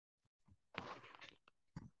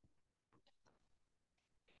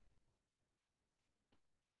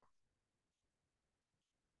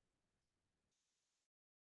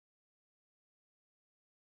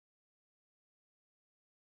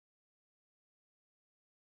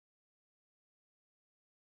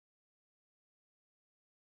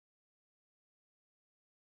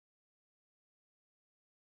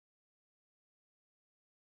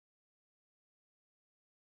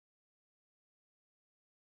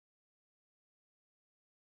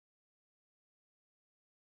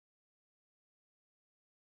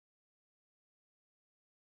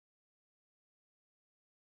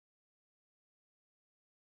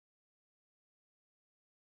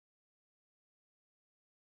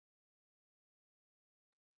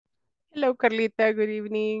Hello, Carlita. Good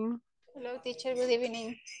evening. Hello, teacher. Good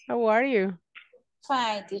evening. How are you?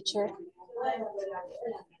 Fine, teacher.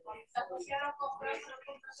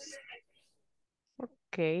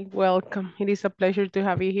 Okay, welcome. It is a pleasure to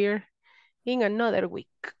have you here in another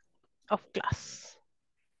week of class.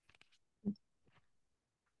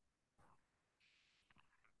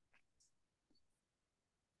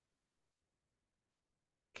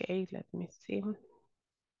 Okay, let me see.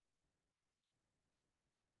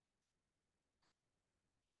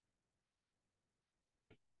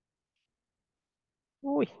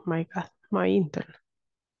 Oh my God, my internet.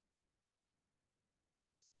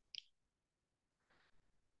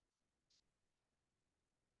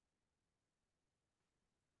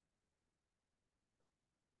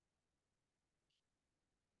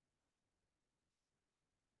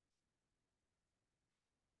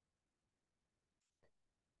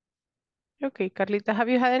 Okay, Carlita, have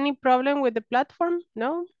you had any problem with the platform?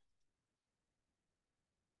 No?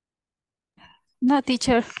 No,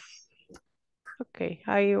 teacher. Okay,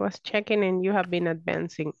 I was checking and you have been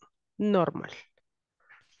advancing normal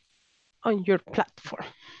on your platform.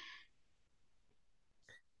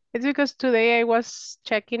 It's because today I was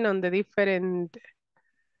checking on the different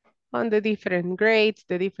grades,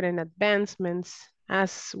 the different advancements.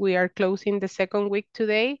 As we are closing the second week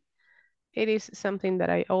today, it is something that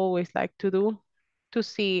I always like to do to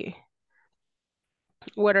see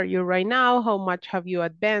where are you right now, how much have you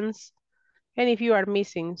advanced, and if you are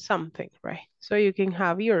missing something, right? So you can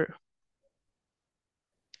have your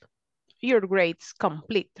grades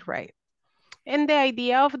complete, right? And the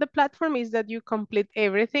idea of the platform is that you complete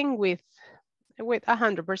everything with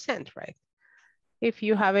 100%, right? If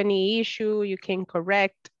you have any issue, you can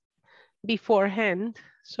correct beforehand,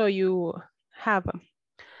 so you have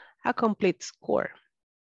a complete score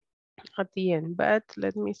at the end. But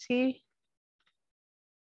let me see.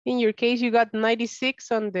 In your case, you got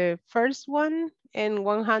 96 on the first one and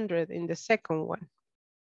 100 in the second one.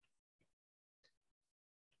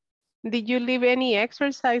 Did you leave any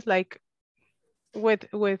exercise like without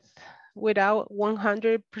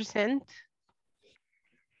 100%?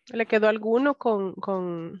 ¿Le quedó alguno con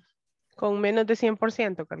menos de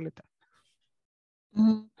 100%, Carlita?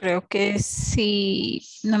 Creo que sí.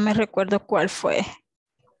 No me recuerdo cuál fue.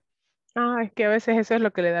 Ah, es que a veces eso es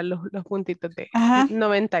lo que le dan los puntitos de Ajá.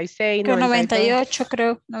 96, Que 92. 98,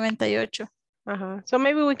 creo. 98. So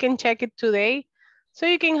maybe we can check it today. So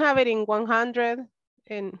you can have it in 100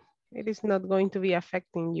 and it is not going to be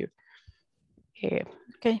affecting you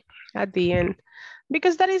Okay. at the end.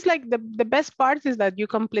 Because that is like the best part is that you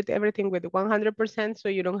complete everything with 100% so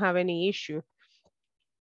you don't have any issue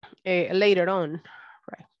later on,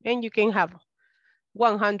 right? And you can have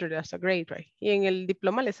 100 as a grade, right? Y en el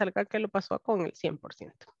diploma le salga que lo pasó con el 100%.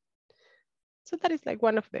 So that is like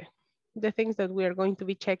one of the things that we are going to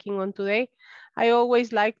be checking on today. I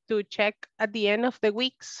always like to check at the end of the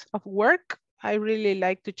weeks of work. I really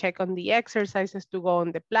like to check on the exercises to go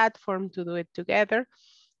on the platform to do it together.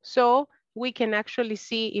 So we can actually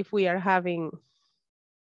see if we are having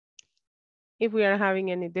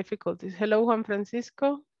any difficulties. Hello, Juan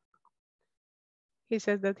Francisco. He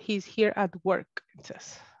says that he's here at work, it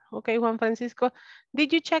says. Okay, Juan Francisco,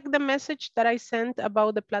 did you check the message that I sent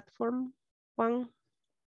about the platform, Juan?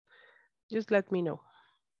 Just let me know.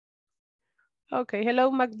 Okay, hello,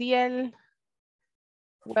 Magdiel.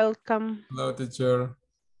 Welcome. Hello, teacher.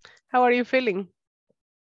 How are you feeling?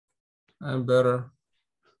 I'm better.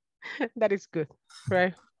 That is good,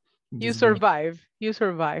 right? You This week. survive. You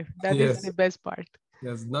survive. That is Yes. the best part.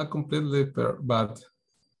 Yes, not completely, but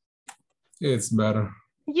it's better.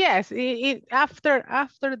 Yes,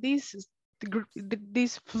 after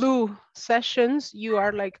these flu sessions, you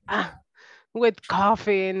are like with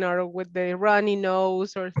coughing or with the runny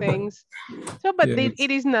nose or things. So, but Yes,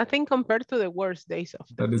 it is nothing compared to the worst days of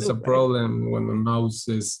the that is flu, a right? problem when the nose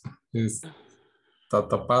is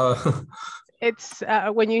tapada. It's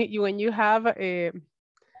when you have a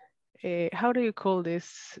how do you call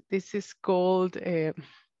this? This is called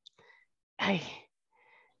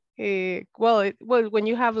well, when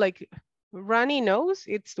you have like runny nose,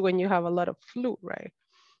 it's when you have a lot of flu, right?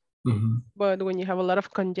 Mhm. But when you have a lot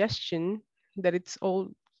of congestion, that it's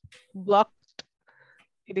all blocked,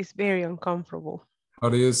 it is very uncomfortable. How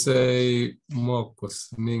do you say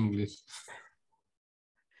mocos in English?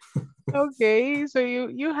 Okay, so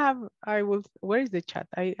you have, where is the chat?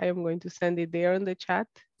 I am going to send it there on the chat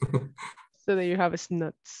so that you have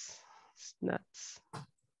snuts,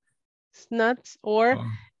 or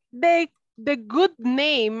Oh, the good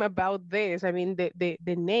name about this, I mean, the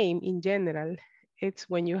name in general, it's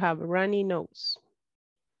when you have runny nose.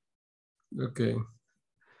 okay.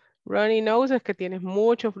 Runny nose es que tienes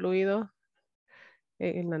mucho fluido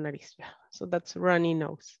en la nariz. So that's runny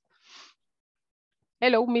nose.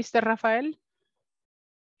 Hello, Mr. Rafael.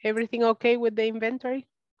 Everything okay with the inventory?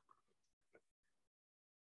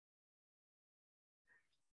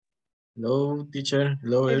 Hello, teacher.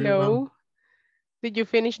 Hello, everyone. Hello. Did you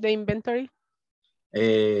finish the inventory?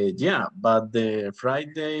 Yeah, but the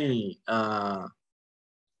Friday,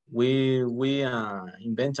 we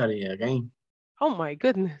inventory again. Oh my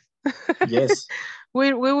goodness. Yes.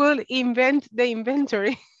 we will invent the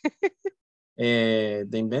inventory. The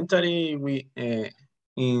inventory we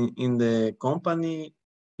in the company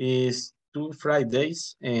is 2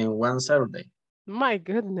 Fridays and 1 Saturday. My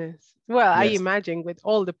goodness. Well, I Yes. imagine with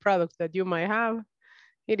all the products that you might have,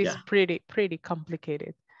 it is Yeah. pretty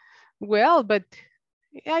complicated. Well, but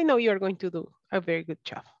I know you're going to do a very good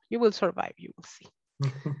job. You will survive, you will see.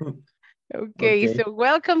 Okay, Okay. so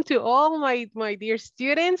welcome to all my dear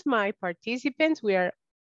students, my participants. We are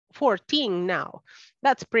 14 now.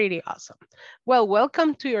 That's pretty awesome. Well,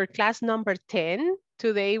 welcome to your class number 10.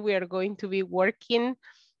 Today we are going to be working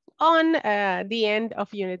on the end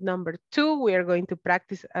of unit number 2. We are going to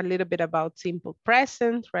practice a little bit about simple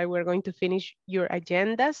present, right? We're going to finish your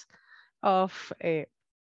agendas of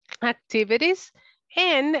activities.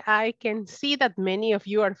 And I can see that many of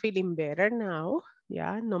you are feeling better now.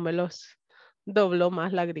 Yeah, no me los dobló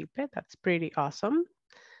más la gripe. That's pretty awesome.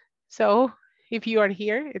 So if you are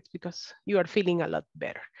here, it's because you are feeling a lot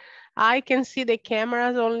better. I can see the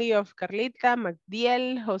cameras only of Carlita,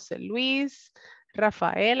 Magdiel, Jose Luis,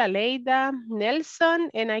 Rafael, Aleida, Nelson,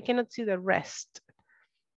 and I cannot see the rest.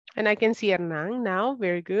 And I can see Hernan now,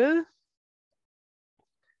 very good.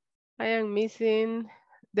 I am missing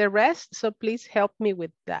the rest, so please help me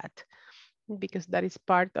with that because that is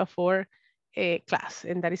part of our class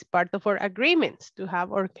and that is part of our agreements to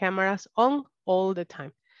have our cameras on all the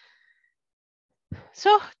time.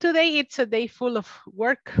 So today it's a day full of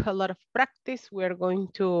work, a lot of practice. We're going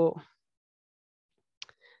to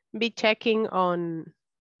be checking on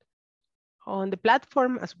the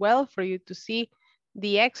platform as well for you to see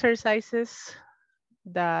the exercises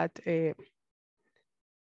that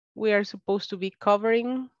we are supposed to be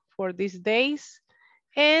covering for these days.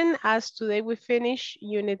 And as today we finish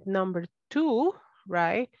unit number 2,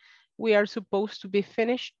 right? We are supposed to be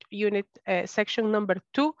finished unit section number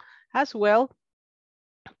 2 as well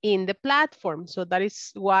in the platform. So that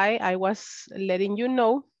is why I was letting you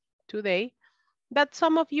know today that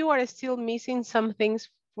some of you are still missing some things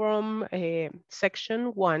from section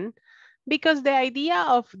 1, because the idea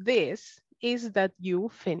of this is that you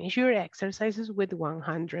finish your exercises with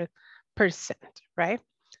 100%, right?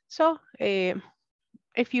 So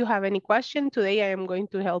if you have any question today, I am going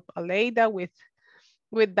to help Aleida with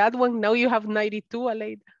that one. Now you have 92,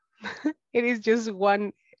 Aleida. It is just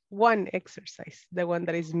one exercise, the one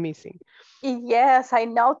that is missing. Yes, I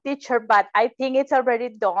know, teacher, but I think it's already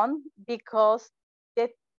done because the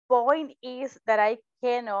point is that I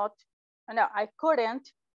couldn't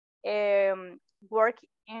work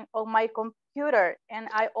on my computer, and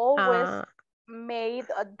I always made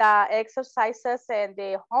the exercises and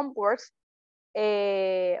the homeworks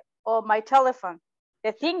on my telephone.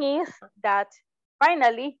 The thing is that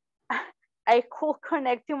finally I could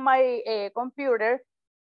connect to my computer,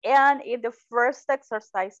 and in the first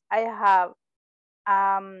exercise I have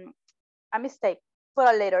a mistake for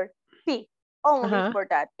a letter P, only for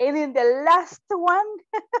that. And in the last one,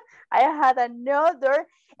 I had another,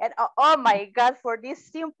 and oh my God, for these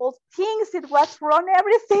simple things, it was wrong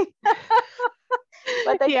everything.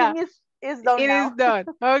 But I think it's done now. It is done.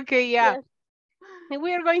 Okay, yeah. Yes.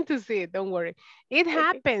 We are going to see it, don't worry. It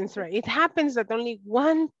happens, right? It happens that only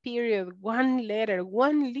one period, one letter,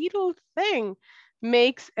 one little thing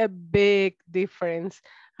makes a big difference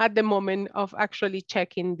at the moment of actually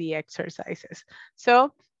checking the exercises.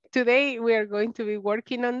 So today we are going to be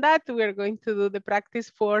working on that. We are going to do the practice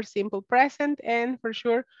for simple present, and for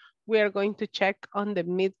sure we are going to check on the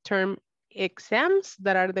midterm exams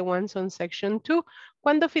that are the ones on section 2.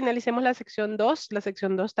 Cuando finalicemos la sección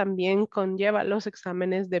 2 también conlleva los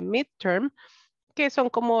exámenes de midterm, que son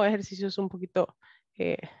como ejercicios un poquito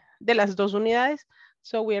de las 2 unidades.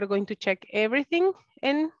 So we are going to check everything,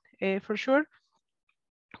 and for sure,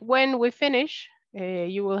 when we finish,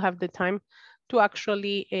 you will have the time to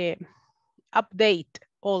actually update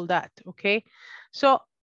all that, okay? So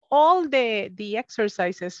all the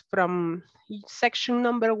exercises from section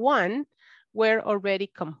number 1 were already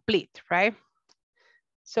complete, right?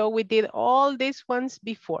 So we did all these ones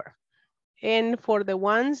before. And for the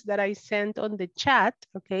ones that I sent on the chat,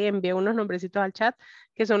 okay, envié unos nombrecitos al chat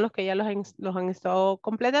que son los que ya los han estado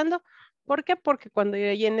completando. ¿Por qué? Porque cuando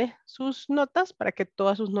yo llene sus notas, para que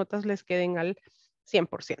todas sus notas les queden al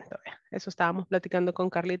 100%. Eso estábamos platicando con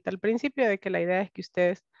Carlita al principio, de que la idea es que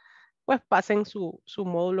ustedes pues pasen su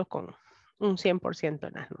módulo con un 100%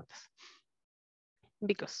 en las notas.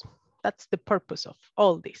 Because that's the purpose of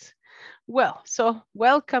all this. Well, so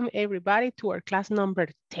welcome everybody to our class number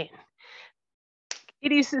 10.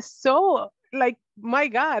 It is so like, my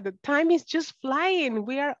God, time is just flying.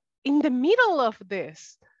 We are in the middle of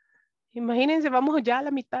this. Imagínense, vamos ya a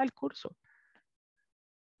la mitad del curso.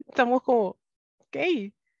 Estamos como,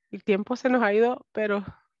 ok, el tiempo se nos ha ido, pero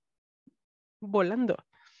volando.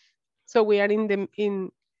 So we are in the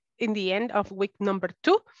end of week number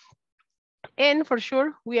 2. And for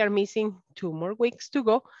sure, we are missing 2 more weeks to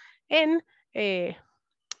go. And,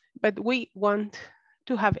 but we want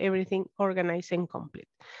to have everything organized and complete.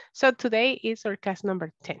 So today is our class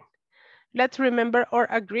number 10. Let's remember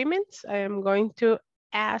our agreements. I am going to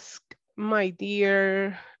ask my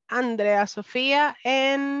dear Andrea, Sofia,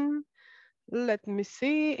 and let me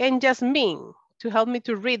see, and Jasmine to help me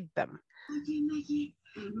to read them.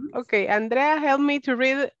 Okay, Andrea, help me to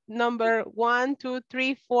read number 1, 2,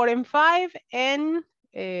 3, 4, and 5. And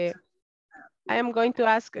I am going to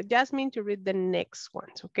ask Jasmine to read the next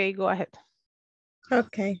ones. Okay, go ahead.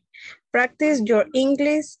 Okay. Practice your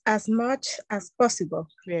English as much as possible.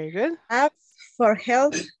 Very good. Ask for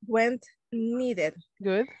help when needed.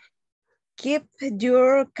 Good. Keep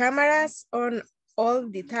your cameras on all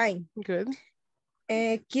the time. Good.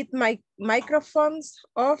 Keep my microphones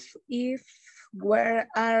off if we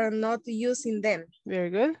are not using them. Very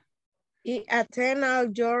good. Attend all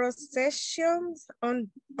your sessions on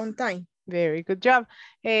time. Very good job.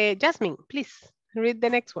 Jasmine, please read the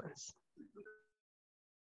next ones.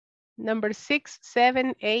 Number 6,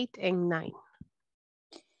 7, 8, and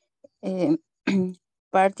 9.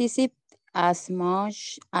 Participate as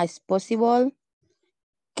much as possible.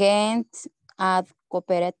 Can't add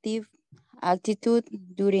cooperative attitude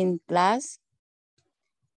during class.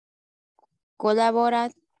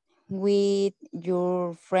 Collaborate with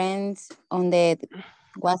your friends on the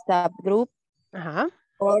WhatsApp group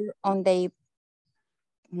or on the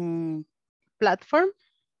platform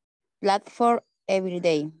every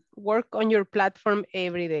day. Work on your platform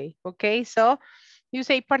every day. Okay, so you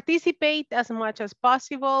say participate as much as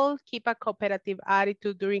possible, keep a cooperative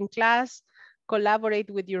attitude during class, collaborate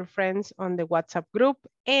with your friends on the WhatsApp group,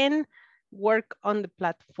 and work on the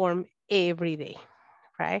platform every day,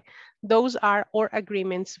 right? Those are our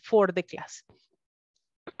agreements for the class.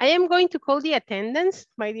 I am going to call the attendance,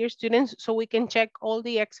 my dear students, so we can check all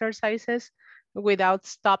the exercises without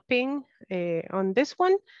stopping on this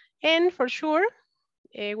one. And for sure,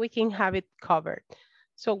 we can have it covered.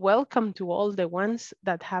 So welcome to all the ones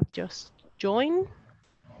that have just joined.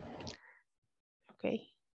 Okay,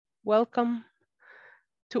 welcome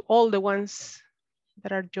to all the ones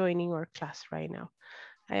that are joining our class right now.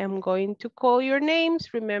 I am going to call your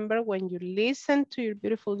names. Remember, when you listen to your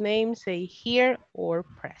beautiful name, say here or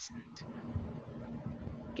present.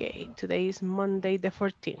 Okay, today is Monday the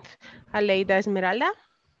 14th. Aleida Esmeralda.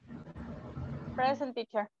 Present,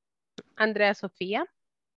 teacher. Andrea Sofía.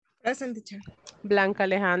 Present, teacher. Blanca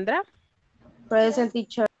Alejandra. Present,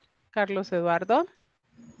 teacher. Carlos Eduardo.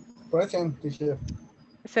 Present, teacher.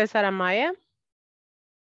 César Amaya.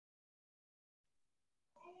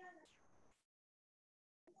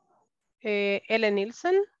 Ellen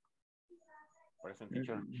Nilsson. Present,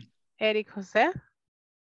 teacher. Eric José.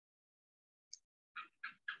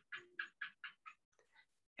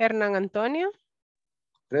 Hernán Antonio.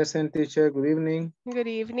 Present, teacher. Good evening. Good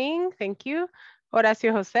evening. Thank you.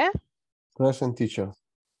 Horacio José. Present, teacher.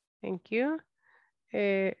 Thank you.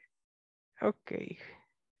 Ok.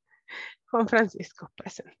 Juan Francisco,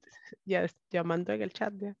 presente. Ya llamando en el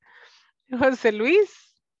chat. Ya. José Luis.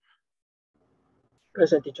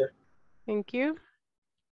 Present, teacher. Thank you.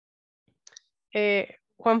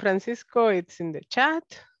 Juan Francisco, it's in the chat.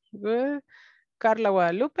 Good. Carla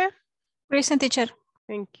Guadalupe. Present, teacher.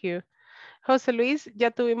 Thank you. José Luis,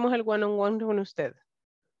 ya tuvimos el one-on-one con usted.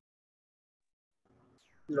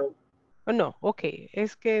 No. ¿O no? Ok,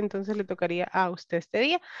 es que entonces le tocaría a usted este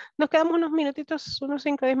día. Nos quedamos unos minutitos, unos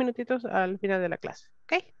 5 o 10 minutitos al final de la clase.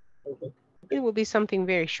 Ok. Okay. It will be something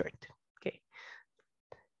very short. Okay.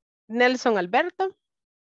 Nelson Alberto.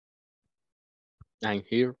 I'm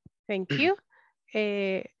here. Thank you.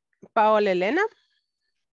 Paola Elena.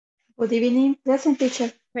 Good evening. Present,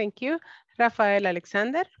 teacher. Thank you. Rafael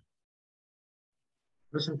Alexander.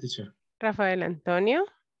 Present, teacher. Rafael Antonio.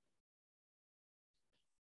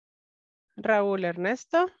 Raúl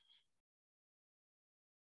Ernesto.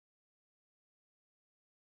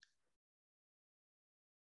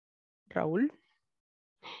 Raúl.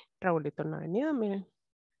 Raúlito no ha venido, miren.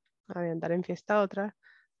 Ha de andar enfiestado otra vez.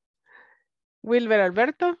 Wilber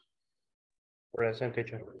Alberto. Present,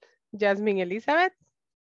 teacher. Jasmine Elizabeth.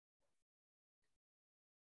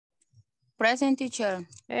 Present, teacher.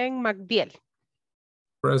 And Magdiel.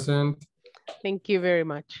 Present. Thank you very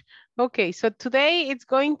much. Okay, so today it's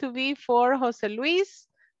going to be for Jose Luis,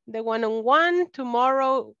 the one-on-one.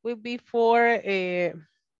 Tomorrow will be for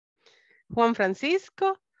Juan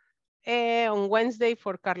Francisco. On Wednesday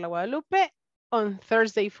for Carla Guadalupe. On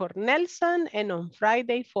Thursday for Nelson. And on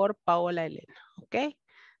Friday for Paola Elena. Okay,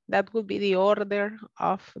 that will be the order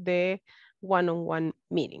of the one-on-one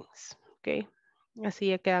meetings. Okay, así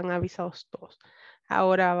ya quedan avisados todos.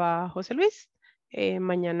 Ahora va José Luis.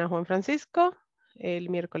 Mañana Juan Francisco, el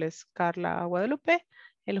miércoles Carla Guadalupe,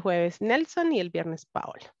 el jueves Nelson y el viernes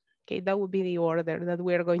Paola. Okay, that will be the order that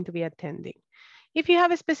we are going to be attending. If you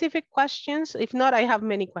have specific questions, if not, I have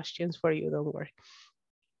many questions for you, don't worry.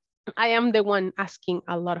 I am the one asking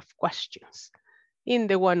a lot of questions in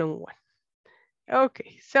the one-on-one.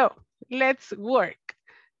 Okay, so let's work.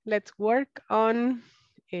 Let's work on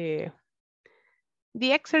the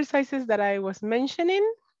exercises that I was mentioning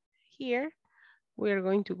here. We are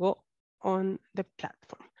going to go on the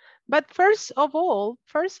platform. But first of all,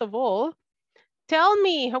 tell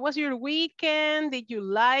me, how was your weekend? Did you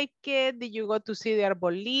like it? Did you go to see the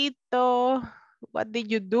arbolito? What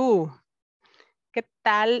did you do? ¿Qué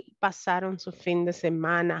tal pasaron su fin de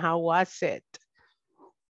semana? How was it?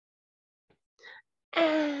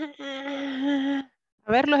 A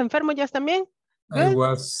ver, los enfermos ya están bien. I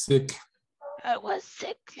was sick. I was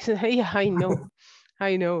sick. Yeah, I know.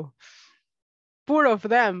 I know. Poor of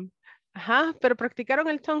them. Ajá, pero practicaron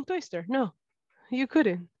el tongue twister. No, you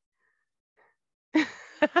couldn't.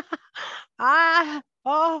 I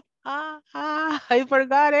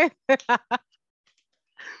forgot it.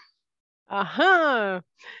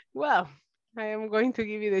 Well, I am going to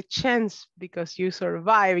give you the chance because you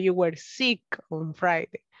survived. You were sick on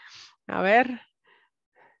Friday. A ver.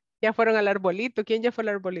 Ya fueron al arbolito. ¿Quién ya fue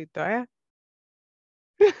al arbolito?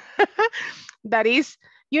 That is,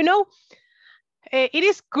 you know, it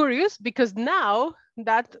is curious because now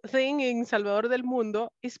that thing in Salvador del Mundo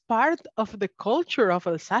is part of the culture of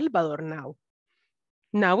El Salvador now.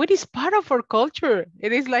 Now it is part of our culture.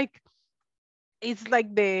 It is like, it's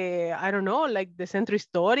like the, I don't know, like the Centro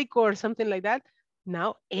Histórico or something like that.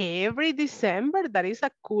 Now every December, that is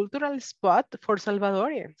a cultural spot for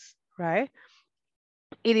Salvadorians, right?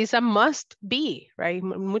 It is a must be, right?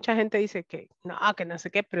 Mucha gente dice que no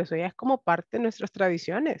sé qué, pero eso ya es como parte de nuestras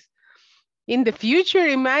tradiciones. In the future,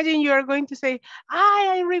 imagine you are going to say,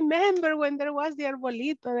 I remember when there was the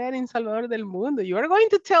arbolito there in Salvador del Mundo. You are going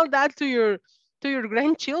to tell that to your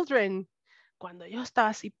grandchildren. Cuando yo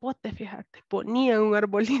estaba cipote, fíjate, ponían un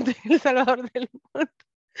arbolito en El Salvador del Mundo.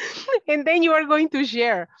 And then you are going to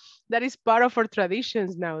share. That is part of our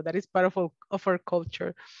traditions now. That is part of our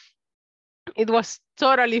culture. It was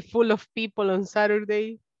totally full of people on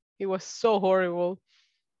Saturday. It was so horrible.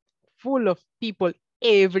 Full of people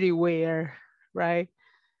everywhere, right?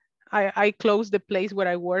 I closed the place where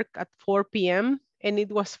I work at 4 p.m. and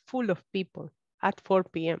it was full of people at 4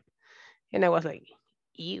 p.m. And I was like,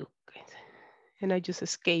 ew. And I just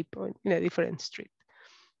escaped in a different street.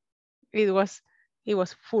 It was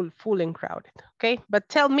full and crowded, okay? But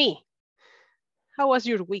tell me, how was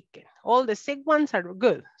your weekend? All the sick ones are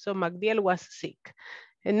good. So Magdiel was sick.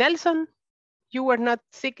 And Nelson, you were not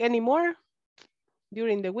sick anymore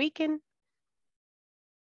during the weekend?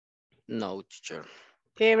 No, teacher.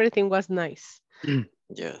 Everything was nice.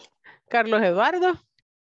 Yes. Carlos Eduardo?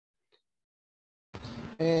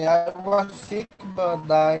 I was sick,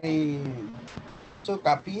 but I took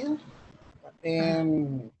a pill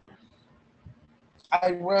and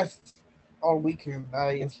I rest all weekend.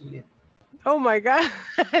 I sleep. Oh my God,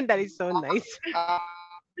 that is so nice.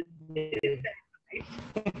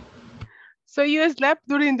 So you slept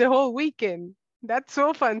during the whole weekend. That's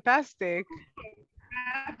so fantastic.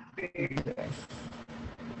 It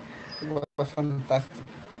was fantastic.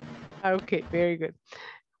 Okay, very good.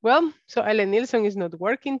 Well, so Ellen Nilsson is not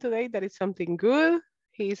working today. That is something good.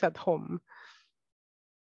 He is at home.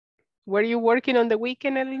 Were you working on the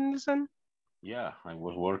weekend, Ellen Nilsson? Yeah, I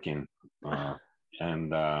was working.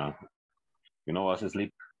 And you know, I was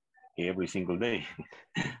asleep every single day.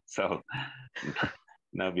 So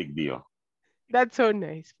no big deal. That's so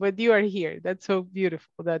nice. But you are here. That's so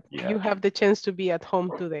beautiful that you have the chance to be at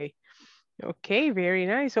home today. Okay, very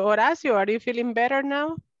nice. So Horacio, are you feeling better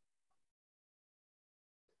now?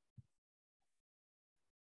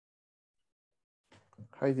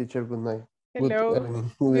 Hi, teacher. Good night. Hello. Good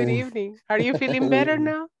evening. Good evening. Are you feeling better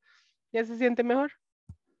now? ¿Ya se siente mejor?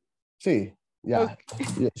 Sí, yeah. Okay.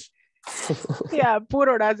 Yes. Yeah, poor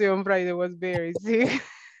Horacio on Friday was very sick.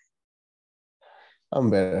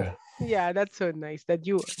 I'm better. Yeah, that's so nice that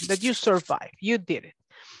you survived. You did it.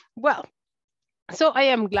 Well, so I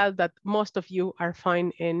am glad that most of you are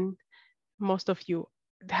fine and most of you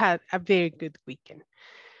had a very good weekend.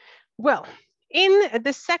 Well, in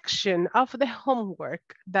the section of the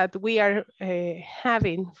homework that we are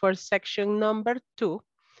having for section number 2,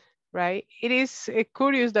 right? It is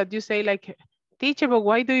curious that you say like, teacher, but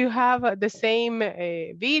why do you have the same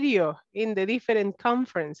video in the different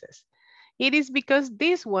conferences? It is because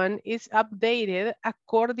this one is updated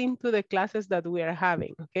according to the classes that we are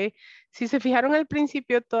having, okay? Si se fijaron al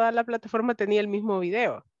principio, toda la plataforma tenía el mismo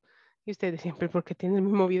video. Y ustedes siempre, ¿por qué tiene el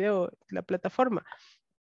mismo video la plataforma?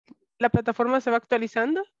 La plataforma se va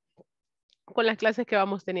actualizando con las clases que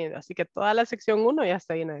vamos teniendo. Así que toda la sección 1 ya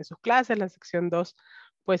está llena de sus clases. La sección 2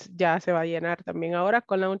 pues ya se va a llenar también ahora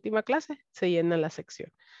con la última clase. Se llena la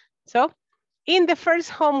sección. So, in the first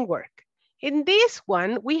homework, in this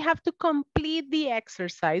one, we have to complete the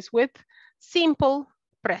exercise with simple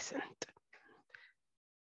present.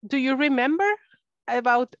 Do you remember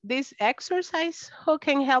about this exercise? Who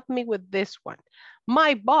can help me with this one?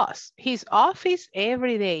 My boss, his office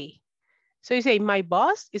every day. So you say, my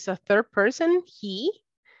boss is a third person, he.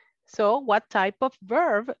 So what type of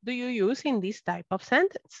verb do you use in this type of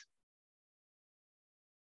sentence?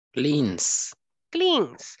 Cleans.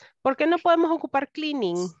 Cleans. ¿Por qué no podemos ocupar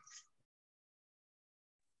cleaning?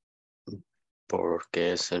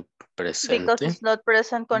 Porque es el presente. Because it's not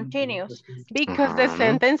present continuous. Because the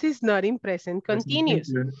sentence is not in present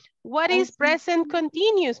continuous. What is present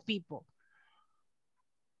continuous, people?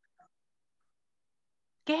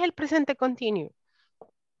 ¿Qué es el presente continuo?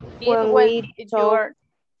 When we talk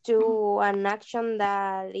to an action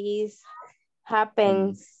that is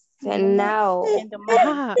happens and now.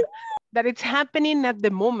 That it's happening at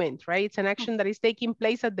the moment, right? It's an action that is taking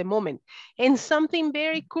place at the moment. And something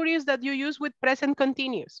very curious that you use with present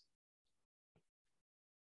continuous.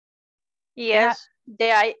 Yes,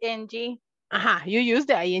 the ing. You use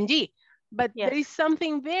the ing. But yes. There is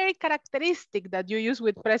something very characteristic that you use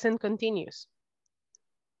with present continuous.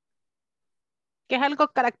 ¿Qué es algo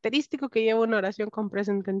característico que lleva una oración con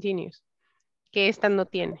present continuous? Que esta no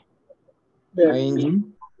tiene.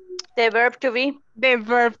 ing. The verb to be. The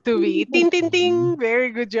verb to be. Ting, ting, ting.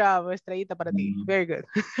 Very good job. Estrellita para ti. Very good.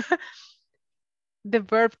 The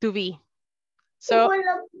verb to be. So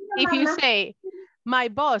if you say, my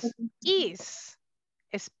boss is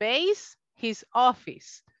space his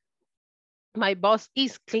office. My boss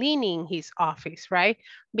is cleaning his office, right?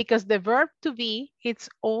 Because the verb to be, it's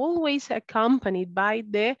always accompanied by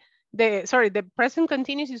the present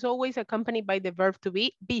continuous is always accompanied by the verb to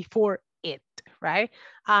be before it, right?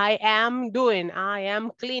 I am doing, I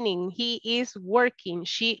am cleaning, he is working,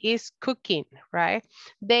 she is cooking, right?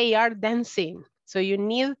 They are dancing. So you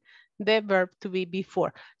need the verb to be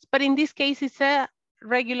before. But in this case, it's a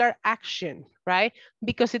regular action, right?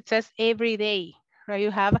 Because it says every day, right?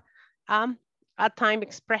 You have a time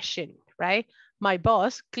expression, right? My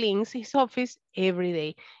boss cleans his office every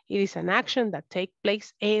day. It is an action that takes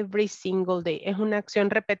place every single day. Es una acción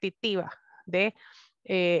repetitiva de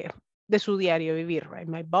su diario vivir, right?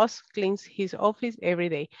 My boss cleans his office every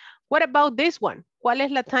day. What about this one? ¿Cuál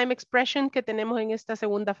es la time expression que tenemos en esta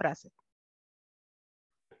segunda frase?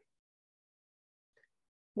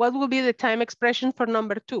 What will be the time expression for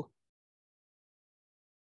number 2?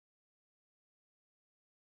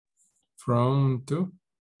 From to?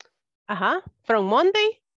 From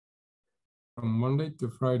Monday? From Monday to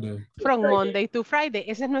Friday. From Monday to Friday.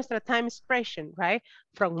 Esa es nuestra time expression, right?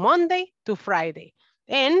 From Monday to Friday.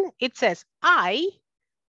 And it says, I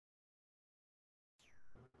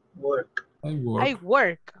work. I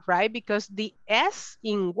work, right? Because the S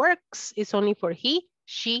in works is only for he,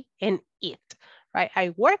 she, and it, right?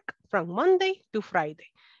 I work from Monday to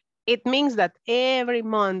Friday. It means that every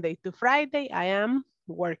Monday to Friday, I am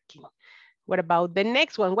working. What about the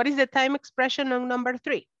next one? What is the time expression on number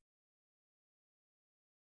 3?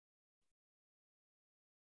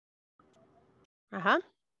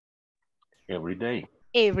 Every day.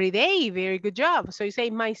 Every day, very good job. So you say,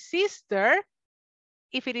 my sister,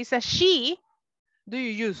 if it is a she, do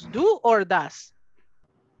you use do or does?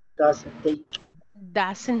 Doesn't take.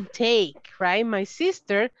 Doesn't take, right? My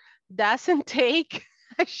sister doesn't take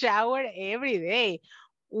a shower every day.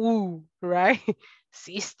 Ooh, right?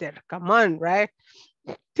 Sister, come on, right?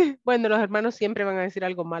 Bueno, los hermanos siempre van a decir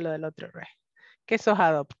algo malo del otro, right? que sos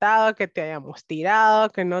adoptado, que te hayamos tirado,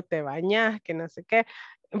 que no te bañas, que no sé qué.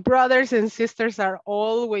 Brothers and sisters are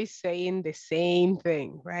always saying the same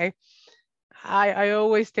thing, right? I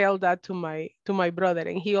always tell that to my brother,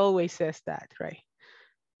 and he always says that, right?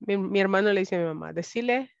 Mi hermano le dice a mi mamá,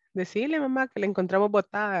 decile mamá que la encontramos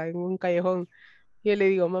botada en un callejón. Y yo le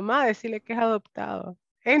digo, mamá, decile que es adoptado.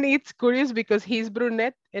 And it's curious because he's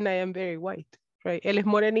brunette and I am very white, right? Él es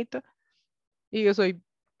morenito y yo soy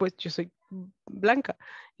blanca.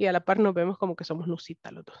 Y a la par nos vemos como que somos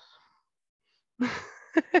nusitas los dos.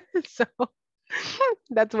 So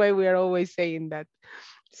that's why we are always saying that.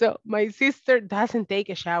 So my sister doesn't take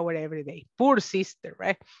a shower every day. Poor sister,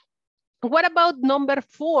 right? What about number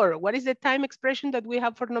 4? What is the time expression that we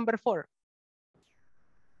have for number 4?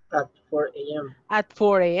 At 4 a.m. At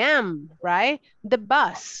 4 a.m., right? The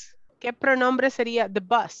bus. ¿Qué pronombre sería the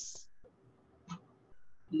bus?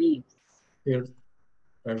 Leaves. Third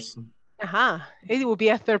person. Ajá. It would be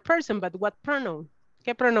a third person, but what pronoun?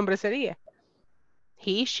 ¿Qué pronombre sería?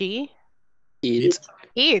 He, she. It.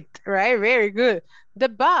 It, right? Very good. The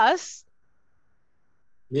bus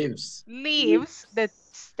Leaves. leaves the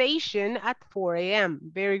station at 4 a.m.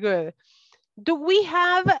 Very good. Do we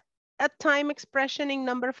have a time expression in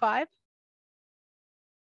number 5?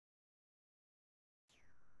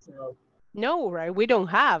 No. No, right? We don't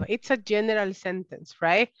have. It's a general sentence,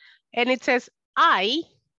 right? And it says, I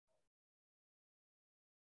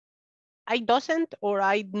doesn't or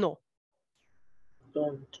I no.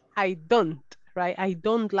 Don't. I don't, right? I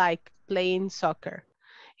don't like playing soccer.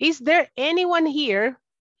 Is there anyone here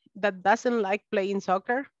that doesn't like playing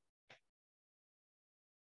soccer?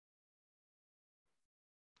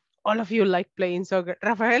 All of you like playing soccer.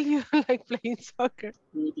 Rafael, you don't like playing soccer.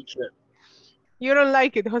 Me, teacher. You don't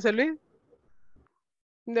like it, Jose Luis?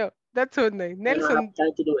 No, that's so nice. I don't Nelson, have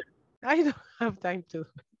time to do it. I don't have time to.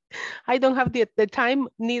 I don't have the time,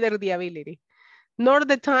 neither the ability. Nor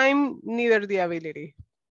the time, neither the ability.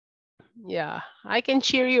 Yeah, I can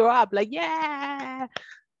cheer you up like, yeah.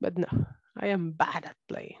 But no, I am bad at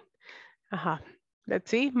playing.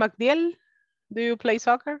 Let's see. Magdiel, do you play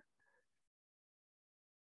soccer?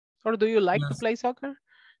 Or do you like to play soccer?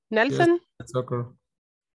 Nelson? Yes, soccer.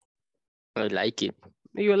 I like it.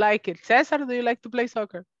 You like it. Cesar, do you like to play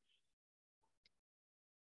soccer?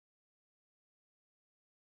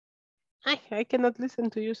 I cannot listen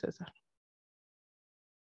to you, Cesar.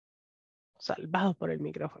 Salvado por el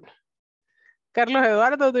micrófono. Carlos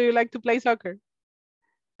Eduardo, do you like to play soccer?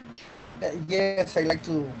 Yes, I like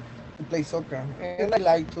to play soccer. And I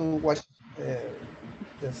like to watch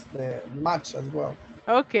the match as well.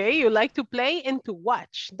 Okay, you like to play and to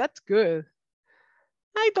watch. That's good.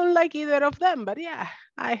 I don't like either of them, but yeah,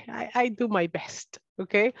 I do my best,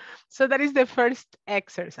 okay? So that is the first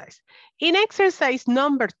exercise. In exercise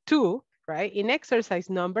number 2, right? In exercise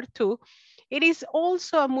number 2, it is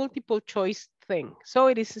also a multiple choice thing. So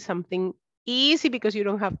it is something easy because you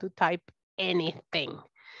don't have to type anything.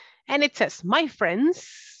 And it says, my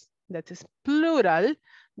friends, that is plural,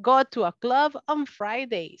 go to a club on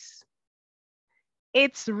Fridays.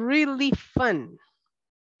 It's really fun.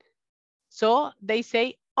 So they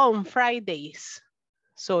say on Fridays.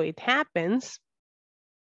 So it happens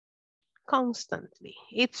constantly.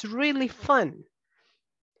 It's really fun.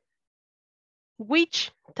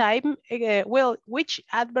 Which time, which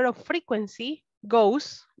adverb of frequency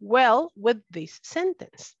goes well with this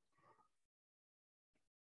sentence?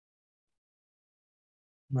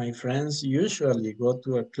 My friends usually go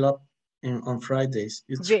to a club on Fridays.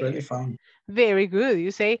 It's really fun. Very good.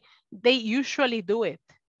 You say they usually do it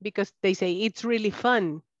because they say it's really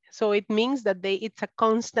fun. So it means that it's a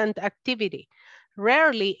constant activity.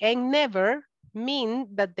 Rarely and never mean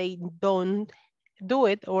that they don't do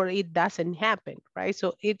it or it doesn't happen, right?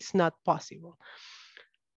 So it's not possible.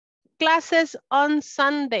 Classes on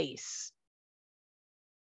Sundays.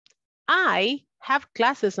 I have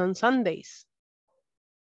classes on Sundays.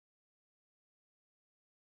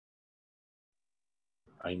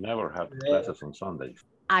 I never have classes on Sundays.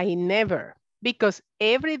 I never, because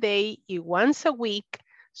every day y once a week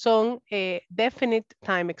son definite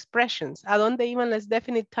time expressions. ¿A dónde iban las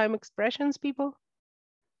definite time expressions, people?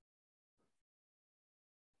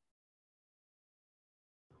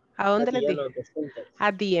 ¿A dónde les dije?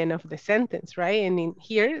 At the end of the sentence, right? And in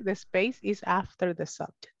here, the space is after the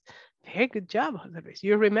subject. Very good job, Jose Luis.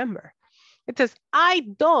 You remember. It says, I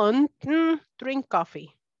don't drink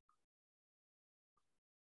coffee.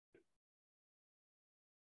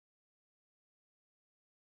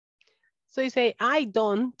 So you say, I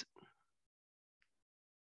don't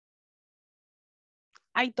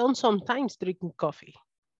sometimes drink coffee.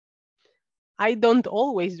 I don't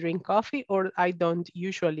always drink coffee or I don't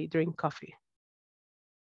usually drink coffee.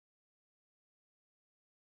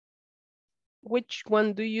 Which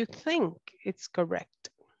one do you think is correct?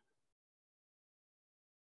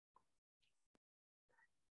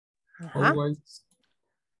 Always.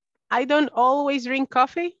 I don't always drink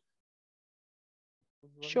coffee.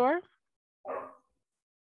 Sure.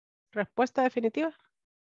 Respuesta definitiva.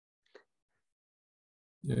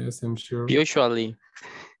 Yes, I'm sure. Usually.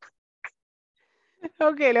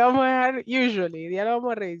 Ok, le vamos a dejar usually. Ya lo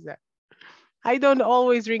vamos a revisar. I don't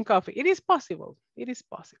always drink coffee. It is possible. It is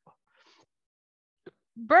possible.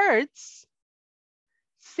 Birds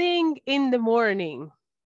sing in the morning.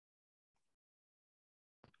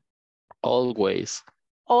 Always.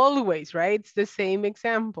 Always, right? It's the same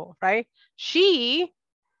example, right? She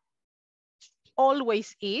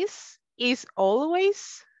always is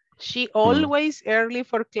always, she always early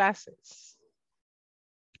for classes.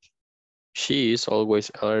 She is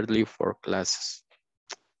always early for classes.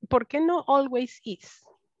 ¿Por qué no always is?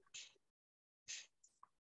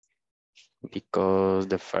 Because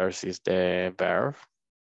the first is the verb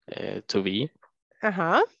to be.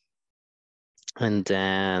 Uh-huh. And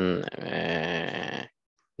then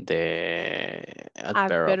the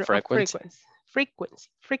adverb of frequency. Frequency.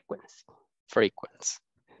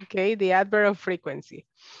 Okay, the adverb of frequency.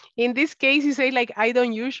 In this case, you say like, I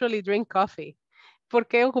don't usually drink coffee. ¿Por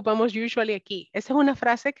qué ocupamos usually aquí? Esa es una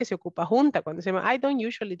frase que se ocupa junta cuando se llama I don't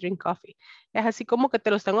usually drink coffee. Es así como que te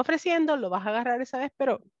lo están ofreciendo, lo vas a agarrar esa vez,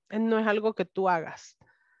 pero no es algo que tú hagas.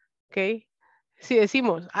 ¿Ok? Si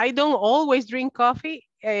decimos I don't always drink coffee,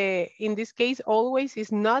 in this case, always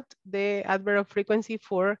is not the adverb of frequency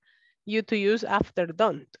for you to use after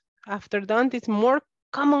don't. After don't is more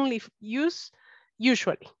commonly used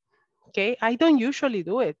usually. Okay, I don't usually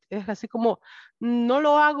do it. Es así como, no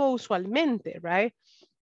lo hago usualmente, right?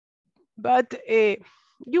 But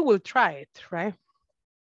you will try it, right?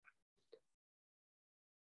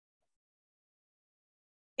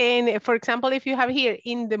 And for example, if you have here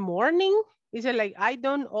in the morning, you say like, I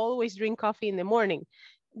don't always drink coffee in the morning.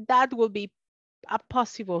 That will be a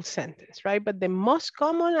possible sentence, right? But the most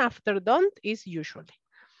common after don't is usually.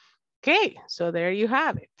 Okay, so there you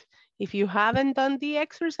have it. If you haven't done the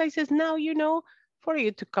exercises, now you know for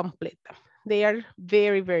you to complete them. They are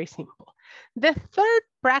very, very simple. The third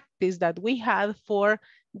practice that we had for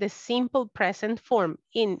the simple present form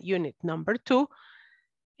in unit number 2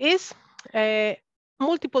 is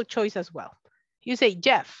multiple choice as well. You say,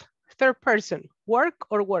 Jeff, third person, work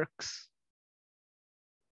or works?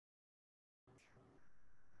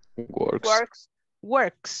 Works. Works.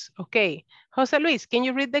 Works, okay. Jose Luis, can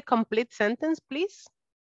you read the complete sentence, please?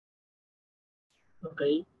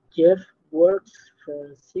 Okay, Jeff works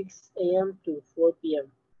from 6 a.m. to 4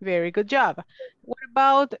 p.m. Very good job. What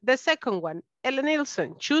about the second one? Ella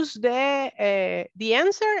Nilsson, choose the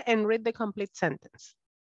answer and read the complete sentence.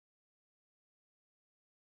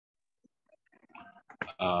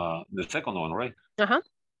 The second one, right? Uh-huh.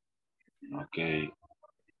 Okay.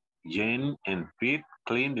 Jane and Pete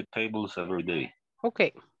clean the tables every day.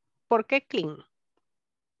 Okay. ¿Por qué clean?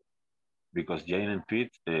 Because Jane and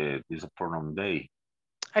Pete is a pronoun they.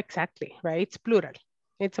 Exactly, right? It's plural.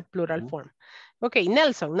 It's a plural form. Okay,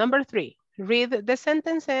 Nelson, number 3. Read the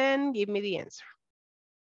sentence and give me the answer.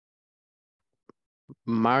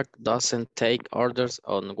 Mark doesn't take orders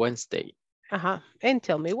on Wednesday. Uh-huh. And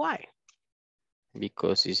tell me why.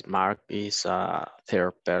 Because Mark is a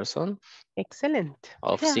third person. Excellent.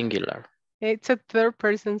 Of singular. It's a third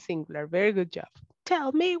person singular. Very good job.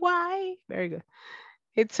 Tell me why. Very good.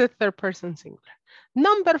 It's a third person singular.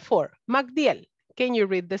 Number 4, Magdiel. Can you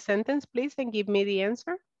read the sentence, please, and give me the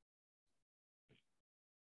answer?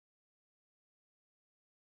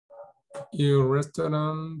 Your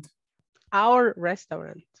restaurant. Our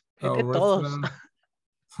restaurant. Our restaurant.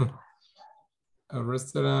 A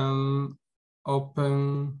restaurant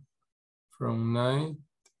open from 9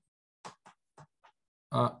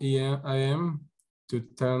 a.m. to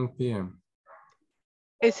 10 p.m.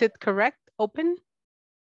 Is it correct? Open?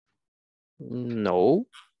 No.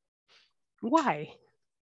 Why?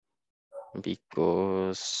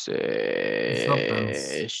 Because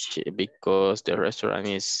because the restaurant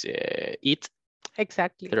is it.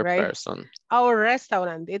 Exactly, third right? person. Our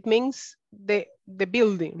restaurant, it means the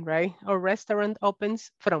building, right? Our restaurant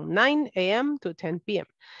opens from 9 a.m. to 10 p.m.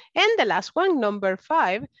 And the last one, number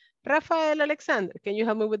 5, Rafael Alexander. Can you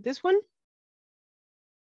help me with this one?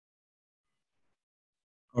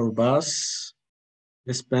 Our boss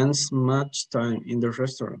spends much time in the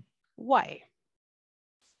restaurant. Why?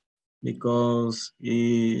 Because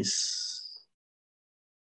is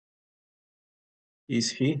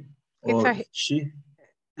he? or It's a, she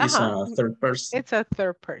is a third person. It's a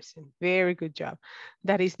third person. Very good job.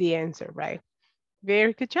 That is the answer, right?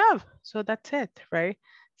 Very good job. So that's it, right?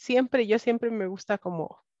 Yo siempre me gusta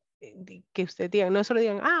como que ustedes digan, no solo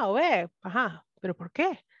digan, pero ¿por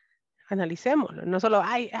qué? Analicémoslo. No solo,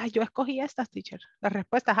 yo escogí estas, teacher. Las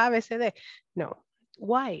respuestas A, B, C, D. No.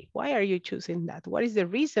 Why? Why are you choosing that? What is the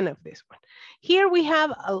reason of this one? Here we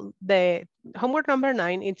have the homework number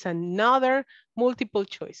 9. It's another multiple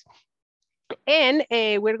choice. And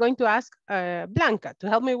we're going to ask Blanca to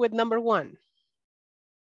help me with number 1.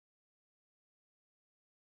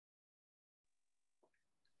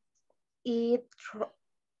 It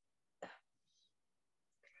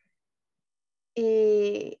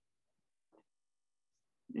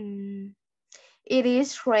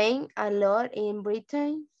is rain a lot in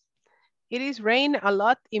Britain. It is rain a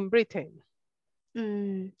lot in Britain.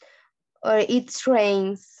 Or it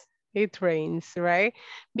rains. It rains, right?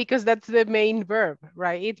 Because that's the main verb,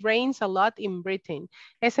 right? It rains a lot in Britain.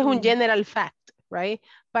 Ese es un general fact, right?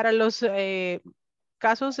 Para los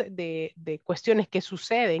casos de cuestiones que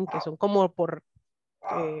suceden, que son como por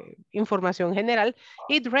información general,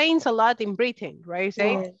 it rains a lot in Britain, right?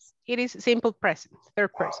 Say, yes. It is simple present,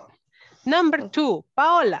 third person. Number 2,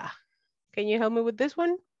 Paola. Can you help me with this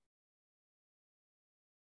one?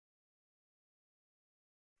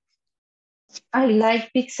 I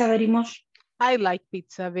like pizza very much. I like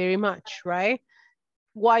pizza very much, right?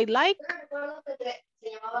 Why like?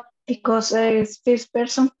 Because it's first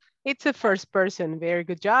person. It's a first person. Very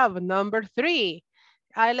good job. Number 3,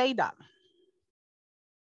 Aleida.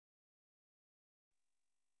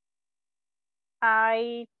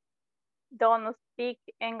 I don't speak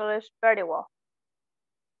English very well.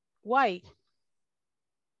 Why?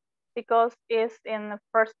 Because it's in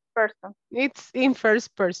first person. It's in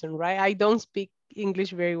first person, right? I don't speak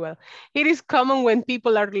English very well. It is common when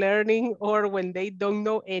people are learning or when they don't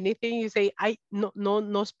know anything, you say,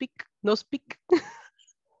 no speak, no speak.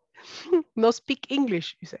 No speak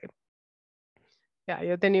English, you say. Yeah,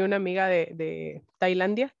 yo tenía una amiga de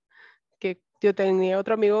Tailandia, que yo tenía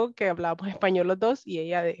otro amigo que hablábamos español los dos y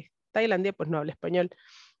ella de Tailandia pues no habla español.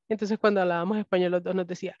 Entonces cuando hablábamos español los dos nos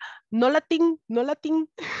decía, no latín, no latín.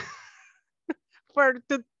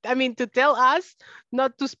 To tell us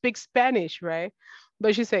not to speak Spanish, right?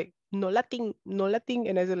 But she said, no Latin, no Latin.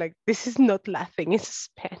 And I was like, this is not Latin, it's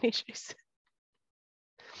Spanish.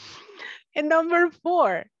 And number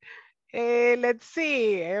 4, let's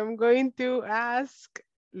see. I'm going to ask,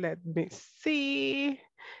 let me see.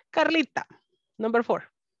 Carlita, number 4.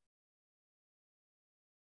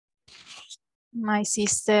 My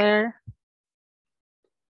sister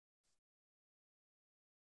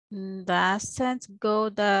doesn't go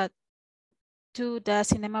to the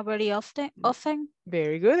cinema very often.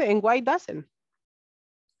 Very good. And why doesn't?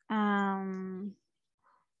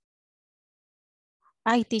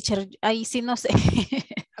 Teacher, ahí sí no sé.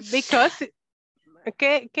 Because,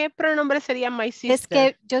 ¿qué pronombre sería my sister? Es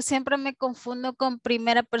que yo siempre me confundo con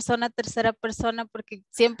primera persona, tercera persona, porque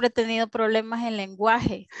siempre he tenido problemas en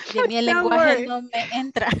lenguaje. Y a mí el lenguaje no me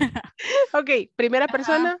entra. Ok, primera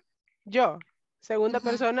persona, yo. Segunda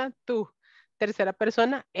persona, tú. Tercera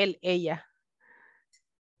persona, él, ella.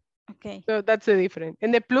 Okay. So that's the difference.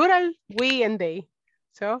 In the plural, we and they.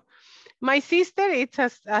 So my sister, it's a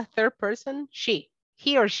third person, she,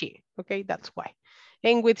 he or she. Okay, that's why.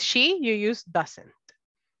 And with she, you use doesn't.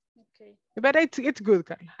 Okay. But it's good,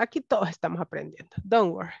 Carla. Aquí todos estamos aprendiendo.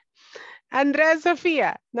 Don't worry. Andrea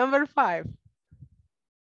Sofía, number 5.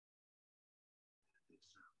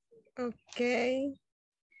 Okay.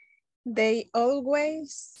 They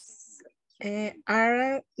always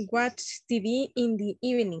are watch TV in the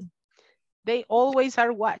evening. They always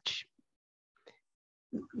are watch.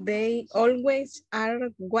 They always are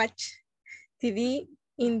watch TV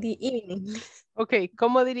in the evening. Ok,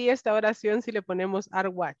 ¿cómo diría esta oración si le ponemos are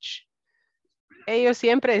watch? Ellos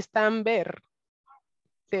siempre están ver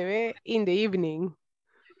TV in the evening.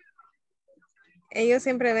 Ellos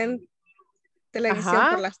siempre ven televisión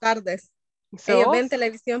por las tardes. So, ellos ven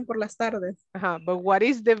televisión por las tardes. But what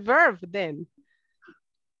is the verb then?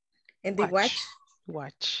 And they watch.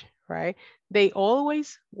 Watch, right? They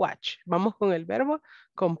always watch. Vamos con el verbo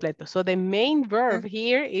completo. So the main verb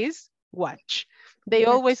here is watch. They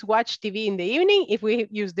always watch TV in the evening. If we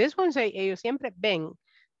use this one, say, ellos siempre ven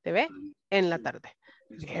TV en la tarde.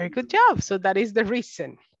 Very good job. So that is the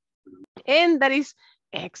reason. And that is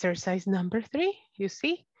exercise number 3. You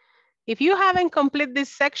see? If you haven't completed this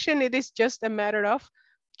section, it is just a matter of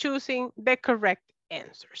choosing the correct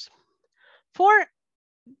answers. For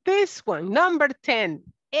this one, number 10,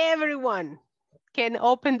 everyone, can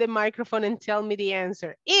open the microphone and tell me the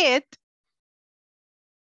answer. It,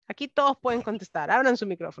 aquí todos pueden contestar. Abran su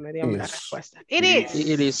micrófono y díganme la respuesta. It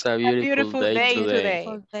is a beautiful day today.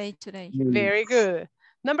 All day today. Very good.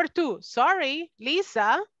 Number 2, sorry,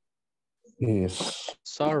 Lisa.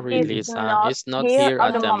 Sorry, Lisa is not here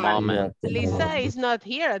at the moment. Lisa is not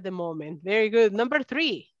here at the moment. Very good. Number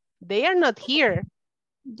 3, they are not here.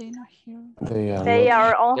 They're not here. They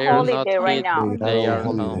are on holiday right now. They are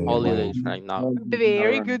on holidays right now.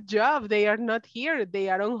 Very good job. They are not here. They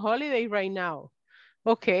are on holiday right now.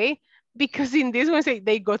 Okay. Because in this one, say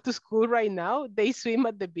they go to school right now. They swim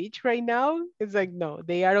at the beach right now. It's like, no,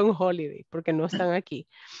 they are on holiday porque no están aquí.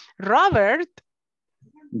 Robert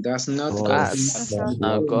Does not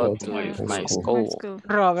go to my school.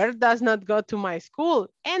 Robert does not go to my school.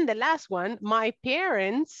 And the last one, my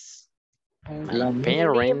parents. My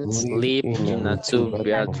parents live in a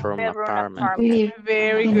 2-bedroom apartment.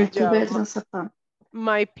 Very good job.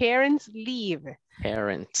 My parents live.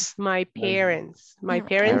 My parents.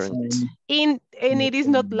 And it is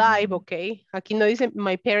not live, okay? Aquí no dice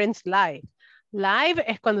my parents live. Live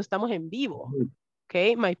es cuando estamos en vivo.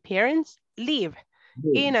 Okay, my parents live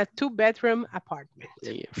in a 2-bedroom apartment.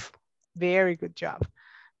 Very good job.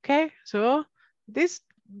 Okay, so this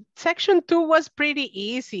section 2 was pretty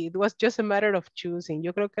easy. It was just a matter of choosing.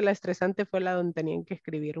 Yo creo que la estresante fue la donde tenían que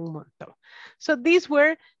escribir un montón. So these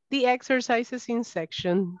were the exercises in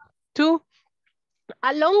section 2.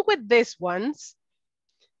 Along with these ones,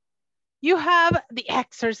 you have the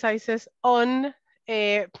exercises on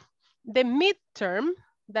the midterm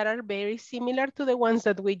that are very similar to the ones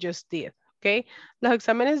that we just did. Okay, los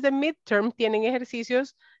exámenes de midterm tienen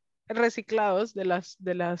ejercicios reciclados de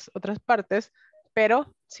las otras partes,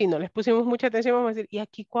 pero si no les pusimos mucha atención, vamos a decir, ¿y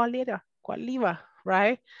aquí cuál era? ¿Cuál iba?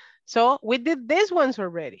 Right? So we did these ones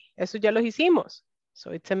already. Eso ya los hicimos.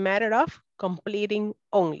 So it's a matter of completing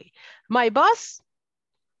only. My boss,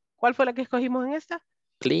 ¿cuál fue la que escogimos en esta?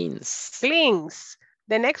 Cleans.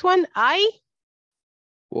 The next one, I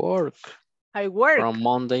work. From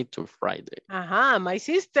Monday to Friday. My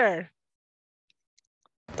sister.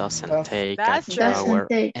 Doesn't take a shower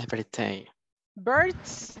every day.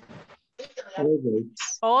 Birds.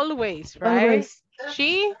 Always, right? Always.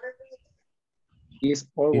 She is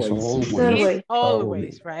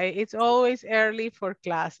always. Right? It's always early for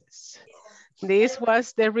classes. This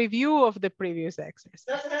was the review of the previous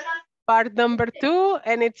exercise. Part number 2,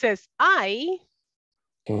 and it says, abilities.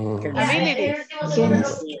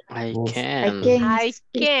 I can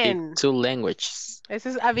speak 2 languages. This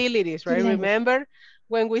is abilities, right? Remember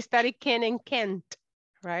when we studied can and can't,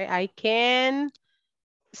 right? I can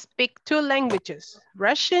speak 2 languages,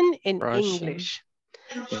 Russian and English.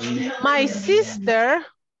 My sister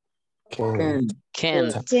can't.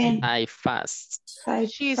 I fast.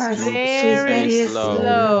 She's very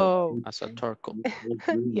slow. As a turtle.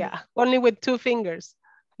 Yeah, only with 2 fingers,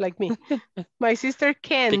 like me. My sister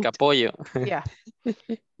can't. Pica pollo. Yeah.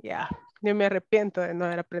 Yo me arrepiento de no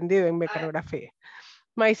haber aprendido en mecanografía.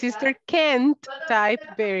 My sister can't type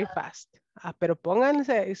very fast. Pero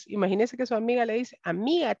pónganse, imagínense que su amiga le dice,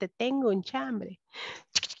 amiga, te tengo un chambre.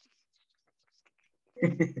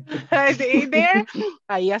 There,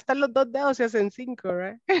 ahí hasta los 2 dedos se hacen 5,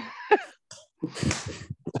 right?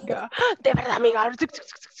 De verdad, amiga.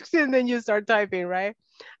 And then you start typing, right?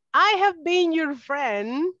 I have been your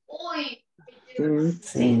friend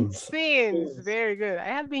since. Very good. I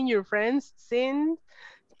have been your friend since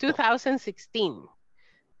 2016.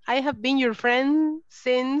 I have been your friend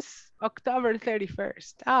since October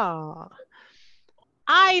 31st. Oh.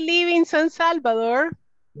 I live in San Salvador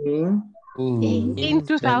in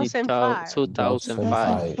 2005.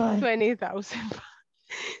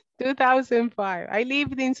 2005. I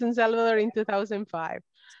lived in San Salvador in 2005.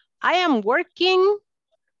 I am working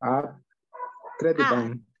at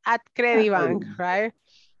Credibank. At Credibank, right?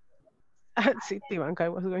 At Citibank, I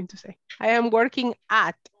was going to say. I am working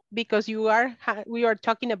at, because we are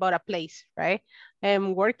talking about a place, right? I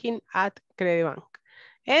am working at Credibank.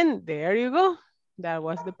 And there you go. That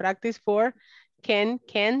was the practice for can,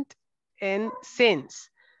 can't, and since.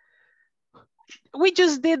 We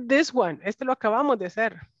just did this one. Este lo acabamos de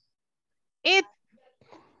hacer. It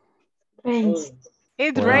rains.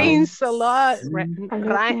 It rains a lot.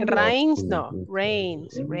 Rains? No.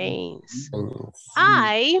 Rains.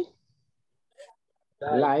 I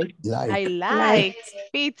like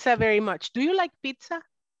pizza very much. Do you like pizza?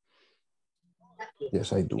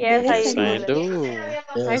 Yes, I do. Yes, I do.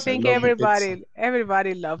 I think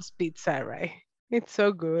everybody loves pizza, right? It's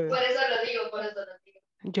so good.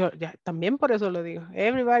 Yo también por eso lo digo.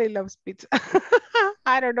 Everybody loves pizza.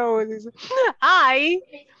 I don't know what this is. I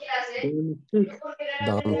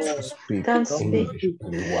Don't speak Don't speak. English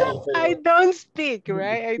very well. I don't speak,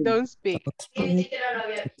 right? I don't speak.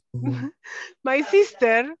 My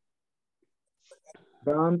sister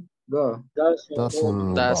Don't go.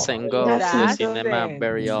 Doesn't go to the doesn't. cinema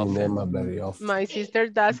very often. cinema very often. My sister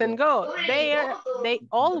doesn't go. They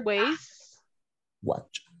always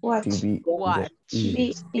Watch Watch. TV watch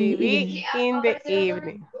TV in the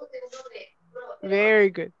evening. Very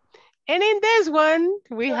good. And in this one,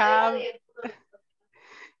 we have,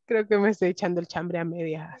 creo que me estoy echando el chambre a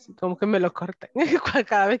medias, así como que me lo cortan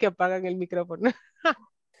cada vez que apagan el micrófono.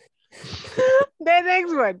 The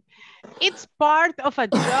next one. It's part of a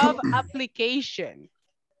job application.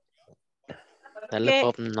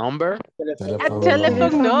 Telephone number. A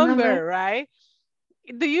telephone number, right?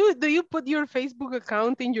 Do you put your Facebook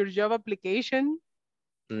account in your job application?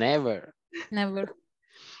 Never. Never.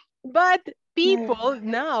 But people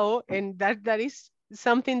now, and that is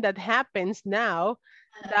something that happens now,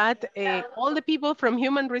 that all the people from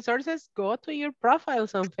human resources go to your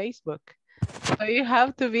profiles on Facebook. So you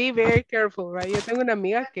have to be very careful, right? Yo tengo una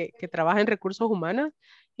amiga que trabaja en recursos humanos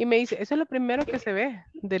y me dice, eso es lo primero que se ve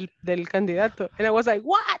del candidato. And I was like,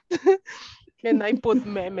 what? And I put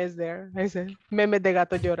memes there. I said, memes de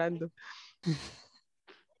gato llorando.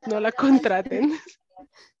 No la contraten.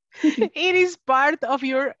 It is part of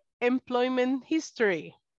your employment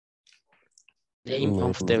history. Name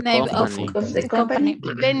of the Name company. of the company.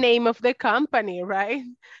 The name of the company, right?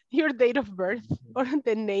 Your date of birth or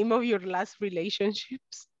the name of your last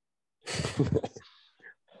relationships.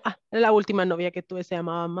 La última novia que tuve se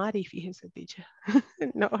llamaba Mari, fíjese, teacher.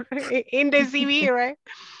 No, in the CV, right?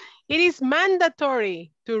 It is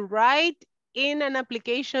mandatory to write in an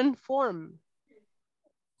application form.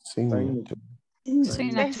 Signature.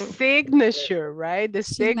 The signature, right? The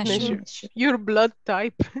signature. Your blood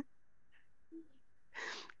type.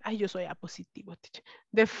 Ay, yo soy A positivo.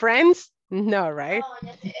 The friends, no, right?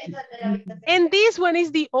 And this one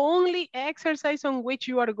is the only exercise on which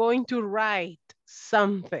you are going to write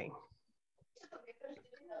something.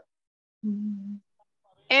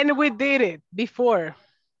 And we did it before.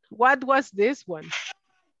 What was this one?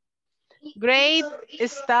 Great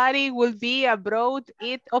study will be abroad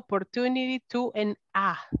it opportunity to an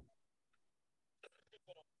A.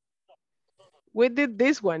 We did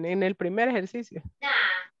this one en el primer ejercicio.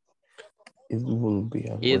 It will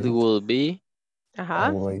be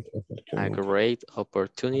a great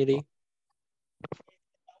opportunity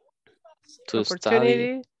to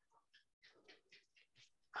study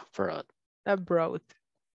abroad.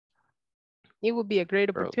 It would be a great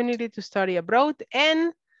opportunity to study abroad.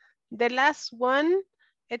 And the last one,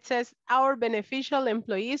 it says our beneficial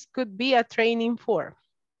employees could be a training for.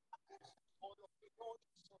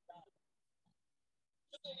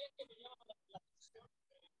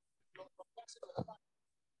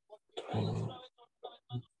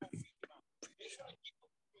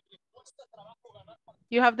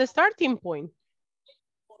 You have the starting point.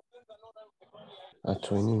 A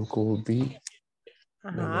training could be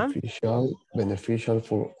beneficial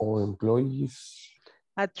for all employees.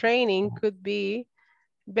 A training could be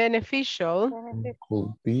beneficial.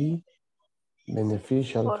 Could be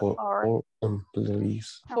beneficial for all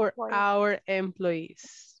employees. For our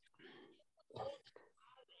employees.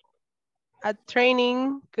 A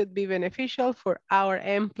training could be beneficial for our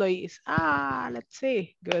employees. Let's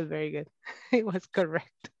see. Good, very good. It was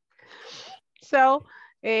correct. So,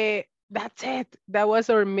 that's it. That was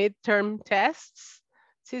our midterm tests.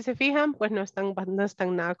 Si se fijan, pues no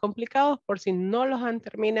están nada complicados. Por si no los han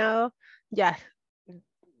terminado, ya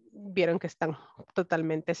vieron que están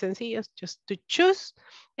totalmente sencillos. Just to choose.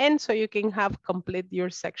 And so you can have complete your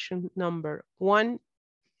section number 1,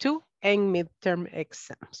 2, and midterm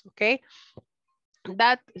exams, okay?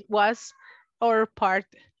 That was our part,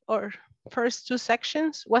 or first 2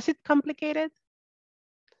 sections. Was it complicated?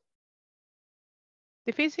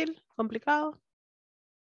 Difícil? Complicado?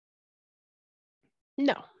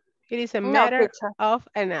 No, it is a matter of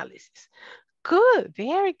analysis. Good,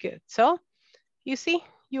 very good. So, you see,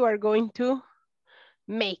 you are going to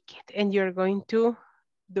make it and you're going to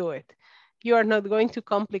do it. You are not going to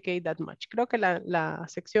complicate that much. Creo que la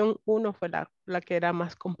sección 1 fue la que era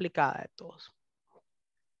más complicada de todos.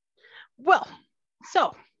 Well,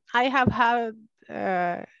 so I have had,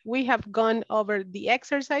 we have gone over the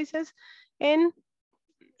exercises, and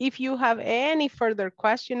if you have any further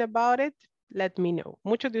question about it, let me know.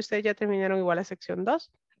 Muchos de ustedes ya terminaron igual la sección 2.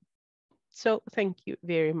 So thank you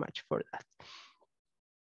very much for that.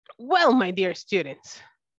 Well, my dear students,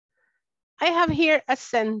 I have here a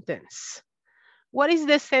sentence. What is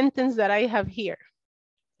the sentence that I have here?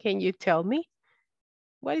 Can you tell me?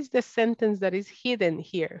 What is the sentence that is hidden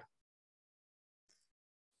here?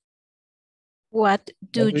 What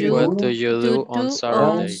do you do on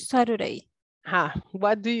Saturday?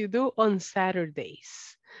 What do you do on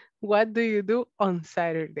Saturdays? What do you do on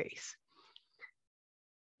Saturdays?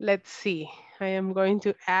 Let's see. I am going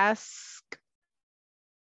to ask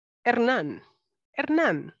Hernan.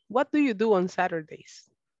 Hernan, what do you do on Saturdays?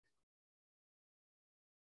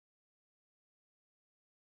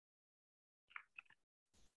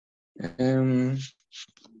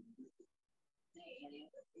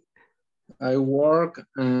 I work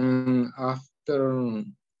on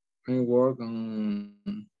afternoon.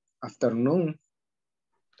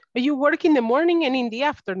 You work in the morning and in the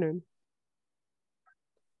afternoon.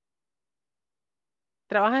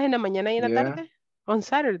 ¿Trabajas en la mañana y en la tarde? On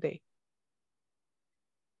Saturday.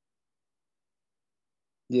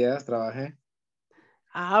 Yes, trabajé.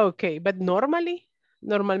 Okay. But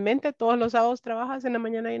normalmente todos los sábados trabajas en la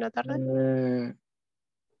mañana y en la tarde.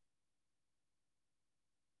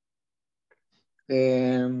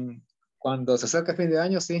 Cuando se acerca el fin de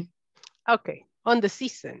año, sí. Okay. On the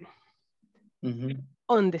season.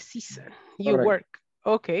 On the season. You work.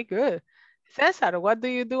 Okay, good. Cesar, what do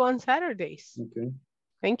you do on Saturdays? Okay.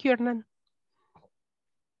 Thank you, Hernan.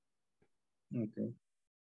 Okay.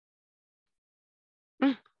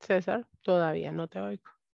 César, todavía no te oigo.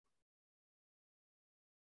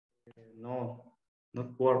 No,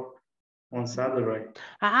 not work on Saturday.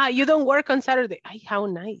 You don't work on Saturday. Ay, how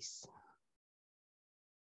nice.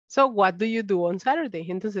 So, what do you do on Saturday?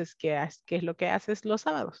 Entonces, ¿qué es lo que haces los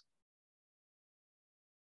sábados?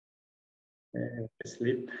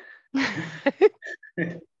 Sleep.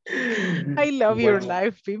 I love your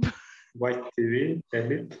life, people. Watch TV,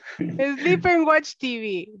 sleep. Sleep and watch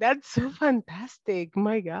TV. That's so fantastic.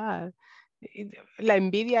 My God. La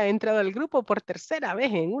envidia ha entrado al grupo por tercera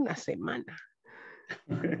vez en una semana.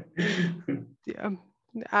 Yeah.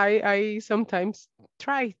 I sometimes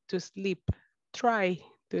try to sleep.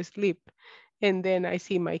 And then I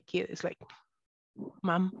see my kid. It's like,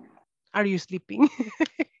 Mom, are you sleeping?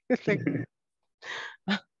 It's like,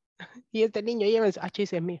 y este niño lleva en su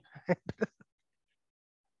chis es mío.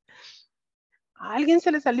 ¿A alguien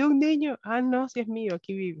se le salió un niño? No, si es mío,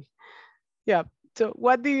 aquí vive. Yeah. So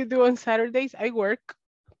what do you do on Saturdays? I work.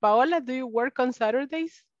 Paola, do you work on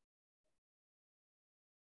Saturdays?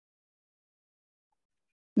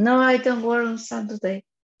 No, I don't work on Saturday.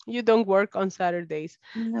 You don't work on Saturdays.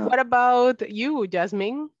 No. What about you,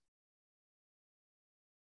 Jasmine?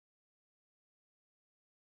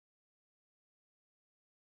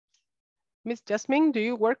 Miss Jasmine, do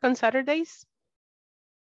you work on Saturdays?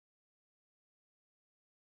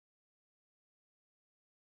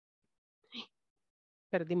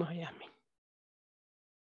 Perdimos a Jasmine.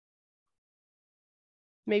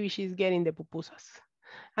 Maybe she's getting the pupusas.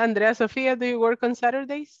 Andrea Sofia, do you work on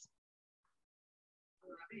Saturdays?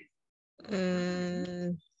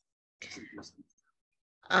 I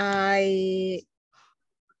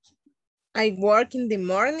work in the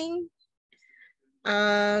morning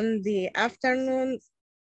and the afternoon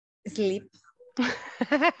sleep.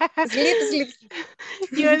 sleep.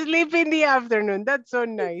 You sleep in the afternoon. That's so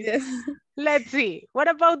nice. Yes. Let's see. What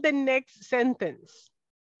about the next sentence?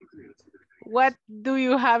 What do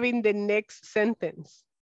you have in the next sentence?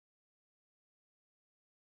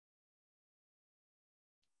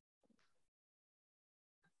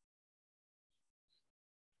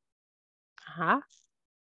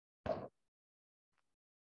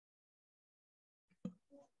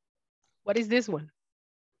 What is this one?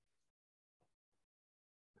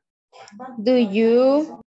 Do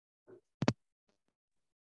you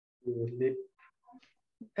Sleep.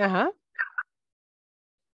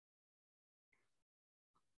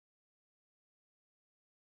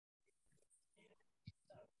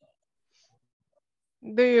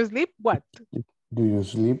 Do you sleep what? Do you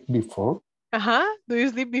sleep before? Do you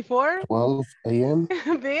sleep before? 12 a.m.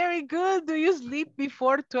 Very good. Do you sleep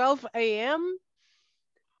before 12 a.m.?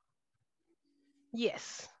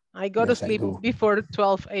 Yes, I go to sleep before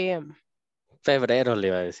 12 a.m. Febrero le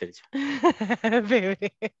iba a decir yo. Febrero.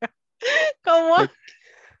 ¿Cómo?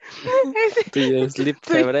 Do you sleep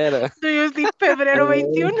febrero? Do you sleep febrero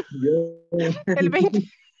 21?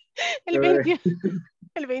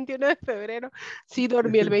 El 21 de febrero. Sí,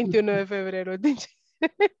 dormí el 21 de febrero.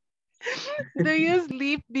 Do you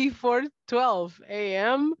sleep before 12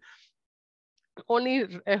 a.m.?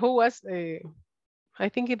 Only who was, I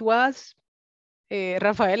think it was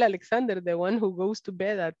Rafael Alexander, the one who goes to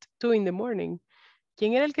bed at 2 in the morning.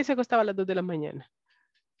 ¿Quién era el que se acostaba a las 2 de la mañana?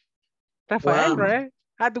 Rafael, right?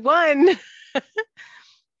 At 1.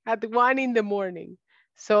 At 1 in the morning.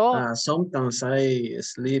 So sometimes I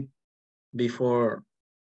sleep before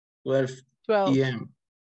 12 p.m.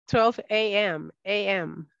 12 a.m.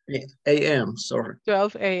 a.m. a.m. Sorry.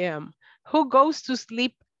 12 a.m. Who goes to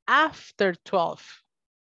sleep after 12?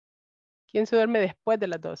 ¿Quién se duerme después de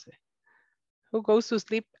las 12? Who goes to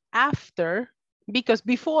sleep after? Because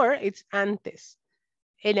before it's antes.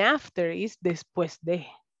 And after is después de.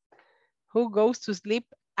 Who goes to sleep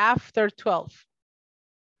after 12?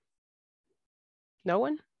 No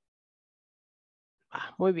one?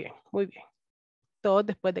 Ah, muy bien, muy bien. Todos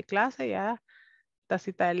después de clase ya,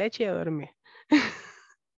 tacita de leche y a dormir.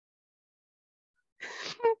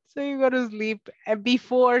 So you go to sleep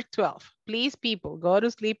before 12. Please, people, go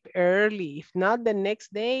to sleep early. If not, the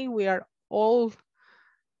next day we are all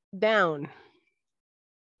down.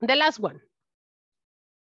 The last one.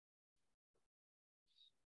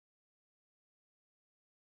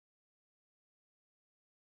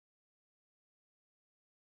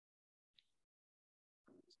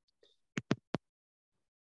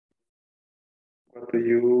 What do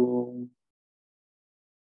you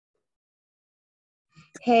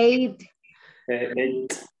Hate.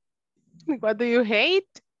 hate? What do you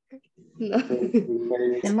hate? No.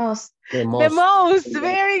 The most. The most.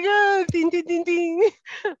 Very good. Ding, ding, ding, ding.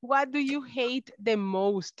 What do you hate the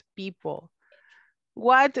most, people?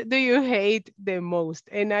 What do you hate the most?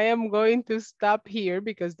 And I am going to stop here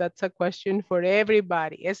because that's a question for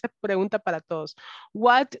everybody. Esa pregunta para todos.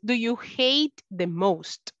 What do you hate the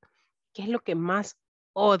most? ¿Qué es lo que más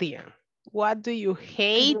odian? What do you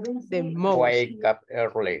hate the most? Wake up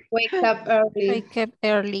early. Wake up early. Wake up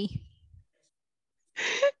early.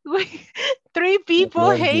 3 people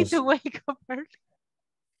Allergies. hate to wake up early.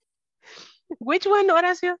 Which one,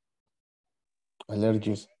 Horacio?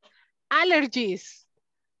 Allergies. Allergies.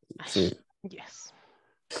 Sí. Yes,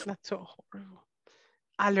 that's so horrible.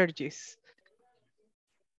 Allergies.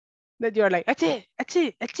 That you're like, achoo,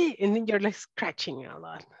 achoo, achoo, and then you're like scratching a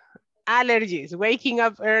lot. Allergies, waking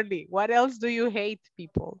up early. What else do you hate,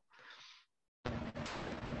 people?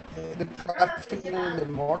 The traffic in the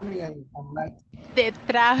morning and night. The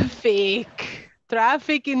traffic.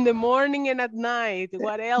 Traffic in the morning and at night.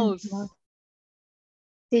 What else?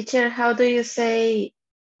 Teacher, how do you say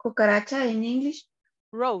cucaracha in English?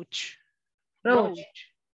 Roach. Roach.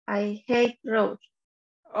 I hate roach.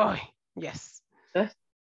 Oh, yes.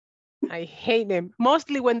 I hate them.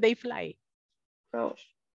 Mostly when they fly. Roach.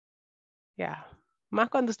 Yeah. Más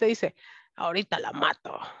cuando usted dice, ahorita la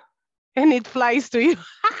mato. And it flies to you.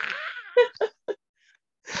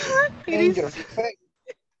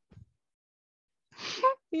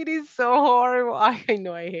 It is so horrible. I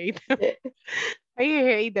know I hate them. I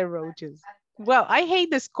hate the roaches. Well, I hate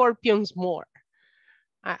the scorpions more.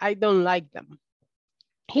 I don't like them.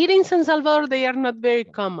 Here in San Salvador, they are not very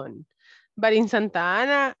common. But in Santa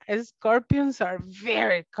Ana, scorpions are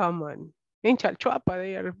very common. In Chalchuapa,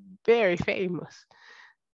 they are very famous.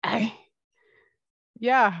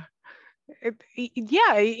 Yeah.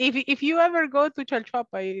 If you ever go to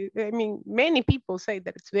Chalchuapa, I mean, many people say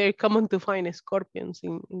that it's very common to find scorpions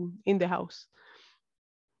in the house.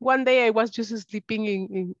 One day I was just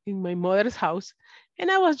sleeping in my mother's house and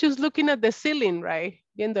I was just looking at the ceiling, right?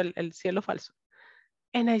 Viendo el cielo falso.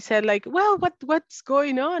 And I said like, well, what's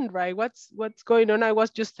going on, right? What's going on? I was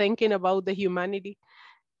just thinking about the humanity.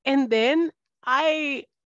 And then I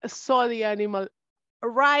saw the animal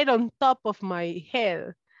right on top of my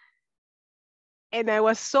head. And I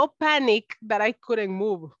was so panicked that I couldn't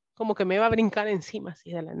move. Como que me iba a brincar encima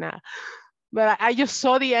así de la nada. But I just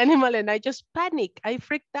saw the animal and I just panicked. I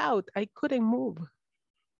freaked out. I couldn't move.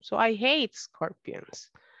 So I hate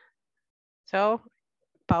scorpions. So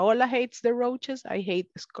Paola hates the roaches. I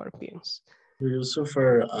hate the scorpions. Do you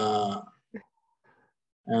suffer,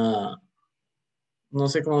 no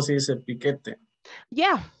sé cómo se dice, piquete?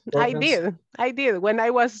 Yeah, Problems? I did. When I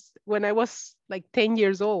was like 10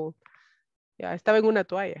 years old. Yeah, estaba en una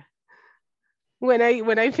toalla. When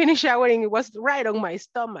I finished showering, it was right on my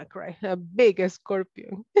stomach, right? A big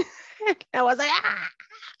scorpion. I was like, ah!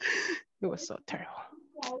 It was so terrible.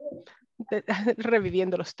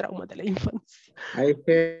 Reviviendo los traumas de la infancia. I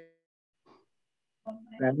hate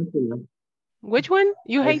tarantulas. Which one?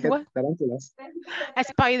 You hate hate what? Tarantulas.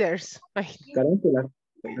 Spiders. Tarantulas.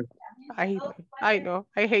 I know.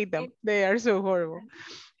 I hate them. They are so horrible.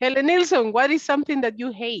 Helen Nilsson, what is something that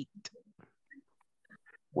you hate?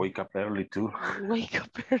 Wake up early too. Wake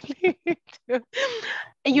up early too.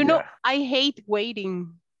 And you know, I hate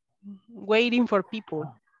waiting for people.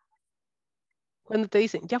 Cuando te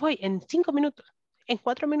dicen, ya voy en 5 minutos, en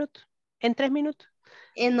 4 minutos, en 3 minutos.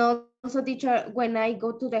 And also, teacher, when I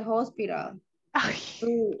go to the hospital.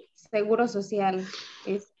 Tu seguro social.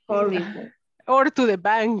 It's horrible. Or to the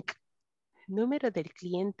bank. Número del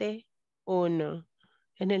cliente 1.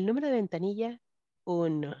 En el número de ventanilla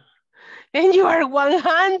 1. And you are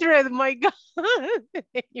 100, my God.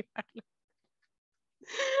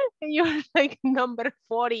 And you are like number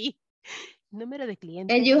 40. Número de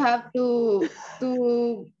cliente. And you have to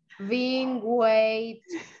being wait,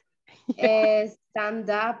 stand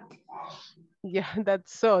up. Yeah,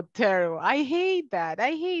 that's so terrible. I hate that.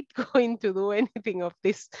 I hate going to do anything of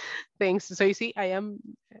these things. So you see, I am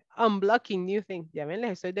unblocking new things. Ya ven,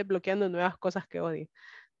 les estoy desbloqueando nuevas cosas que odio.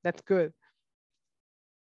 That's good.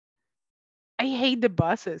 I hate the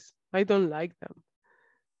buses. I don't like them.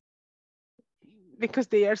 Because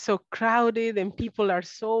they are so crowded and people are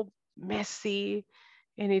so messy.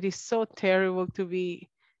 And it is so terrible to be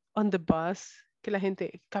on the bus. Que la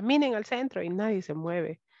gente caminen al centro y nadie se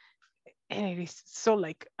mueve. And it is so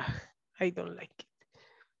like, I don't like it.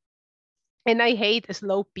 And I hate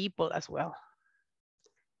slow people as well.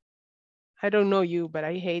 I don't know you, but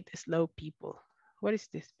I hate slow people. What is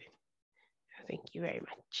this? Thank you very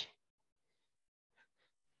much.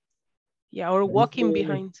 Yeah, or walking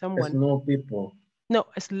behind someone. Slow people. No,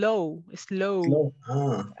 slow. Slow.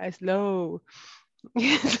 Ah. Slow.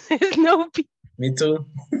 Slow people. Me too.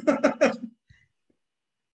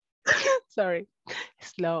 Sorry.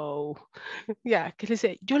 Slow. Yeah, que le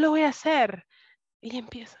dice, yo lo voy a hacer. Y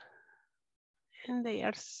empieza. And they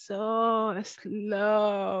are so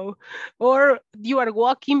slow. Or you are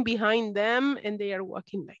walking behind them and they are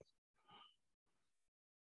walking like.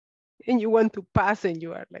 And you want to pass and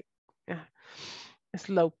you are like,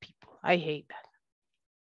 slow people. I hate that.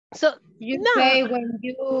 So you say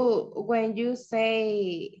when you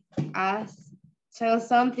say tell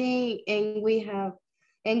something and we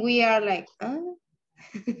are like,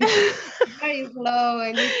 very slow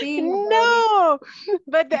and you think no,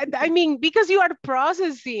 but I mean, because you are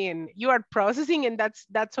processing and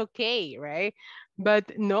that's okay, right?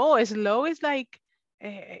 But no, slow is like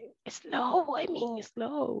slow. I mean,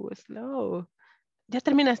 slow. Ya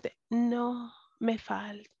terminaste. No, me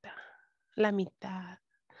falta la mitad.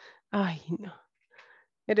 Ay, no.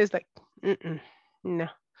 It is like, no,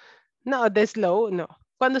 the slow, no.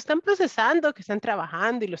 Cuando están procesando, que están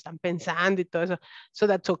trabajando y lo están pensando y todo eso, so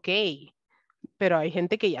that's okay. Pero hay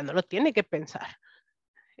gente que ya no lo tiene que pensar.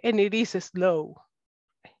 And it is slow.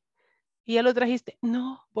 Y ya lo trajiste.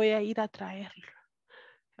 No, voy a ir a traerlo.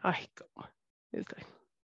 Ay, cómo. It's like,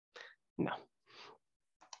 no.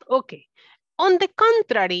 Okay. On the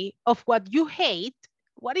contrary of what you hate,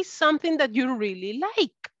 what is something that you really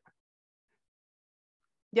like?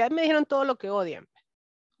 Ya me dijeron todo lo que odian.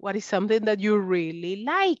 What is something that you really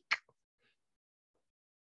like?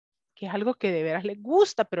 Que es algo que de veras les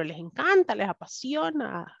gusta, pero les encanta, les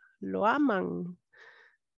apasiona, lo aman.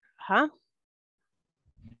 Ajá.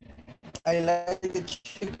 I like the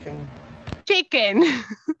chicken. Chicken.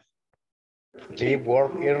 Leave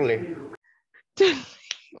work early.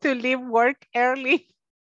 To leave work early.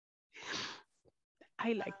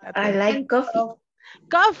 I like that. I like coffee.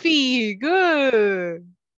 Coffee, good.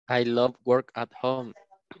 I love work at home.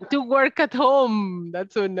 To work at home,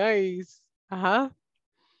 that's so nice. Uh-huh.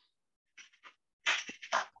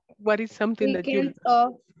 What is something that you...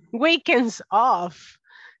 off. Weekends off.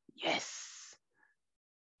 Yes.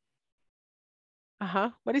 Uh-huh.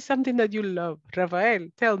 What is something that you love? Rafael,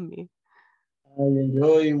 tell me. I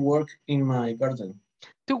enjoy work in my garden.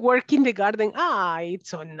 To work in the garden. Ah, it's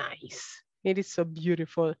so nice. It is so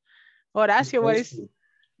beautiful. Horacio, what is...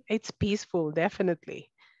 It's peaceful, definitely.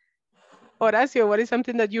 Horacio, what is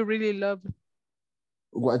something that you really love?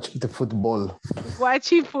 Watching the football.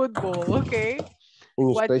 Watching football, okay.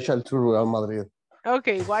 In special to Real Madrid.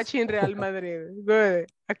 Okay, watching Real Madrid. Good.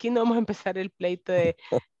 Aquí no vamos a empezar el pleito de...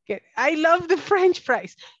 I love the French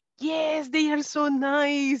fries. Yes, they are so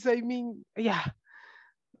nice. I mean, yeah.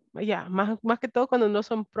 Yeah, más que todo cuando no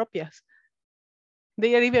son propias.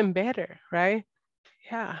 They are even better, right?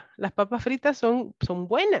 Yeah, las papas fritas son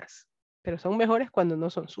buenas, pero son mejores cuando no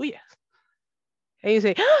son suyas. And you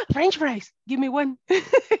say, French fries, give me one.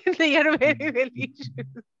 They are very delicious.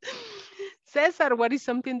 Cesar, what is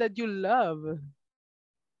something that you love?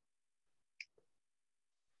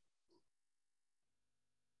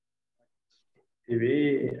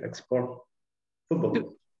 TV, export,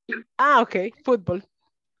 football. Ah, okay, football.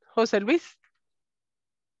 Jose Luis?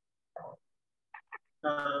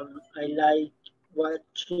 I like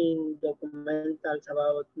watching documentals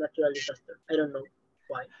about natural disaster. I don't know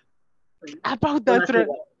why. About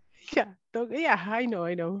natural. Yeah, I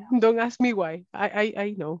know. Don't ask me why.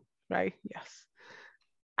 I know, right? Yes.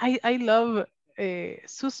 I love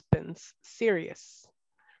suspense, serious,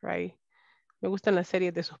 right? Me gustan las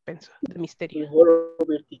series de suspenso, de misterio.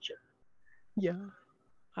 Horror teacher. Yeah,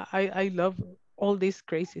 I love all these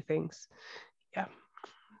crazy things. Yeah,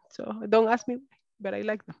 so don't ask me, but I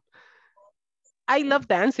like them. I love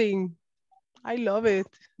dancing. I love it.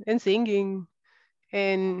 And singing.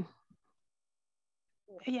 And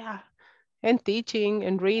yeah, and teaching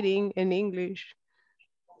and reading and English.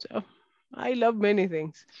 So I love many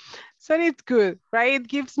things. So it's good, right? It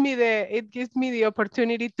gives me the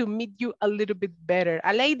opportunity to meet you a little bit better.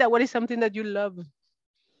 Aleida, what is something that you love?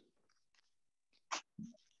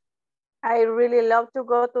 I really love to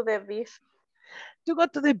go to the beach. To go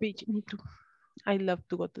to the beach, me too. I love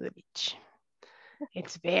to go to the beach.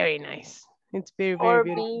 It's very nice. It's very, very Or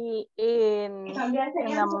beautiful. be in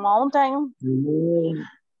a mountain.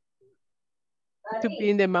 To be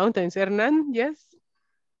in the mountains. Hernan, yes?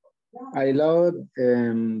 I love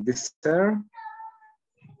dessert.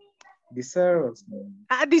 Desserts.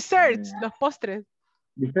 Desserts, los postres.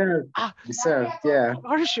 Dessert, yeah.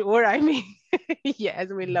 For sure, I mean, yes,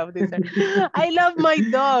 we love dessert. I love my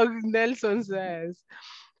dog, Nelson says.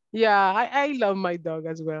 Yeah, I love my dog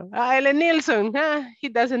as well. Nelson, he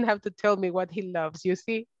doesn't have to tell me what he loves, you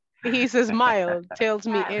see? His smile tells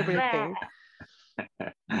me everything.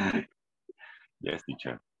 Yes,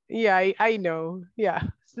 teacher. Yeah, I know. Yeah,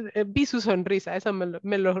 vi su sonrisa, eso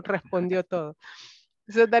me lo respondió todo.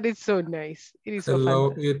 So that is so nice. It is so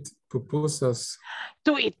fun. Eat pupusas.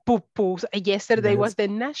 To eat pupusas. Yesterday was the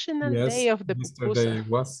National Day of the yesterday pupusa.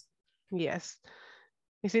 was. Yes.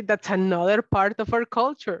 You see, that's another part of our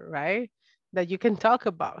culture, right? That you can talk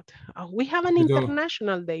about. We have an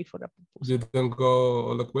international day for a pupusa. You don't go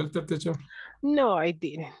all the welter, teacher? No, I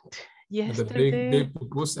didn't. Yesterday. The big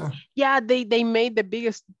pupusa. Yeah, they made the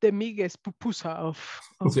biggest pupusa of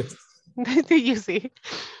Yes. Do you see?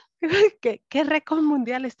 ¿Qué récords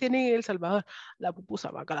mundiales tienen en El Salvador? La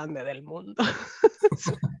pupusa más grande del mundo.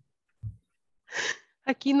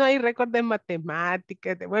 Aquí no hay récord de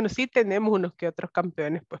matemáticas. Bueno, sí tenemos unos que otros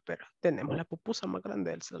campeones, pues, pero tenemos la pupusa más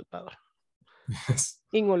grande del Salvador. Yes.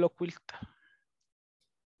 En Holocuilta.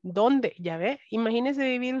 ¿Dónde? Ya ve, imagínese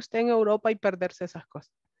vivir usted en Europa y perderse esas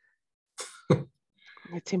cosas.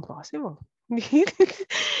 It's impossible.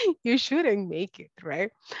 You shouldn't make it,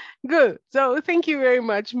 right? Good. So thank you very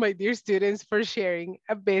much, my dear students, for sharing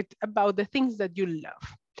a bit about the things that you love.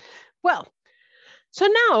 Well, so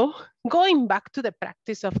now going back to the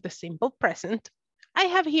practice of the simple present, I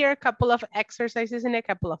have here a couple of exercises and a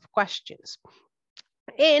couple of questions.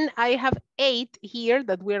 And I have 8 here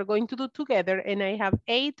that we are going to do together, and I have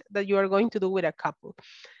 8 that you are going to do with a couple.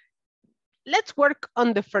 Let's work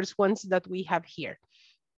on the first ones that we have here.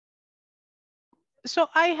 So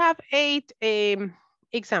I have 8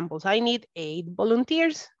 examples. I need 8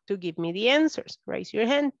 volunteers to give me the answers. Raise your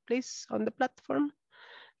hand, please, on the platform.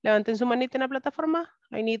 Levanten su manita en la plataforma.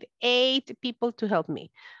 I need 8 people to help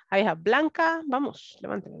me. I have Blanca. Vamos,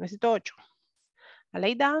 levanten, necesito 8.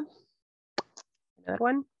 Aleida. Another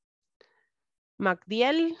one.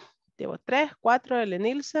 Magdiel. Llevo 3, 4. Ellen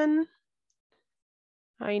Nielsen.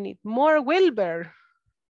 I need more. Wilber.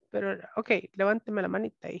 Pero, ok, levánteme la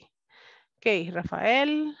manita ahí. Ok,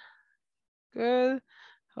 Rafael. Good.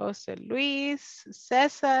 José Luis,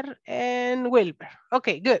 César, and Wilber.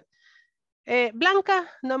 Okay, good. Blanca,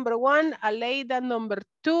 number 1. Aleida, number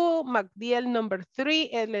 2. Magdiel, number 3.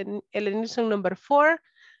 Ellen Nielsen, number 4.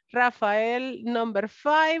 Rafael, number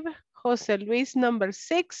 5. José Luis, number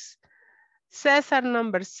 6. César,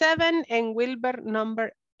 number 7. And Wilber,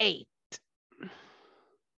 number 8.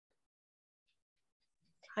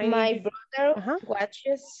 My brother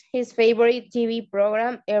watches his favorite TV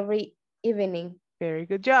program every evening. Very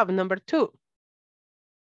good job. Number 2.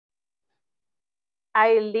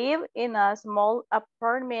 I live in a small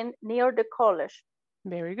apartment near the college.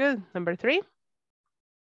 Very good. Number 3.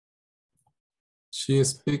 She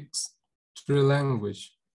speaks 3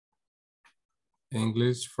 languages.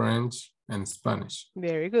 English, French, and Spanish.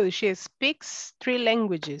 Very good. She speaks 3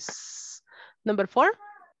 languages. Number 4.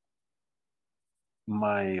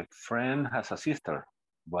 My friend has a sister,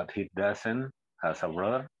 but he doesn't has a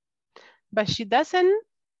brother. But she doesn't.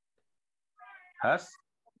 Has?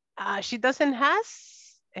 She doesn't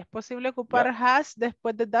has. ¿Es posible ocupar has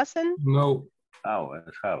después de doesn't? No. Oh,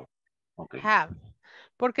 es have. Okay. Have.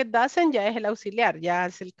 Porque doesn't ya es el auxiliar, ya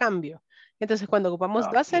es el cambio. Entonces cuando ocupamos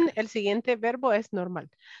doesn't, el siguiente verbo es normal.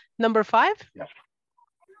 Number 5. Yeah.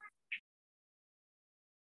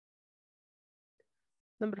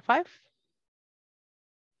 Number 5.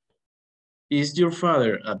 Is your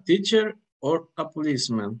father a teacher or a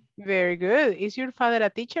policeman? Very good. Is your father a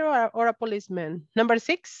teacher or a policeman? Number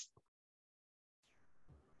 6.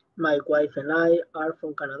 My wife and I are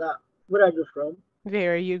from Canada. Where are you from?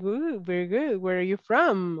 Very good, very good. Where are you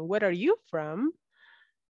from? What are you from?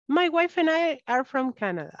 My wife and I are from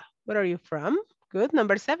Canada. Where are you from? Good,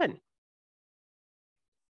 number 7.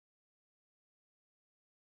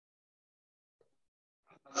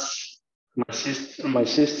 My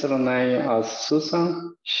sister name is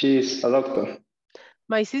Susan. She is a doctor.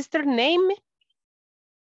 My sister name?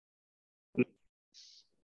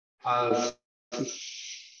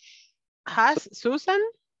 Has Susan?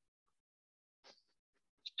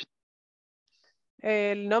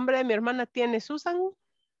 El nombre de mi hermana tiene Susan.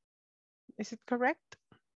 Is it correct?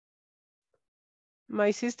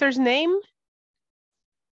 My sister's name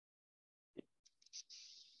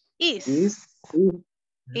is,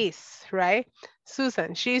 right?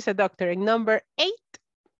 Susan, she is a doctor. And number 8.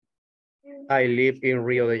 I live in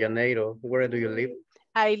Rio de Janeiro. Where do you live?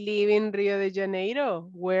 I live in Rio de Janeiro.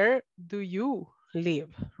 Where do you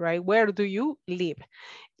live, right? Where do you live?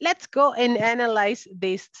 Let's go and analyze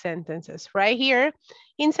these sentences right here.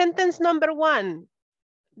 In sentence number 1,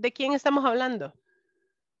 ¿de quién estamos hablando?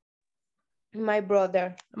 My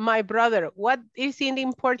brother. My brother. What is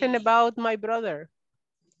important about my brother?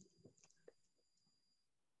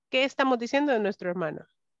 ¿Qué estamos diciendo de nuestro hermano?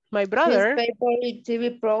 My brother. His favorite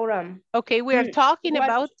TV program. Okay, we are talking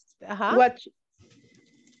about. Watch.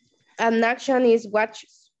 An action is watch.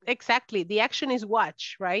 Exactly. The action is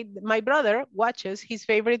watch, right? My brother watches his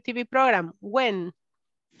favorite TV program. When?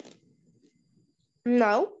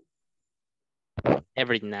 No.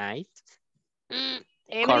 Every night.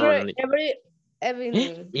 Every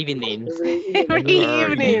evening. Every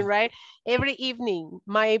evening, right? Every evening.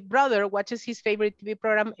 My brother watches his favorite TV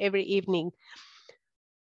program every evening.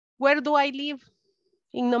 Where do I live?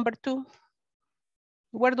 In number 2.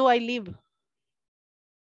 Where do I live?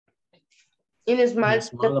 In a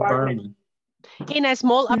small apartment. In a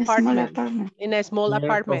small apartment. In a small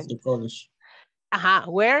apartment. Near the college. Ajá,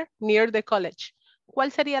 where? Near the college.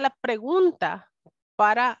 ¿Cuál sería la pregunta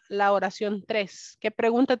para la oración 3? ¿Qué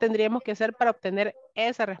pregunta tendríamos que hacer para obtener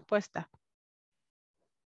esa respuesta?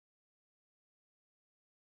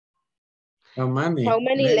 How many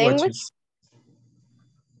languages?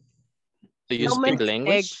 Do you speak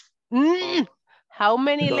language? How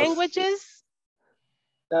many languages?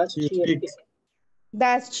 Does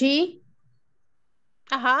she?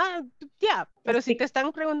 Ajá, yeah. Pero si te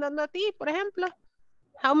están preguntando a ti, por ejemplo,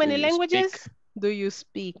 how many languages do you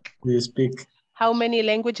speak? Do you speak? How many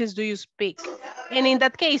languages do you speak? And in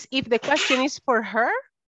that case, if the question is for her,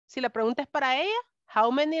 si la pregunta es para ella, how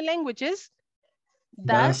many languages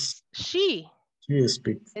does she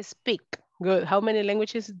speak? Good. How many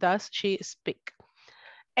languages does she speak?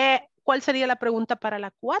 ¿Cuál sería la pregunta para la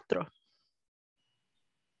 4?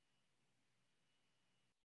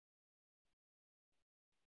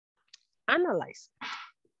 Analyze.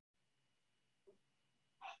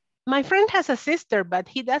 My friend has a sister, but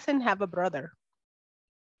he doesn't have a brother.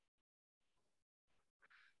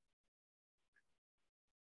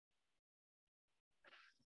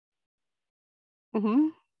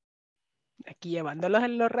 Aquí llevándolos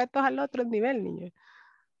en los retos al otro nivel, niños.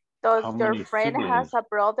 Does your friend has a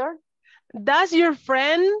brother? Does your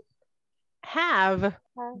friend have?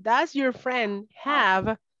 Does your friend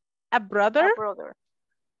have a brother? A brother.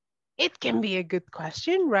 It can be a good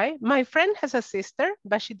question, right? My friend has a sister,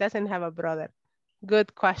 but she doesn't have a brother.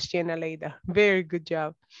 Good question, Aleida. Very good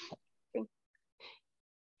job.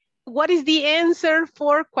 What is the answer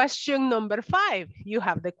for question number 5? You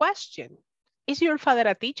have the question. Is your father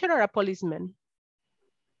a teacher or a policeman?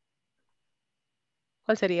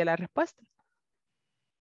 ¿Cuál sería la respuesta?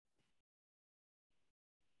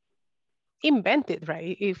 Invent it,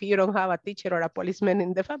 right? If you don't have a teacher or a policeman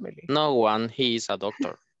in the family. No one, he is a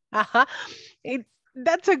doctor.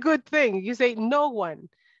 That's a good thing. You say no one.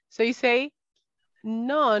 So you say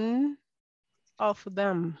none of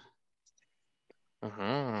them.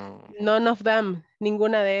 None of them.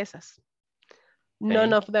 Ninguna de esas.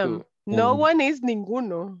 None of them. No one is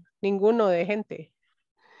ninguno. Ninguno de gente.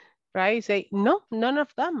 Right? You say no, none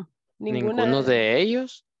of them. Ninguno de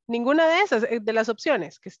ellos. Ninguna de esas, de las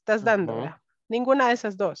opciones que estás dando, ¿verdad? Ninguna de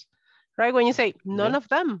esas dos. Right? When you say none of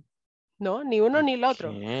them. No, ni uno ni el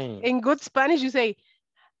otro. In good Spanish, you say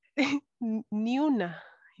ni una.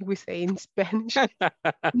 We say in Spanish.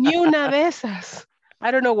 Ni una de esas.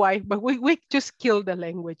 I don't know why, but we just killed the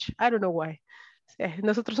language. I don't know why.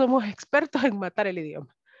 Nosotros somos expertos en matar el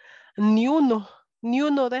idioma. Ni uno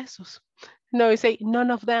de esos. No, we say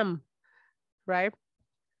none of them. Right?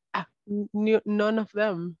 None of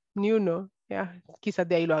them. Ni uno. Yeah, quizás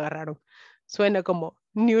de ahí lo agarraron. Suena como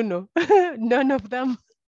ni uno. None of them.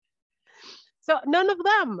 So none of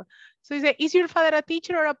them. So you say, is your father a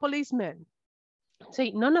teacher or a policeman?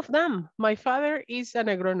 Say, none of them. My father is an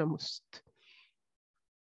agronomist,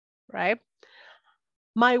 right?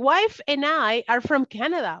 My wife and I are from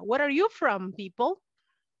Canada. Where are you from, people?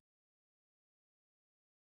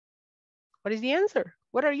 What is the answer?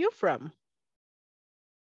 Where are you from?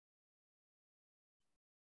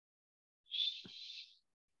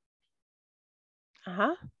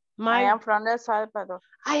 Uh-huh. I am from El Salvador.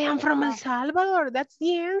 I am from El Salvador. That's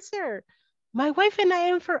the answer. My wife and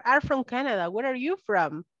I are from Canada. Where are you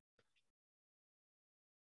from?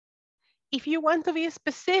 If you want to be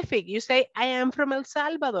specific, you say, I am from El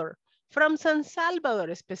Salvador, from San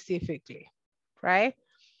Salvador specifically, right?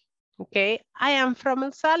 Okay, I am from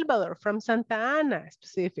El Salvador, from Santa Ana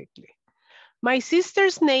specifically. My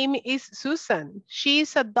sister's name is Susan. She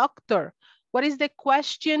is a doctor. What is the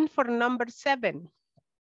question for number 7?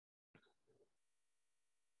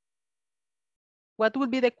 What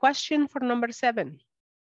would be the question for number 7?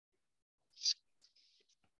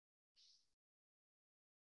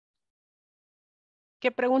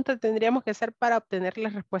 ¿Qué pregunta tendríamos que hacer para obtener la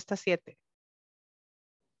respuesta 7?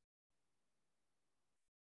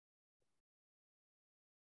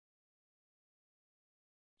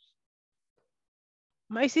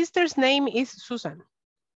 My sister's name is Susan.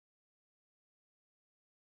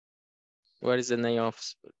 What is the name of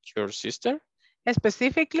your sister?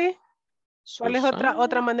 Specifically, ¿cuál es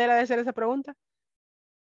otra manera de hacer esa pregunta?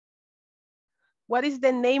 What is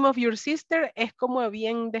the name of your sister? Es como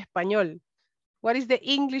bien de español. What is the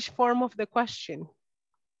English form of the question?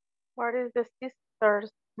 What is the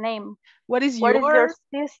sister's name? What is your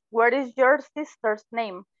sister's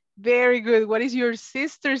name? Very good. What is your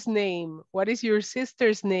sister's name? What is your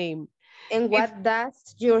sister's name? And what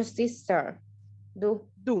does your sister do?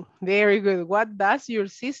 Do. Very good. What does your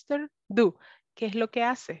sister do? ¿Qué es lo que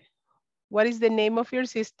hace? What is the name of your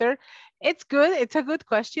sister? It's good. It's a good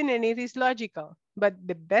question and it is logical. But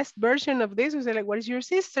the best version of this is like, what is your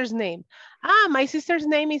sister's name? Ah, my sister's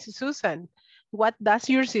name is Susan. What does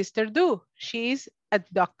your sister do? She is a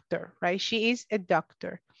doctor, right? She is a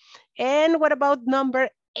doctor. And what about number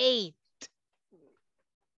 8?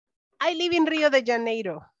 I live in Rio de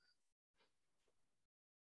Janeiro.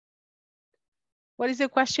 What is the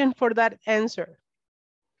question for that answer?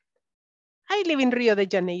 I live in Rio de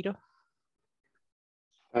Janeiro.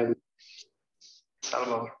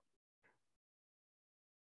 Salvador.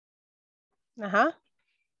 Ajá.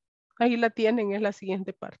 Ahí la tienen, es la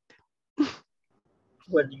siguiente parte.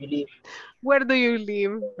 Where do you live? Where do you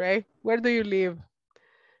live, right? Where do you live?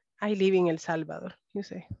 I live in El Salvador, you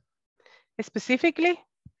say. Specifically,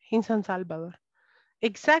 in San Salvador.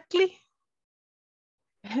 Exactly,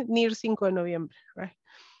 near 5 de noviembre, right?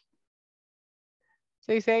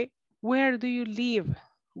 So you say, where do you live?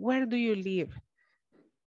 Where do you live?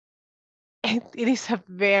 It is a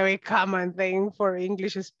very common thing for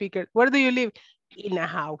English speakers. Where do you live? In a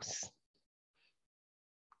house.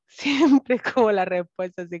 Siempre como la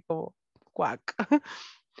respuesta así como cuac.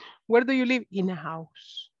 Where do you live? In a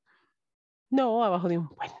house. No, abajo de un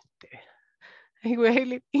puente. I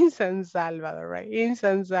live in San Salvador, right? In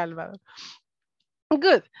San Salvador.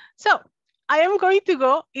 Good. So I am going to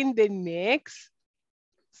go in the next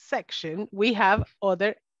section. We have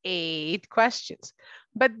other 8 questions.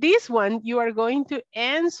 But this one, you are going to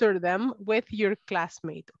answer them with your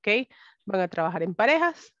classmate, okay? Van a trabajar en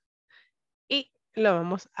parejas y lo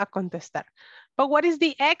vamos a contestar. But what is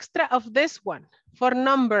the extra of this one? For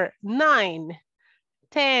number 9,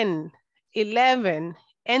 10, 11,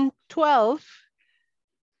 and 12,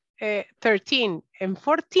 13, and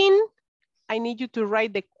 14, I need you to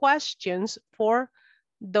write the questions for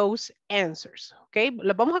those answers, okay?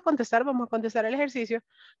 Los vamos a contestar el ejercicio,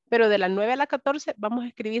 pero de la 9 a la 14 vamos a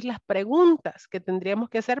escribir las preguntas que tendríamos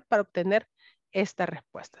que hacer para obtener estas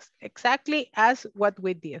respuestas. Exactly as what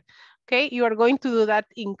we did, okay? You are going to do that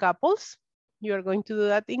in couples. You are going to do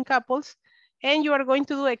that in couples, and you are going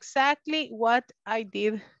to do exactly what I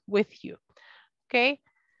did with you, okay?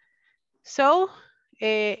 So,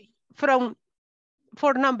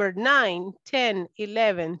 for number 9, 10,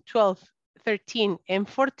 11, 12, 13, and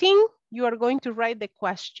 14, you are going to write the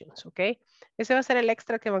questions, okay? Ese va a ser el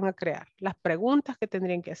extra que van a crear, las preguntas que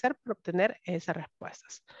tendrían que hacer para obtener esas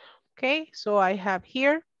respuestas. Okay, so I have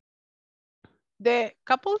here the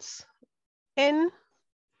couples, and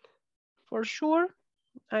for sure,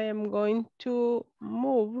 I am going to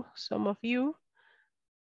move some of you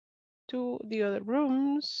to the other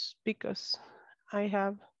rooms because I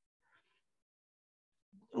have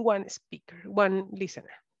one speaker, one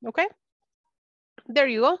listener, okay? There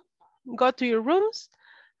you go. Go to your rooms.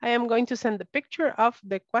 I am going to send the picture of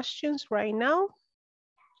the questions right now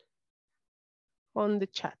on the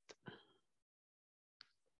chat.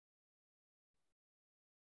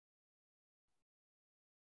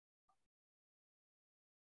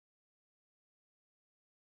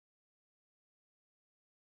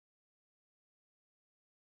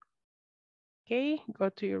 Okay, go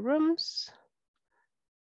to your rooms.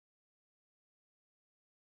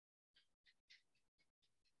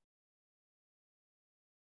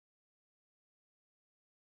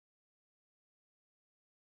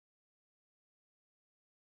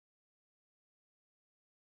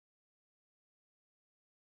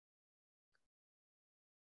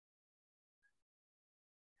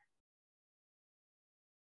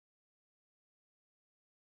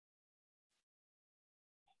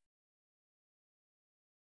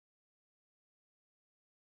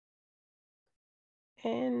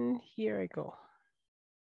 And here I go.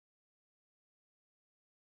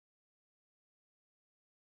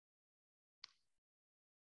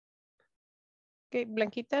 Ok,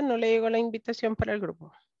 Blanquita, no le llegó la invitación para el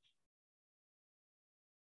grupo.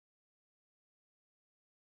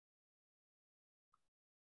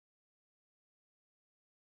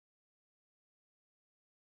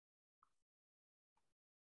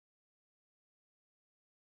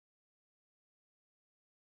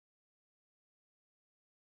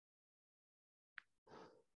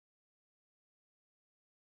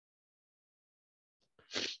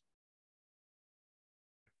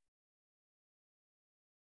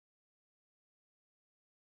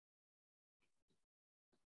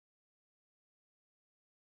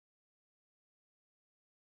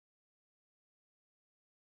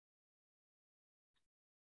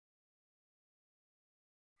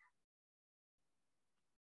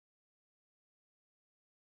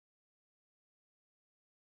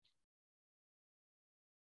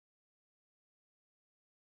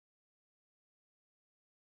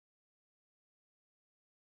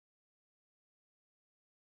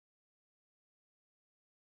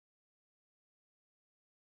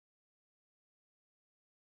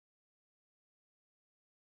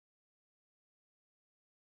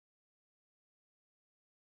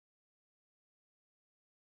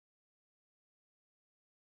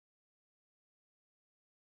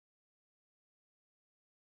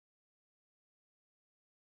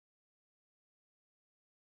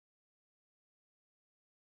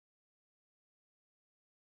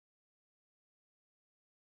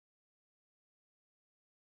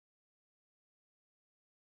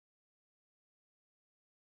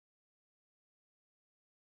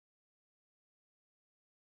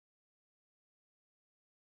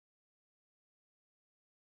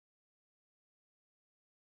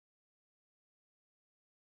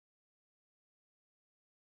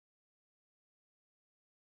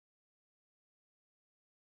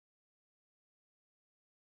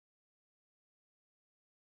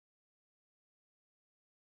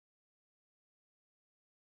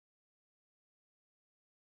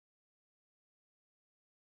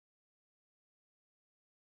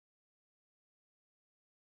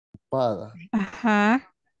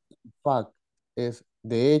 Ajá. Fact es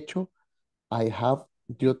de hecho. I have,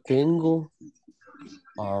 yo tengo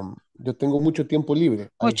mucho tiempo libre.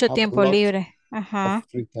 Mucho I have a tiempo lot libre. of Ajá.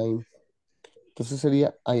 free time. Entonces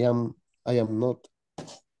sería I am not.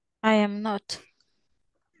 I am not.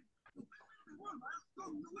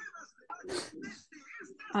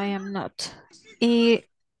 I am not. Y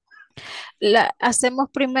 ¿hacemos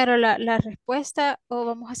primero la respuesta o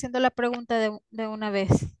vamos haciendo la pregunta de una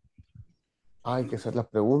vez? Hay que hacer la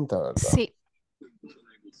pregunta, ¿verdad? Sí.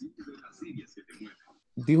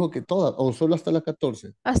 Dijo que todas, o solo hasta la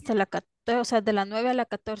 14. Hasta la 14, o sea, de la 9 a la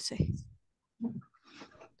 14.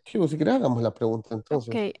 Chicos, si querés hagamos la pregunta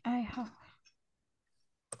entonces. Ok, I have.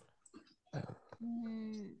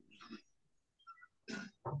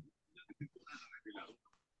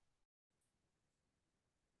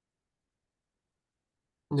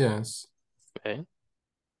 Yes. Okay.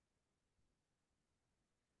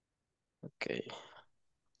 Okay.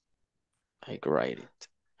 I write it.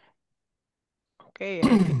 Okay,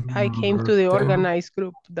 I came to the organized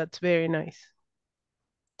group. That's very nice.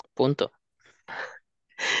 Punto.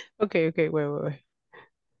 Okay, wait.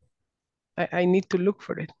 I need to look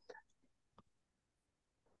for it.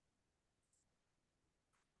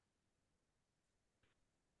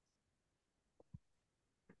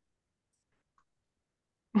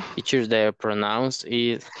 Teachers, the pronouns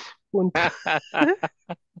is... Punto.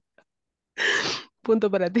 Punto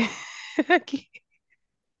para ti. Aquí.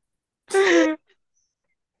 The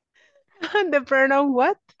pronoun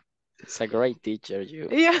what? It's a great teacher, you.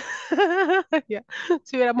 Yeah. Yeah.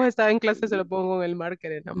 Si hubiéramos estado en clase, se lo pongo en el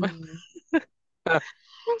marker nada más.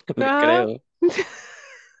 Le creo.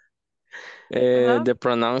 The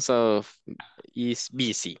pronouns of is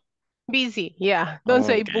busy. Busy, yeah. Don't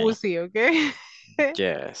say Okay. boozy, okay?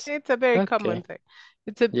 Yes. It's a very Okay. common thing.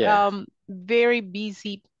 It's a very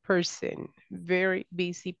busy person. Very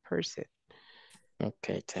busy person.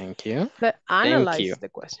 Okay, thank you. But Thank analyze you. the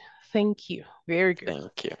question. Thank you. Very good.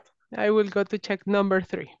 Thank you. I will go to check number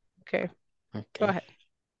 3. Okay. Go ahead.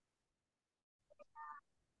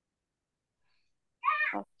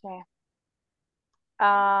 Okay.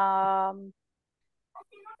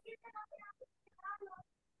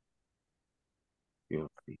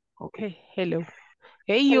 Okay. Hello.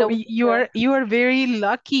 Hey, Hello, you are very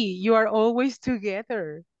lucky. You are always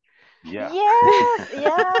together. Yeah. Yes,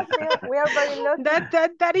 we are very lucky.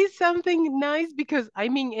 That is something nice because I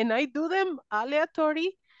mean, and I do them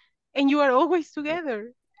aleatory, and you are always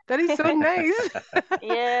together. That is so nice.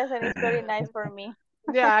 Yes, and it's very nice for me.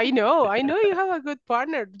 Yeah, I know you have a good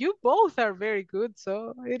partner. You both are very good,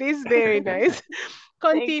 so it is very nice.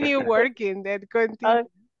 Continue working. Then continue.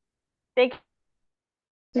 Thank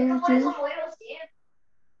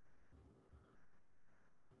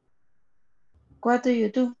What do you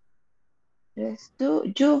do? Yes, do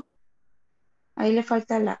you. Ahí le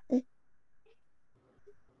falta la E.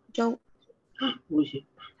 Yo.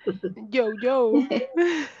 Yo.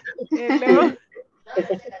 Hello.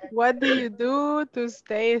 What do you do to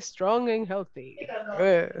stay strong and healthy?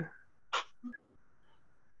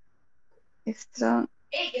 Strong.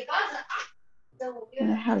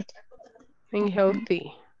 Healthy. And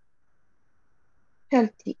healthy.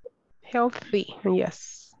 Healthy,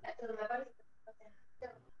 yes.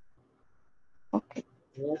 Okay.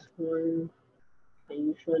 Next one, I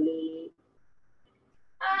usually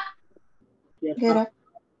Get up.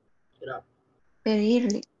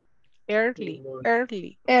 Very early.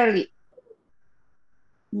 Early.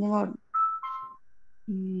 In the morning.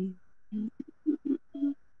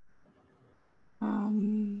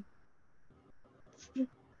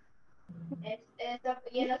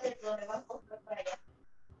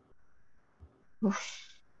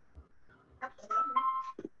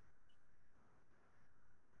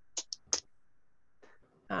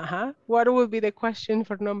 What will be the question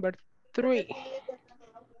for number 3?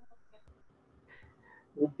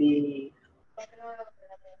 Would be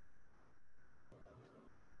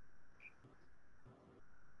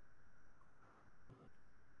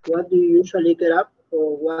what do you usually get up,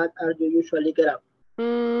 or what are you usually get up?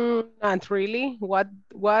 Not really. What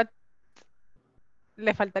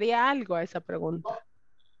le faltaría algo a esa pregunta.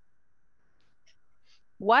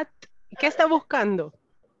 ¿Qué está buscando?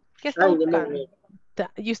 ¿Qué está buscando?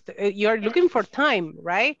 You are looking for time,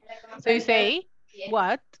 right? So you say,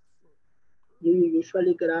 what? Do you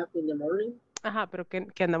usually get up in the morning? Ajá, pero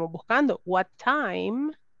 ¿qué andamos buscando? What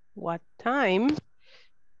time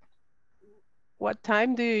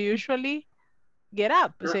do you usually get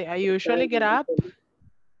up? Say, I usually get up.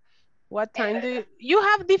 What time do you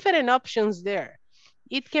have different options there?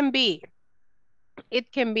 It can be,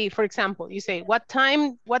 for example, you say, what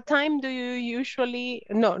time do you usually,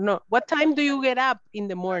 what time do you get up in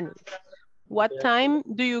the morning? What time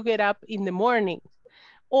do you get up in the morning?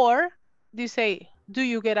 Or do you say, do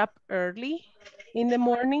you get up early in the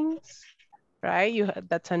mornings? Right,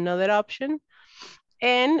 that's another option.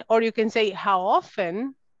 Or you can say, how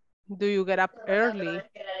often do you get up early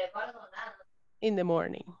in the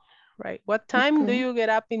morning? Right, what time do you get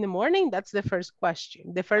up in the morning? That's the first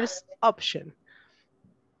question, the first option.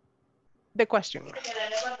 The question.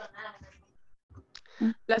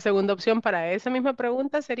 La segunda opción para esa misma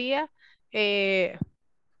pregunta sería,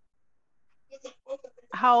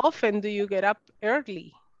 how often do you get up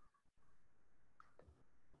early?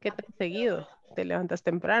 ¿Qué tan seguido te levantas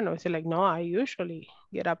temprano? It's like, no, I usually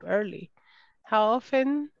get up early. How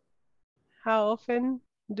often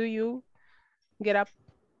do you get up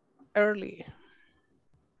early?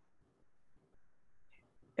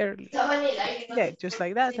 Yeah, just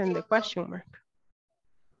like that, and the question mark.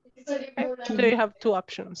 Okay. So you have 2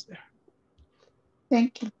 options there.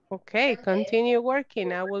 Thank you. Okay, continue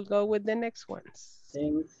working. I will go with the next ones.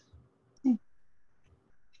 Thanks.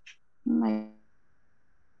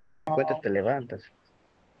 ¿Cuánto te levantas?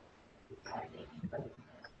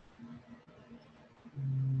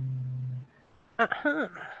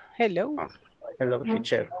 Hello. Hello,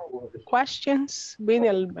 teacher. Questions. Vine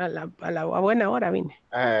a la buena hora, vine.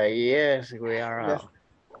 Yes, we are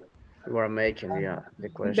making the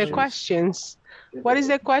questions. The questions. What is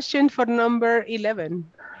the question for number 11?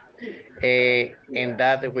 And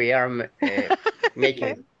that we are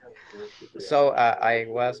making. So I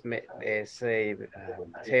was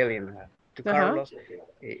telling to Carlos,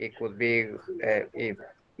 it could be if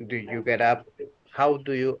do you get up, how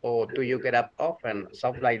do you, or do you get up often,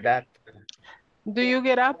 something like that. Do you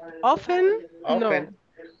get up often? Often, No.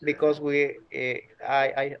 because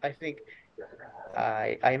I think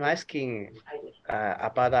I'm asking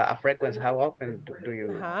about a frequency. How often do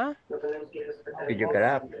you get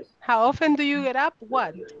up? How often do you get up?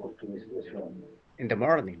 What? In the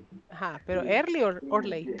morning. Pero early or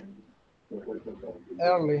late?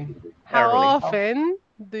 Early. How Early. often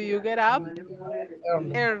do you get up?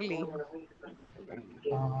 Early. Early.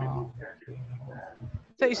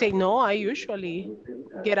 So you say, no, I usually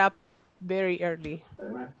get up very early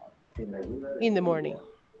in the morning.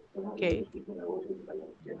 Okay.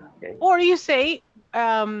 Or you say,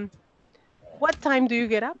 what time do you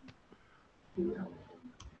get up?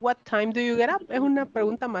 What time do you get up? Es una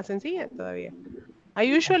pregunta más sencilla todavía. I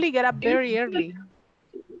usually get up very early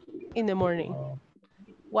in the morning.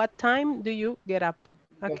 What time do you get up?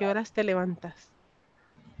 ¿A qué horas te levantas?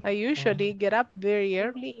 I usually get up very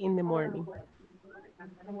early in the morning.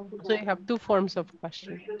 So you have two forms of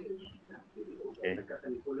question.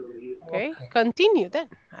 Okay, continue then.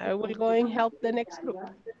 I will go and help the next group.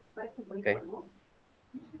 Okay.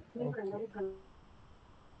 Do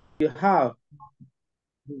you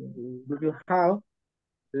have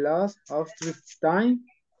lots of free time?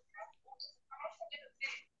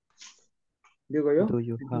 Digo yo. Do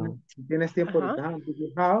you have? ¿Tienes tiempo? Do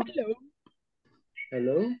you have? Hello.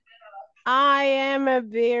 Hello. I am not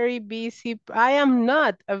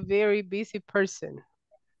a very busy person.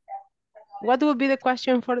 What would be the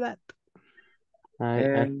question for that? Do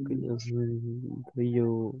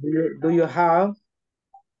you have?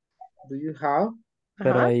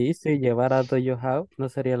 Pero ahí si llevara do you have, no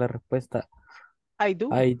sería la respuesta. I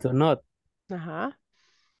do. I do not. Ajá.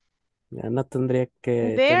 Ya no tendría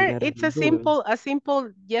que There, tener it's a simple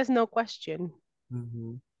yes, no question.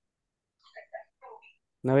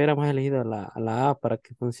 No hubiéramos elegido la A para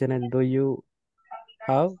que funcione el do you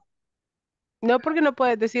have. No, porque no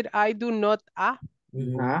puedes decir I do not a.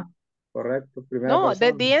 Correcto. No,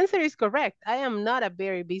 the answer is correct. I am not a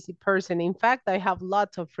very busy person. In fact, I have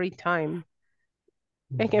lots of free time.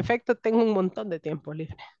 En efecto, tengo un montón de tiempo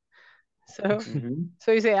libre.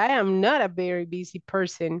 So you say, I am not a very busy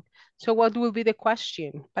person. So what will be the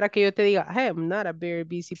question? Para que yo te diga, I am not a very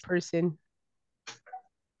busy person.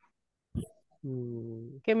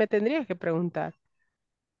 ¿Qué me tendrías que preguntar?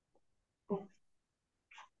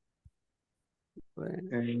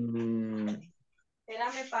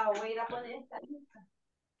 Espérame, Pau, voy a ir a poner esta lista.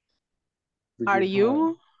 Are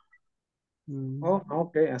you? Oh,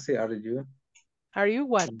 okay. I see. Are you? Are you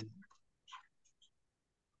what?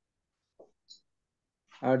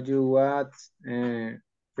 Are you what?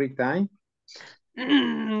 Free time?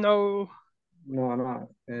 No. No.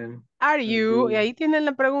 Are you? Y ahí tienen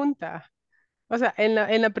la pregunta. O sea, en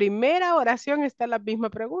la primera oración está la misma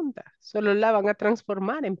pregunta. Solo la van a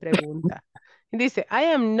transformar en pregunta. Dice, I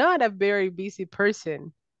am not a very busy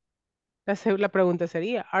person. La pregunta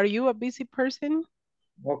sería, are you a busy person?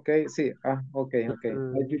 Okay, sí. Okay.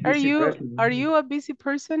 Are you a busy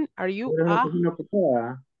person? Are you a?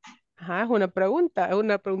 Ajá, es una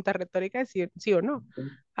pregunta retórica, sí o no.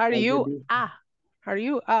 Are you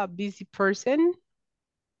a busy person?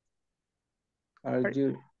 Are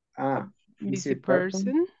you a busy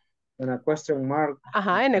person? And a question mark.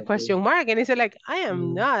 Ajá, and a question mark. And it's like, I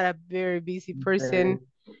am not a very busy person.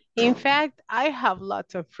 In fact, I have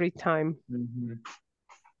lots of free time.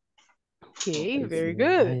 Okay, very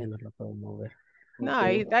good. No,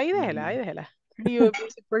 ahí déjela. Are you a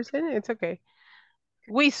busy person? It's okay.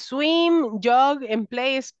 We swim, jog, and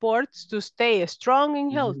play sports to stay strong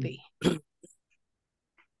and healthy.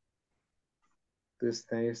 To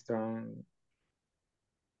stay strong.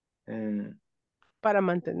 And... Para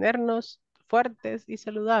mantenernos fuertes y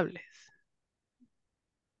saludables.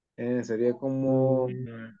 Sería como,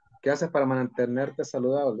 ¿qué haces para mantenerte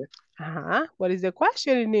saludable? Ajá. What is the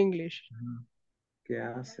question in English? ¿Qué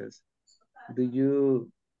haces? Do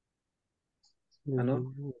you...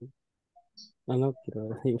 no. No quiero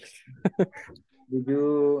ver. Do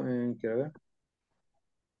you... quiero ver.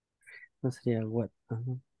 No sería what.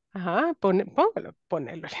 Ajá. Ponelo.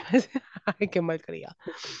 Ay, qué malcriado.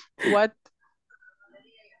 What?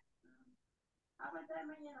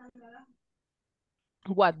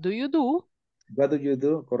 What do you do? What do you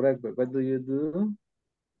do? Correcto. What do you do?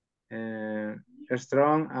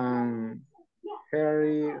 Strong and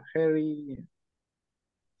hairy.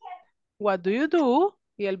 What do you do?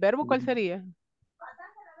 ¿Y el verbo cuál sería?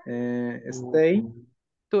 Stay.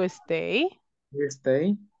 To stay.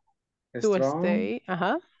 Stay. To strong, stay,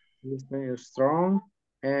 stay strong,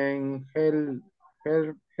 and healthy,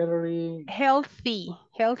 healthy,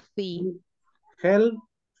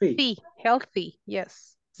 healthy, healthy,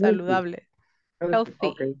 yes, healthy, saludable, healthy. healthy.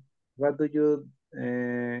 Okay. What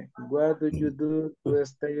do you do to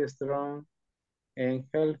stay strong and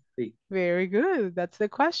healthy? Very good, that's the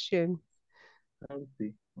question.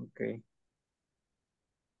 Healthy, okay.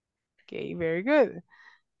 Okay, very good.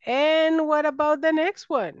 And what about the next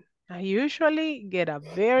one? I usually get up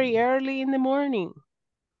very early in the morning.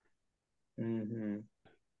 Mm-hmm.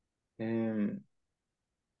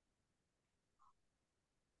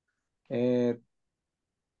 Uh,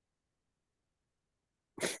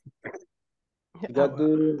 what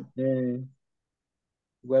do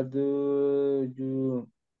what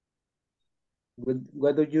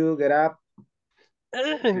do you get up?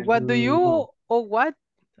 What do you or what?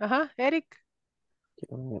 Eric.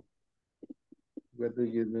 What do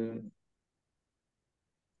you do?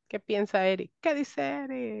 ¿Qué piensa Eric? ¿Qué dice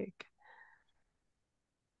Eric?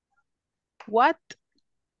 What?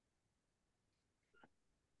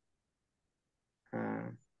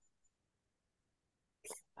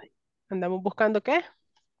 Andamos buscando qué?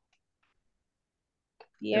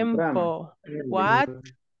 Tiempo. What?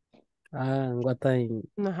 What time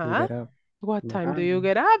get up? What time do you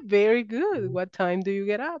get up? Very good. What time do you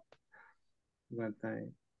get up? What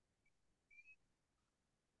time?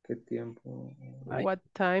 ¿Qué tiempo? What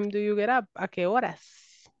time do you get up? ¿A qué horas?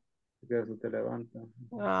 ¿Qué hora te levantas?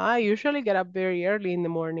 I usually get up very early in the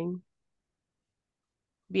morning.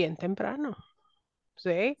 Bien temprano.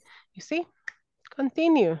 Sí, you see?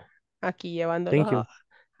 Continue. Aquí llevándolo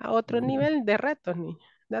a otro nivel de retos, niño.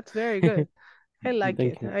 That's very good. I like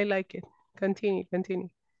it. I like it. Continue, continue.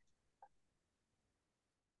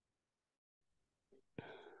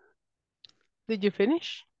 Did you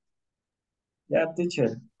finish? Yeah,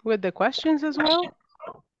 teacher. With the questions as well?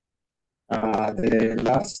 The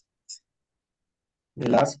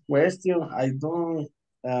last question, I don't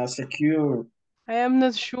secure. I am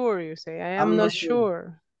not sure, you say. I am not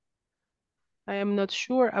sure. I am not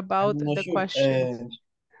sure about the questions.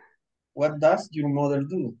 What does your mother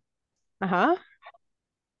do? Uh-huh.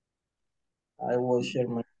 I will share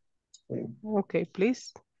my screen. Okay,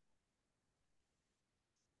 please.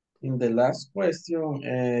 In the last question,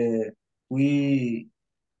 we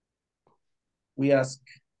ask,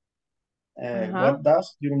 what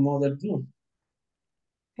does your mother do?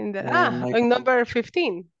 In the in number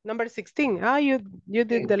 15, number 16. You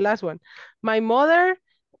did the last one. My mother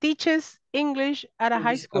teaches English at a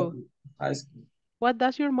high school. High school. What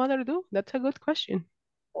does your mother do? That's a good question.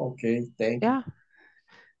 Okay, thank you.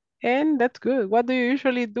 And that's good. What do you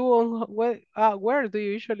usually do on where do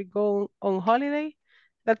you usually go on holiday?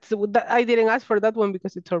 That's I didn't ask for that one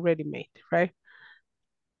because it's already made, right?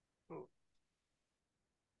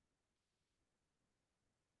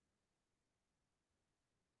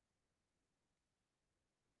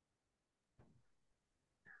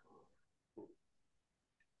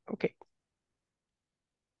 Okay.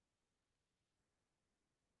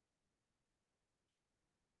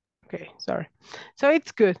 Okay, sorry. So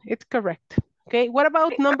it's good. It's correct. Okay, what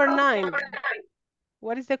about number 9?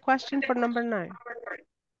 What is the question for number 9?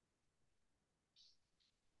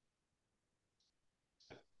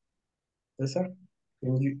 Cesar,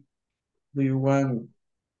 do you want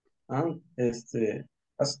ask the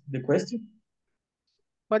question?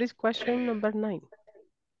 What is question number 9?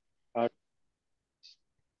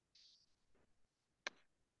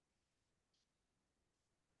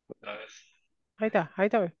 Ahí está,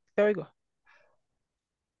 te oigo.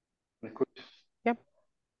 ¿Me escuchas? Yep.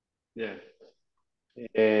 Yeah.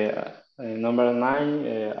 Number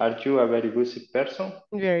 9, are you a very busy person?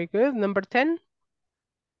 Very good. Number 10?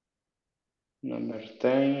 Number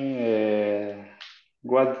 10,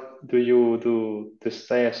 what do you do to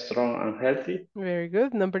stay strong and healthy? Very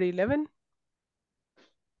good. Number 11?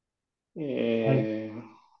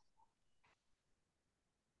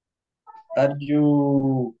 Are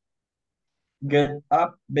you get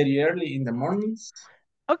up very early in the mornings?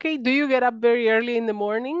 Okay, do you get up very early in the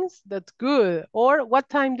mornings? That's good. Or what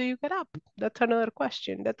time do you get up? That's another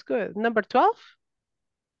question. That's good. Number 12?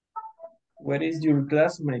 Where is your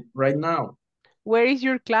classmate right now? Where is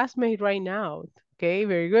your classmate right now? Okay,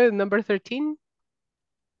 very good. Number 13?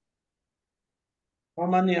 How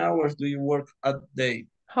many hours do you work a day?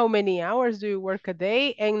 How many hours do you work a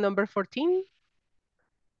day? And number 14?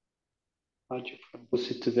 Are you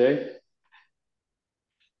busy today?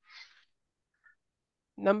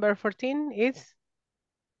 Number 14 is?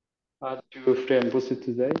 Are your friends busy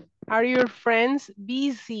today? Are your friends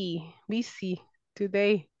busy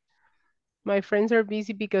today? My friends are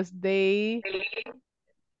busy because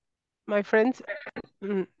my friends,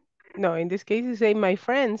 no, in this case you say my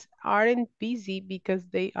friends aren't busy because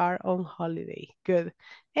they are on holiday. Good.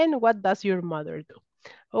 And what does your mother do?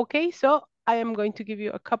 Okay, so I am going to give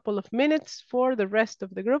you a couple of minutes for the rest of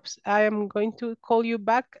the groups. I am going to call you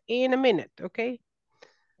back in a minute, okay?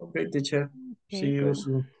 Okay, teacher. Okay, See you good.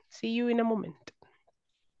 soon. See you in a moment.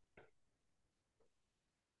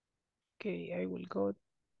 Okay, I will go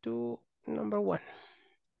to number 1.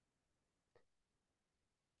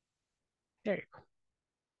 There you go.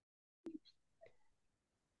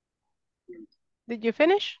 Did you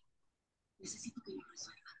finish?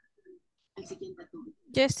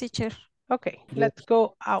 Yes, teacher. Okay, let's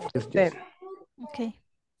go out then. Okay.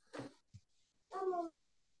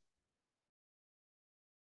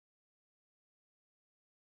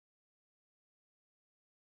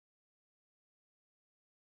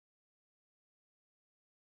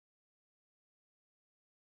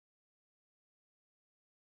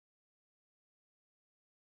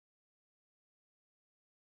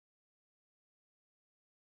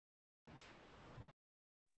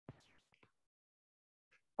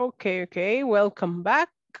 Okay, welcome back.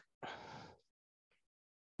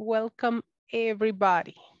 Welcome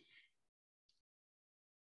everybody.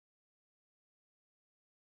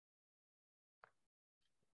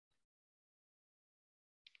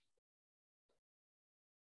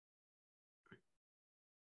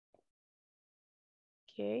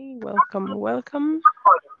 Okay, welcome.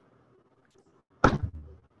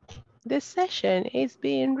 This session is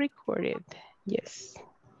being recorded. Yes.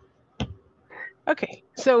 Okay,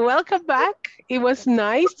 so welcome back. It was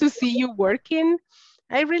nice to see you working.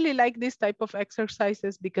 I really like this type of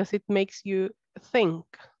exercises because it makes you think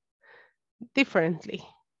differently.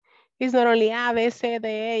 It's not only A, B, C, D,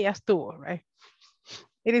 E, ya estuvo, right?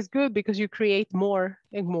 It is good because you create more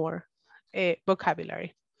and more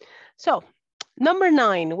vocabulary. So, number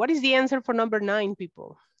 9, what is the answer for number 9,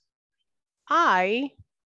 people? I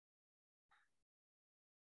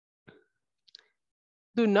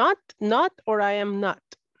do not, or I am not.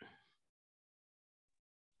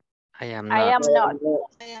 I am I not. am not.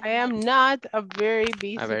 I am not a very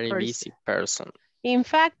busy A very person. busy person. In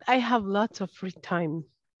fact, I have lots of free time.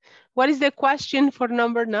 What is the question for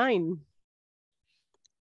number 9?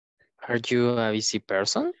 Are you a busy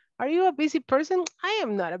person? Are you a busy person? I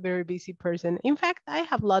am not a very busy person. In fact, I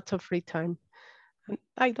have lots of free time.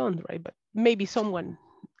 I don't, right? But maybe someone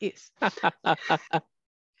is.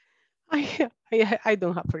 I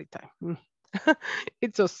don't have free time.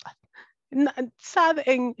 It's so sad. Sad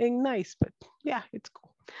and nice, but yeah, it's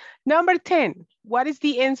cool. Number 10. What is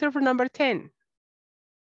the answer for number 10?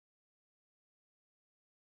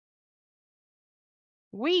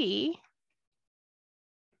 We,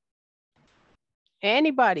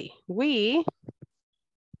 anybody, we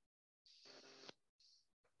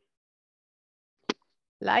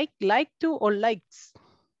like to or likes?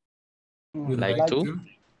 We Like to?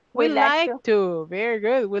 We like to. to. Very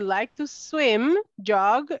good. We like to swim,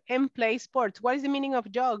 jog, and play sports. What is the meaning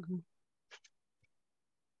of jog?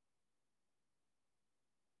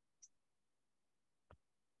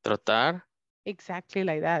 Trotar. Exactly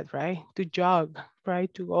like that, right? To jog,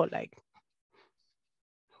 right? To go like,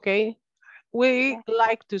 okay. We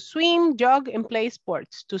like to swim, jog, and play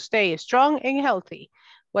sports to stay strong and healthy.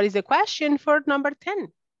 What is the question for number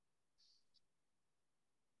 10?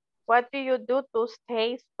 What do you do to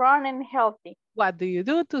stay strong and healthy? What do you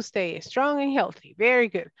do to stay strong and healthy? Very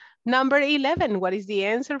good. Number 11, what is the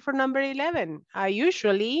answer for number 11? I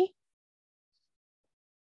usually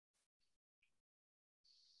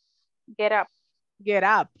Get up. Get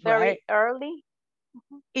up, very right? early.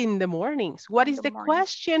 In the mornings. What is the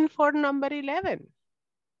question for number 11?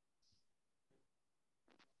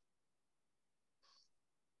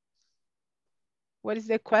 What is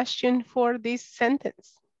the question for this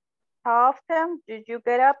sentence? How often do you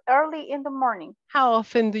get up early in the morning? How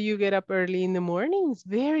often do you get up early in the mornings?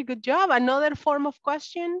 Very good job. Another form of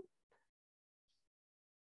question.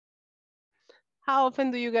 How often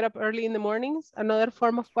do you get up early in the mornings? Another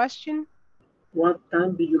form of question. What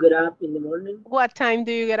time do you get up in the morning? What time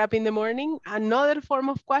do you get up in the morning? Another form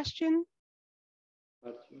of question.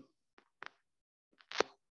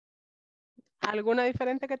 ¿Alguna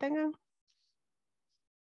diferente que tengan?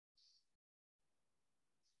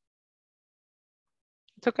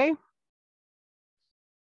 It's okay.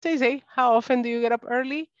 Say, how often do you get up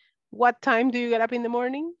early? What time do you get up in the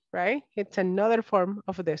morning? Right? It's another form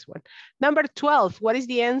of this one. Number 12, what is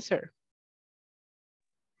the answer?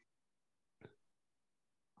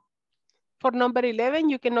 For number 11,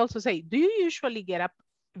 you can also say, do you usually get up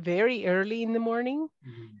very early in the morning?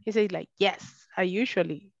 He says like, yes, I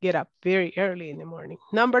usually get up very early in the morning.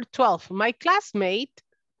 Number 12, my classmate.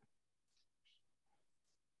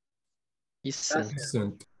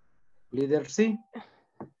 Isn't. Leader C.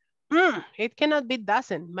 It cannot be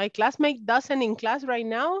doesn't. My classmate doesn't in class right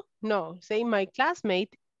now. No, say my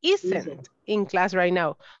classmate isn't in class right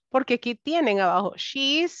now. Porque aquí tienen abajo,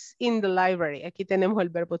 she is in the library. Aquí tenemos el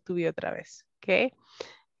verbo to be otra vez. Okay.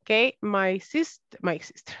 Okay, my sister,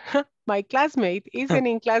 my classmate isn't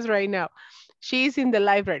in class right now. She is in the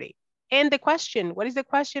library. And the question, what is the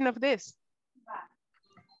question of this?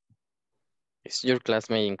 Is your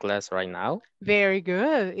classmate in class right now? Very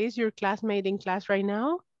good. Is your classmate in class right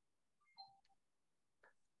now?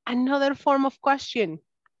 Another form of question.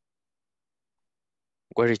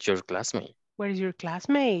 Where is your classmate? Where is your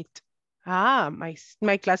classmate? Ah,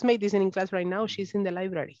 my classmate isn't in class right now. She's in the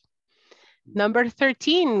library. Number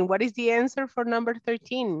 13, what is the answer for number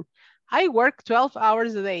 13? I work 12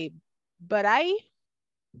 hours a day, but I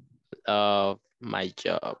love my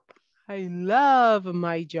job. I love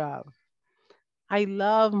my job. I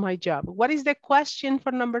love my job. What is the question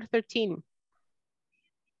for number 13?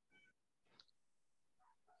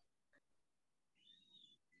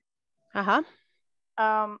 How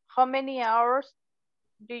many hours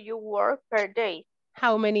do you work per day?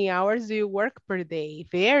 How many hours do you work per day?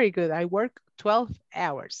 Very good. I work 12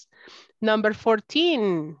 hours. Number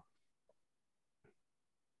 14.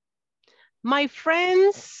 My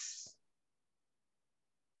friends,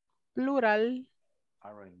 plural.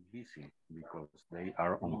 Aren't busy because they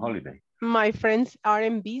are on holiday. My friends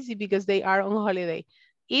aren't busy because they are on holiday.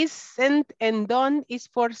 Isn't and don't is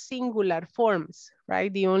for singular forms,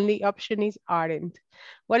 right? The only option is aren't.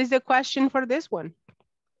 What is the question for this one?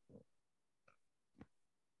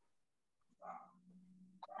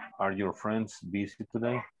 Are your friends busy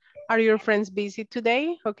today? Are your friends busy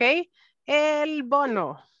today? Okay. El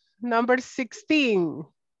bono, number 16.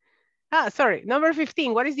 Sorry, number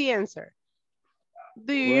 15. What is the answer?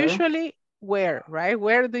 Do you usually, where, right?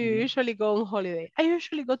 Where do you usually go on holiday? I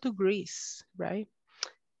usually go to Greece, right?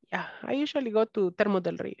 Yeah, I usually go to Termo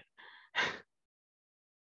del Rio.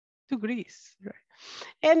 To Greece, right?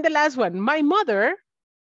 And the last one, my mother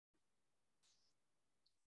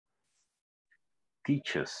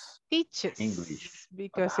teaches English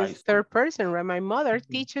because it's third person, right? My mother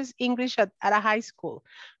teaches English at a high school.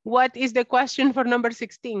 What is the question for number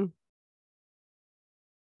 16?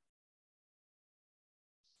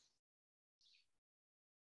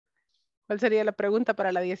 ¿Cuál sería la pregunta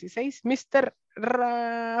para la 16? Mr.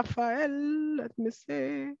 Rafael, let me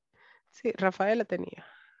see. Sí, Rafael la tenía.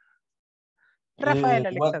 Rafael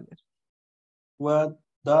Alexander. What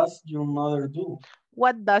does your mother do?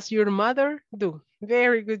 What does your mother do?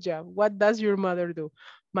 Very good job. What does your mother do?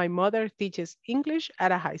 My mother teaches English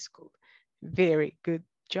at a high school. Very good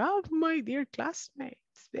job, my dear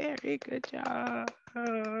classmates. Very good job.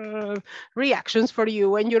 Reactions for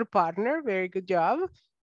you and your partner. Very good job.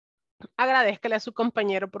 Agradezcale a su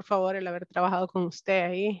compañero, por favor, el haber trabajado con usted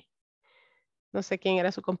ahí. No sé quién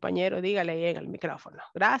era su compañero. Dígale ahí en el micrófono.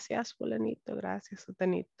 Gracias, fulanito. Gracias,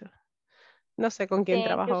 sutanito. No sé con quién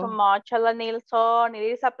trabajó. Thank you so much, Ella Nilsson. It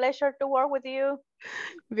is a pleasure to work with you.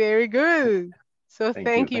 Very good. So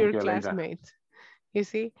thank you, your Elena. classmates. You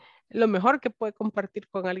see, lo mejor que puede compartir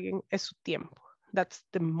con alguien es su tiempo. That's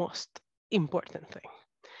the most important thing.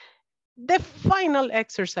 The final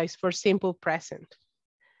exercise for simple present.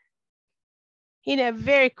 In a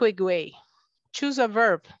very quick way, choose a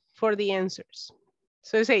verb for the answers.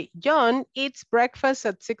 So say, John eats breakfast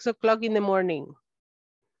at 6 o'clock in the morning.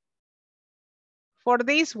 For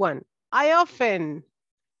this one, I often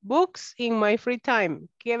books in my free time.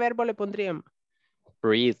 ¿Qué verbo le pondríamos?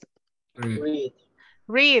 Read.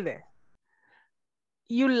 Read.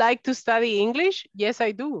 You like to study English? Yes,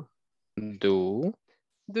 I do. Do.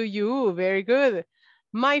 Do you? Very good.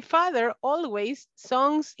 My father always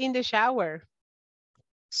songs in the shower.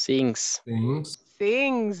 Sings.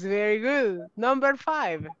 Sings. Very good. Number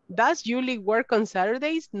 5. Does Julie work on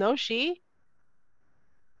Saturdays? No, she?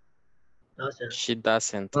 She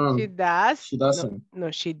doesn't. She does. She doesn't.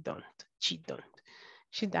 No, she don't. She don't.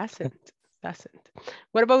 She doesn't. Doesn't.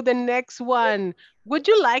 What about the next one? Would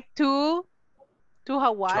you like to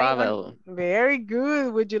Hawaii? Travel. Very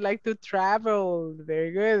good. Would you like to travel?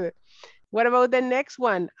 Very good. What about the next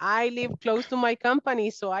one? I live close to my company,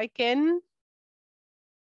 so I can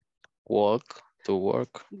walk to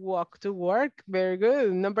work. Walk to work. Very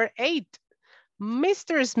good. Number 8.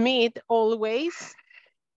 Mr. Smith always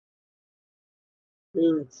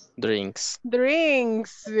Drinks.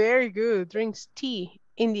 Drinks. Very good. Drinks tea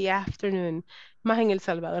in the afternoon. Más en El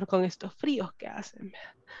Salvador con estos fríos que hacen.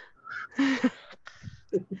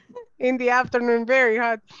 In the afternoon, very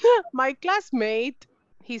hot. My classmate,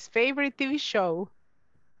 his favorite TV show.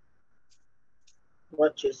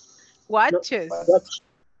 Watches. Watches. No, watch.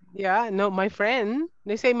 Yeah, no, my friend.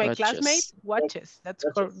 They say my classmate watches.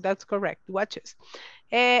 That's correct. Watches.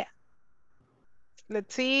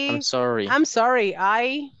 Let's see. I'm sorry. I'm sorry.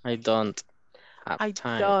 I don't have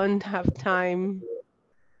time. don't have time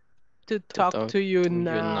to talk to you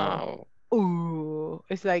now. Ooh,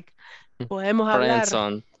 it's like, podemos hablar.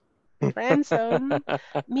 Friendzone. Friendzone.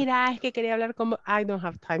 Mira, es que quería hablar con... I don't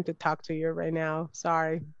have time to talk to you right now.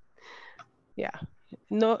 Sorry. Yeah.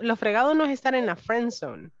 No, lo fregado no es estar en la friend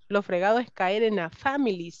zone. Lo fregado es caer en la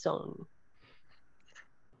family zone.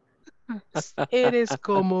 Eres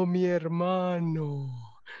como mi hermano.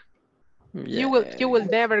 Yeah. You will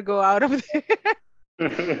never go out of there.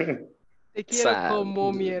 Te quiero Sad.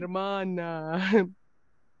 como mi hermana.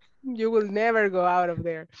 You will never go out of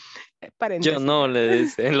there. Yo no, le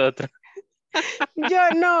dice el otro. Yo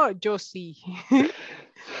no, yo sí.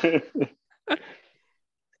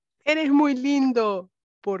 Eres muy lindo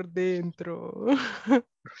por dentro.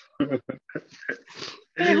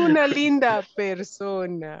 Eres una linda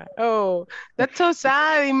persona. Oh, that's so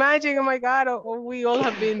sad. Imagine, oh my God. Oh, we all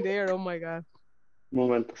have been there. Oh my God.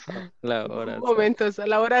 Momentos. La hora. Momentos, a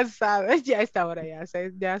la hora sad. Ya está hora, ya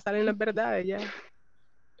salen las verdades, ya.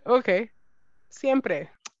 Ok.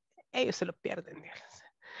 Siempre. Ellos se lo pierden.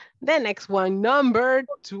 The next one, number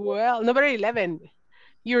 12, number 11.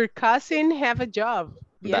 Your cousin have a job.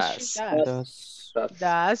 Yes, she does.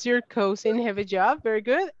 Does your cousin have a job? Very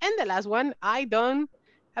good. And the last one, I don't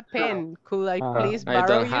have a pen. Could I please borrow I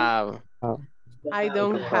don't you? have. I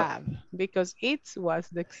don't have, because it was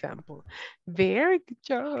the example. Very good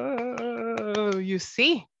job. You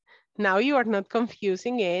see, now you are not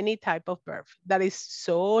confusing any type of verb. That is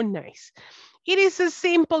so nice. It is a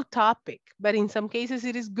simple topic, but in some cases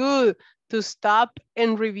it is good to stop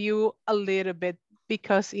and review a little bit,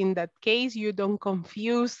 because in that case, you don't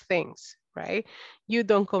confuse things, right? You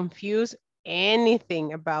don't confuse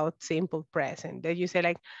anything about simple present. That you say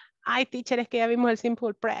like, ay, teacher, es que ya vimos el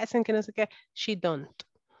simple present, que no sé qué. She don't.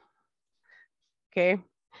 Okay.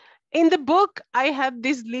 In the book, I have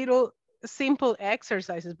these little simple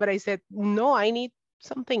exercises, but I said, no, I need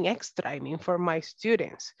something extra, I mean, for my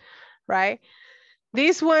students, right?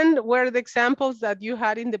 These one were the examples that you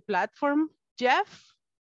had in the platform. Jeff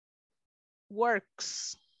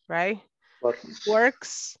works, right?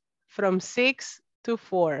 Works from 6 to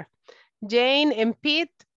 4. Jane and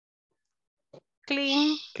Pete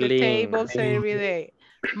clean the tables every day.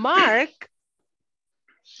 Mark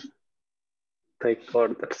take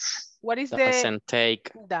orders. What is doesn't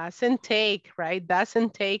take. Doesn't take, right?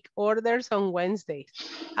 Doesn't take orders on Wednesdays.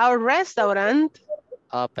 Our restaurant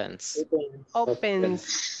opens,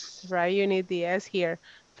 right? You need the S here.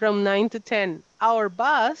 From 9 to 10. Our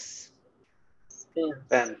bus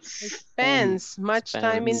spends much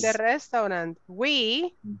time in the restaurant.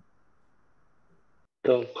 We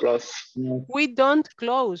don't close. We don't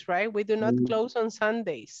close, right? We do not close on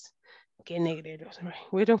Sundays. Qué negreros, right?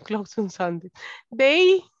 We don't close on Sundays.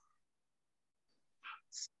 They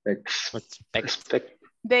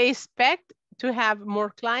expect to have more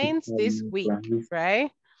clients this week,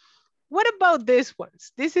 right? What about this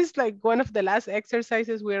ones? This is like one of the last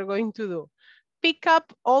exercises we are going to do. Pick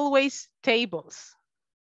up always tables.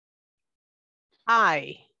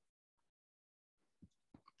 How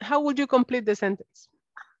would you complete the sentence?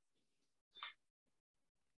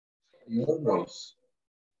 Always.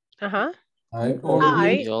 Uh-huh. I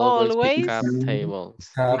always pick up tables.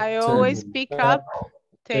 I always pick up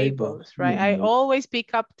tables, right? I always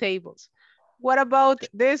pick up tables. What about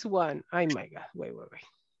this one? Ay, my God, wait.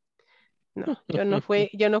 No, yo no fui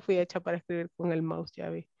hecha para escribir con el mouse, ya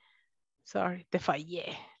vi. Sorry, te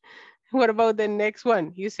fallé. What about the next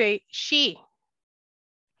one? You say she.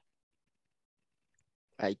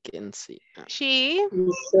 I can see. She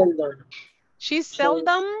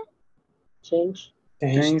seldom change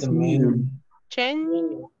the menu.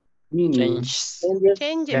 Changes.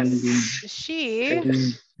 She,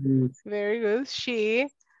 very good. She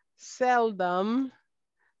seldom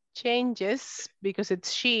changes, because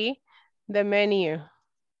it's she, the menu.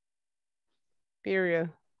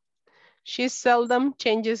 Period. She seldom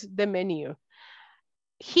changes the menu.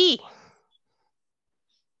 He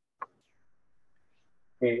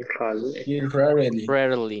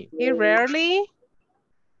rarely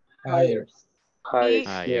hires.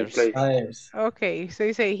 Okay, so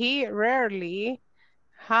you say he rarely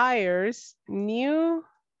hires new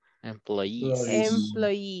employees.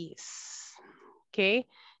 Okay,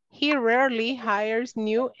 he rarely hires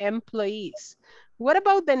new employees. What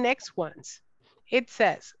about the next ones? It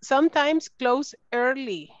says, sometimes close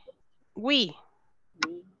early. We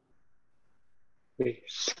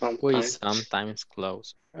sometimes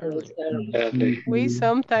close early. We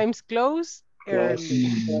sometimes close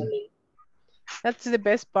early. That's the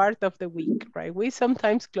best part of the week, right? We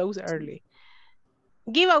sometimes close early.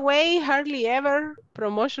 Give away hardly ever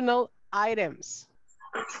promotional items.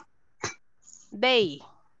 The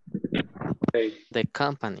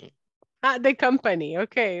company. The company.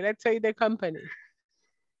 Okay, let's say the company.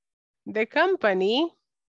 The company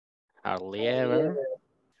Hardly ever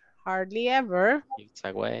gives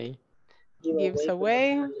away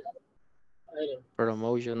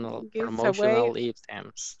promotional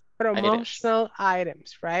items. Promotional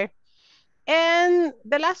items, right? And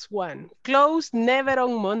the last one, close never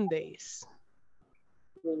on Mondays.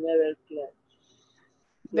 We never close.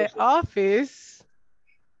 The office.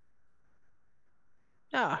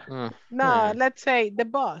 Let's say the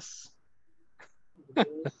boss.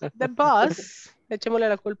 The boss, echémosle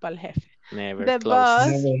la culpa al jefe. The boss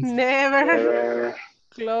never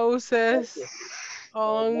closes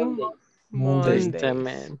on Mondays.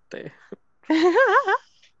 Tristemente.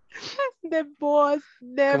 The boss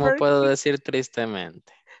never. ¿Cómo puedo decir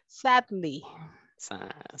tristemente? Sadly.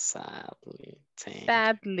 Sadly.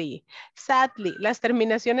 Las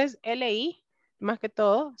terminaciones LI, más que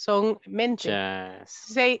todo, son mente. Yes.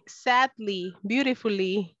 Say sadly,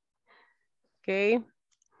 beautifully. Okay.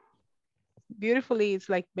 Beautifully is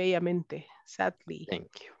like bellamente. Sadly.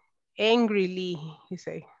 Thank you. Angrily, you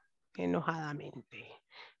say, enojadamente.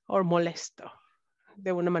 Or molesto.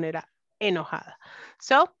 De una manera enojada.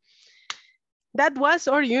 So, that was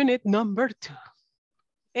our unit number 2.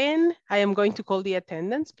 And I am going to call the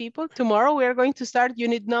attendance people. Tomorrow we are going to start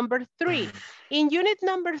unit number 3. In unit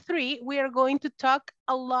number 3, we are going to talk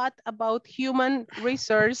a lot about human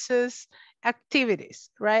resources activities,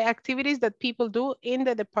 right? Activities that people do in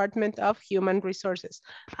the Department of Human Resources.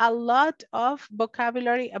 A lot of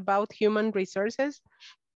vocabulary about human resources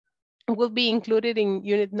will be included in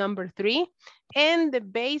unit number 3. And the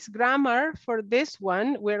base grammar for this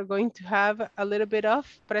one, we're going to have a little bit of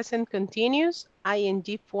present continuous,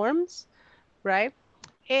 ing forms, right?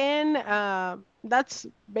 And that's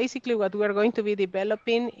basically what we're going to be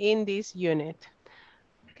developing in this unit.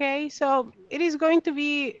 Okay, so it is going to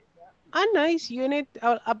be a nice unit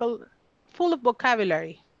full of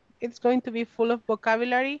vocabulary. It's going to be full of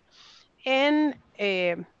vocabulary, and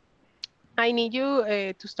I need you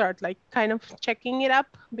to start like kind of checking it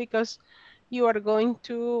up, because you are going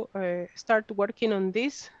to start working on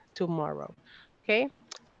this tomorrow. Okay,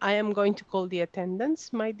 I am going to call the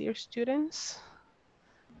attendance, my dear students.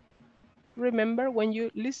 Remember, when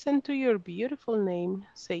you listen to your beautiful name,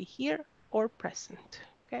 say here or present.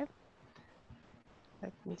 Okay,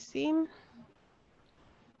 let me see.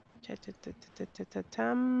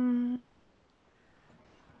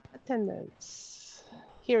 Attendance.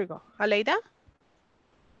 Here we go. Aleida?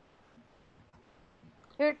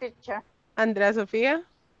 Here, teacher. Andrea Sofía?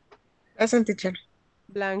 Present, teacher.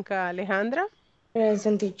 Blanca Alejandra?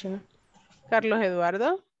 Present, teacher. Carlos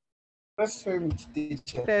Eduardo? Present,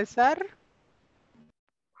 teacher. César?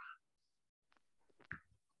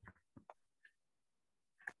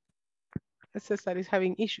 César is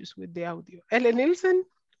having issues with the audio. Ellen Nielsen?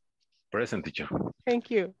 Present, teacher. Thank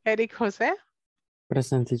you. Eric José?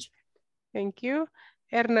 Present, teacher. Thank you.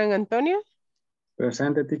 Hernán Antonio?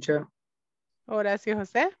 Present, teacher. Horacio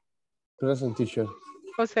José? Present, teacher.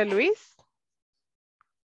 José Luis?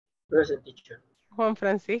 Present, teacher. Juan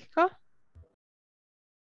Francisco?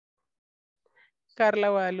 Carla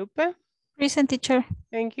Guadalupe? Present, teacher.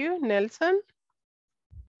 Thank you. Nelson?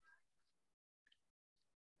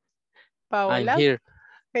 Paola? I'm here.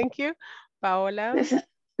 Thank you. Paola?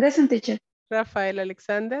 Present, teacher. Rafael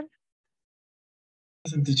Alexander?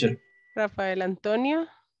 Present, teacher. Rafael Antonio?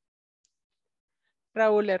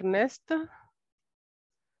 Raúl Ernesto?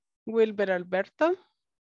 Wilber Alberto?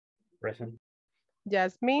 Present.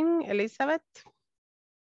 Jasmine Elizabeth?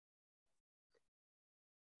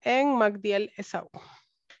 And Magdiel Esau.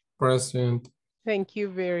 Present. Thank you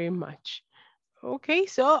very much. Okay,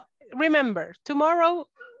 so remember, tomorrow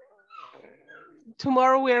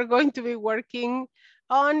we are going to be working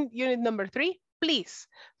on unit number 3. Please,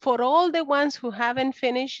 for all the ones who haven't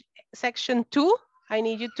finished section 2, I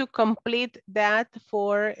need you to complete that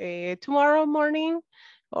for tomorrow morning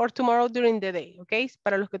or tomorrow during the day, okay?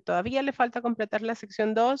 Para los que todavía le falta completar la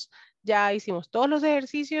sección 2, ya hicimos todos los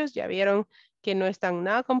ejercicios, ya vieron que no están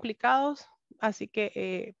nada complicados, así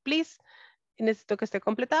que, please, necesito que esté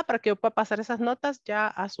completada para que yo pueda pasar esas notas ya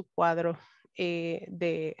a su cuadro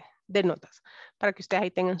de de notas, para que ustedes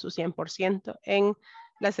ahí tengan su 100% en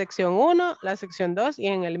la sección 1, la sección 2 y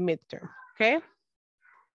en el midterm, ¿ok?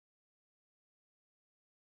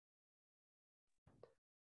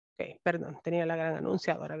 Ok, perdón, tenía la gran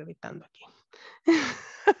anunciadora gritando aquí.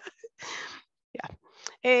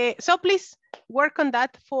 Yeah. So please work on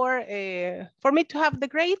that for me to have the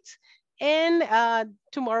grades. And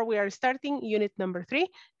tomorrow we are starting unit number 3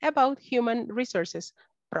 about human resources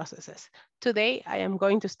processes. Today I am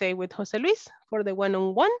going to stay with Jose Luis for the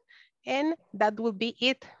one-on-one, and that will be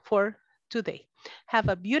it for today. Have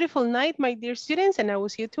a beautiful night, my dear students, and I will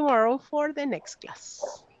see you tomorrow for the next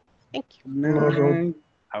class. Thank you.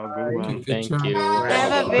 Have a good one. Thank you.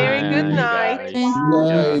 Have a very good night.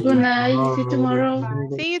 Good night. See you tomorrow.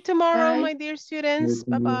 See you tomorrow, Bye. my dear students.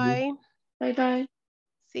 Bye-bye. Bye-bye.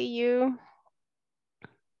 See you.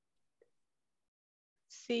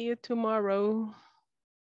 See you tomorrow.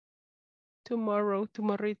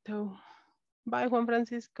 Tomorrito. Bye, Juan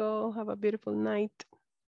Francisco. Have a beautiful night.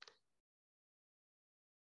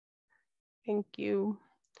 Thank you.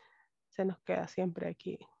 Se nos queda siempre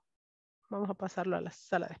aquí. Vamos a pasarlo a la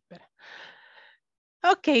sala de espera.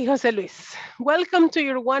 Okay, José Luis. Welcome to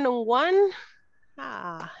your one-on-one.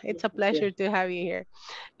 It's a pleasure to have you here.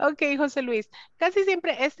 Ok, José Luis, casi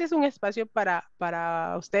siempre este es un espacio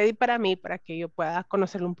para usted y para mí, para que yo pueda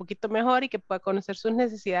conocerlo un poquito mejor y que pueda conocer sus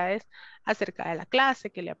necesidades acerca de la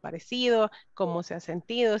clase, qué le ha parecido, cómo se ha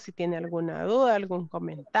sentido, si tiene alguna duda, algún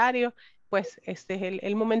comentario. Pues este es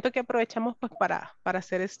el momento que aprovechamos pues para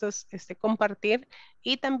hacer compartir,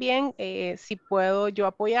 y también si puedo yo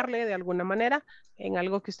apoyarle de alguna manera en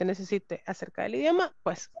algo que usted necesite acerca del idioma,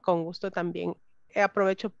 pues con gusto también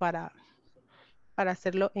aprovecho para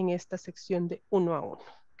hacerlo en esta sección de 1 a 1.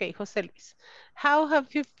 Okay, José Luis, how have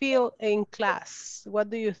you feel in class? What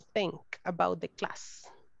do you think about the class?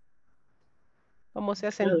 ¿Cómo se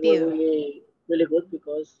ha sentido? Really, really good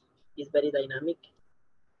because it's very dynamic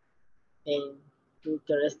and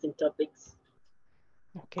interesting topics.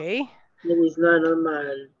 Okay. It is not a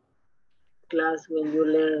normal class when you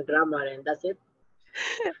learn grammar and that's it.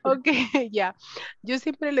 Ok, ya. Yo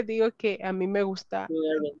siempre les digo que a mí me gusta,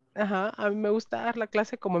 a mí me gusta dar la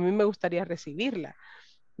clase como a mí me gustaría recibirla.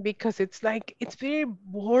 Because it's like, it's very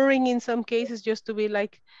boring in some cases just to be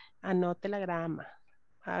like, anote la grama,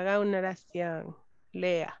 haga una oración,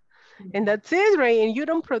 lea. And that's it, right? And you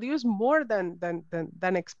don't produce more than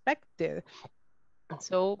expected.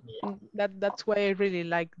 So that's why I really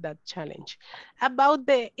like that challenge. About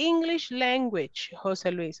the English language, Jose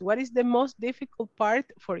Luis, what is the most difficult part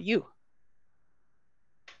for you?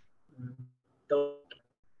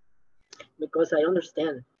 Because I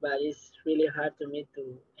understand, but it's really hard to me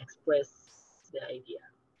to express the idea.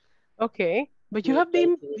 Okay, but you have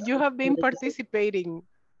been participating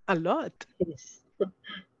a lot. Yes.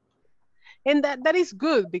 And that is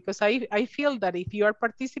good, because I feel that if you are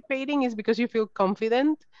participating, it's because you feel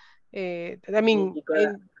confident. I mean,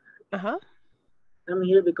 I'm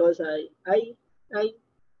here because I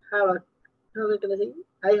have a, how can I say?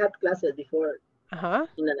 I had classes before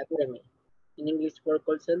in an academy, in English for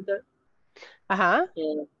call center.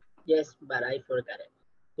 And yes, but I forgot it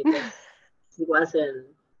because it was in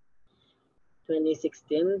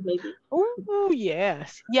 2016, maybe. Oh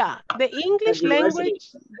yes, yeah. The English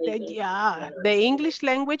language, the English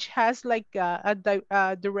language has like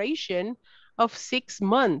a duration of 6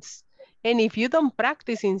 months, and if you don't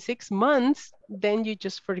practice in 6 months, then you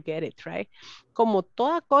just forget it, right? Como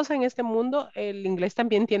toda cosa en este mundo, el inglés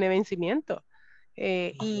también tiene vencimiento.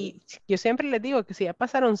 Y yo siempre les digo que si ya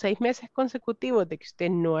pasaron 6 meses consecutivos de que usted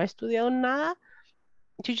no ha estudiado nada,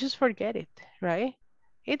 you just forget it, right?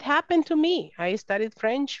 It happened to me. I studied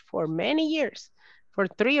French for many years, for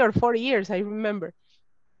 3 or 4 years, I remember.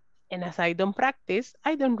 And as I don't practice,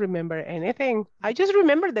 I don't remember anything. I just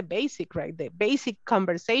remember the basic, right? The basic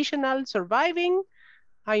conversational surviving,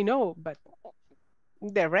 I know, but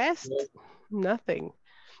the rest, nothing.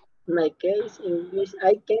 In my case, English,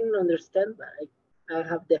 I can understand, but I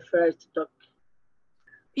have the fear to talk.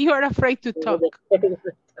 You are afraid to talk.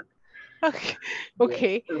 Okay.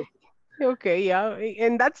 Okay. Okay, yeah.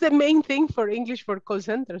 And that's the main thing for English for call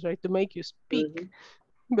centers, right? To make you speak.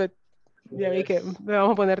 But ya vi que me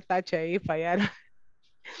vamos a poner tache ahí, fallar.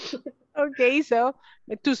 Okay, so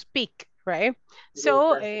to speak, right?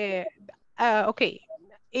 So, okay,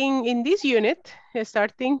 in this unit,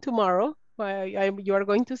 starting tomorrow, you are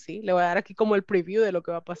going to see, le voy a dar aquí como el preview de lo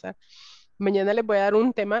que va a pasar. Mañana les voy a dar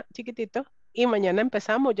un tema chiquitito y mañana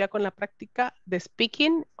empezamos ya con la práctica de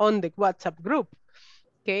speaking on the WhatsApp group.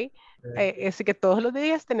 Okay, así que todos los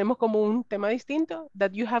días tenemos como un tema distinto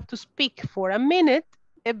that you have to speak for a minute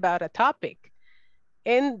about a topic.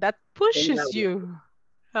 And that pushes you.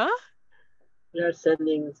 Huh? We will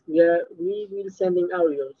sending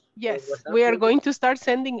audios. Yes, we are going to start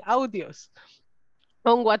sending audios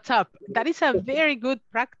on WhatsApp. That is a very good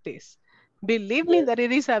practice. Believe me that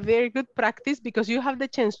it is a very good practice because you have the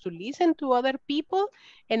chance to listen to other people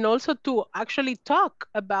and also to actually talk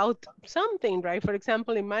about something, right? For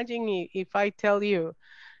example, imagine if I tell you,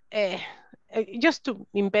 just to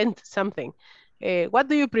invent something, what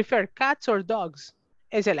do you prefer, cats or dogs?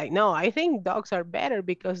 And say like, no, I think dogs are better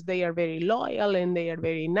because they are very loyal and they are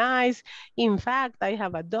very nice. In fact, I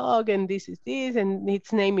have a dog and this is this and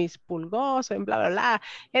its name is Pulgoso and blah, blah, blah.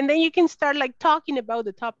 And then you can start like talking about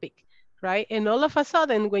the topic, right? And all of a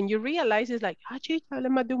sudden, when you realize it's like, chicha, hablé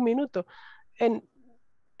más de un minuto. And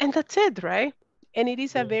that's it, right? And it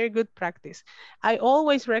is a very good practice. I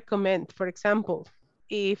always recommend, for example,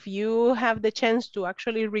 if you have the chance to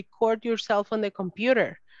actually record yourself on the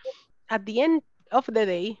computer, at the end of the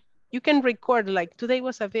day, you can record like, today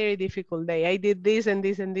was a very difficult day. I did this and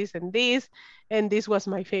this and this and this, and this was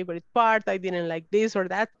my favorite part. I didn't like this or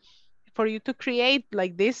that. For you to create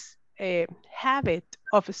like this habit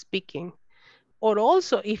of speaking. Or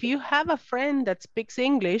also, if you have a friend that speaks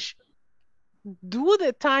English, do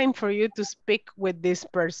the time for you to speak with this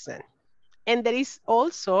person. And there is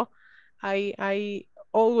also, I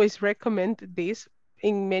always recommend this.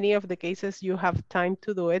 In many of the cases, you have time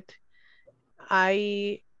to do it.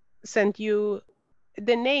 I sent you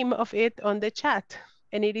the name of it on the chat,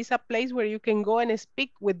 and it is a place where you can go and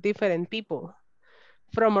speak with different people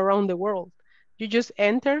from around the world. You just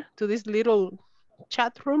enter to these little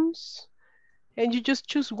chat rooms and you just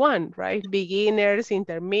choose one, right? Beginners,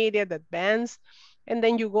 intermediate, advanced, and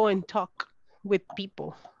then you go and talk with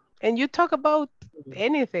people. And you talk about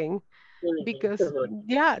anything because,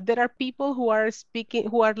 yeah, there are people who are speaking,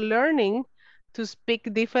 who are learning to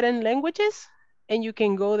speak different languages, and you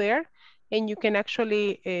can go there and you can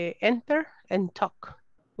actually enter and talk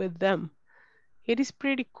with them. It is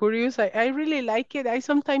pretty curious. I really like it. I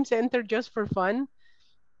sometimes enter just for fun,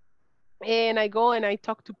 and I go and I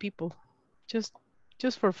talk to people just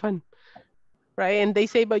for fun, right? And they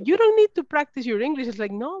say, but you don't need to practice your English. It's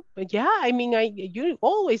like, no, but yeah, I mean, you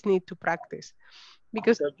always need to practice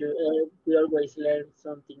because you always learn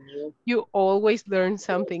something new. You always learn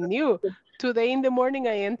something new. Today in the morning,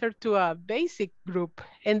 I entered to a basic group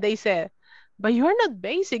and they said, but you are not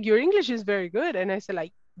basic. Your English is very good. And I said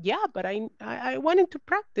like, yeah, but I wanted to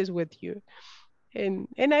practice with you. And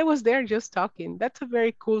I was there just talking. That's a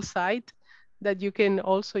very cool site that you can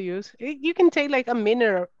also use. You can take like a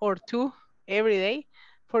minute or two every day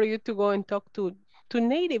for you to go and talk to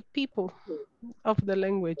native people of the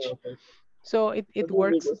language. Okay. So it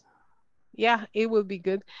works. Yeah, it will be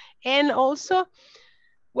good. And also,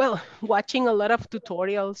 well, watching a lot of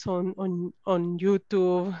tutorials on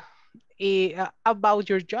YouTube about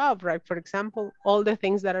your job, right? For example, all the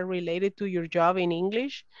things that are related to your job in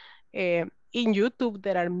English. In YouTube,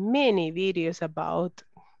 there are many videos about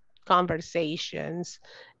conversations,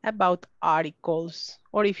 about articles,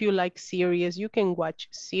 or if you like series, you can watch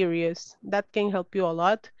series. That can help you a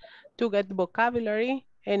lot to get vocabulary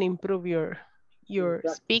and improve your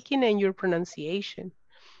speaking and your pronunciation.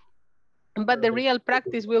 But the real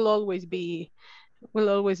practice will always be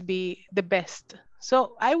the best.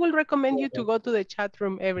 So I will recommend you to go to the chat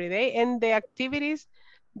room every day, and the activities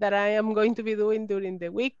that I am going to be doing during the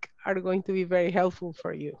week are going to be very helpful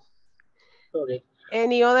for you. Okay.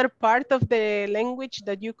 Any other part of the language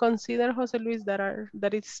that you consider, Jose Luis,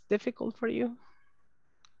 that is difficult for you?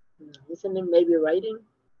 Listening, maybe writing.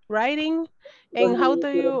 Writing, and how do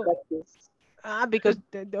you practice? Because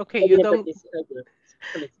okay, you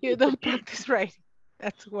don't practice writing.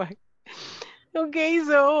 That's why. Okay,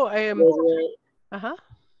 so I have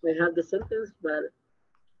the sentence, but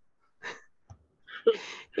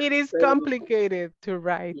it is complicated to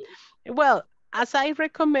write. Yeah. Well, as I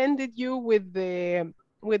recommended you with the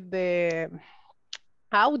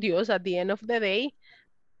audios at the end of the day,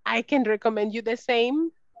 I can recommend you the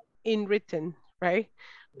same in written, right?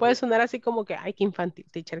 Puede sonar así como que, ay, qué infantil,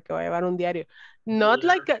 teacher, que va a llevar un diario. Not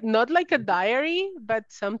like a diary, but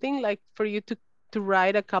something like for you to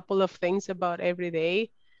write a couple of things about every day.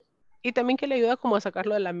 Y también que le ayuda como a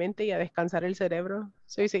sacarlo de la mente y a descansar el cerebro.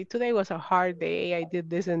 So you say, today was a hard day, I did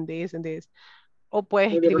this and this and this. O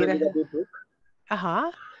puedes escribir.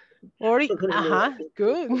 Ajá. Or, ajá,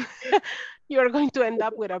 good. You're going to end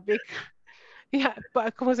up with a big, yeah,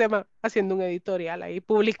 ¿cómo se llama? Haciendo un editorial ahí,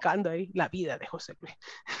 publicando ahí la vida de José Luis.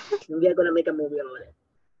 We're gonna make a movie about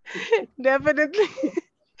it. Definitely.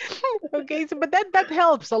 Okay, so but that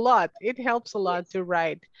helps a lot. It helps a lot to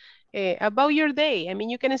write. about your day. I mean,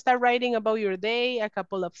 you can start writing about your day, a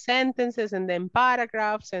couple of sentences, and then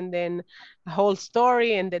paragraphs, and then a whole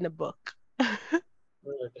story, and then a book.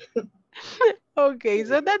 Okay,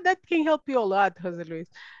 so that can help you a lot, Jose Luis.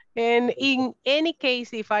 And in any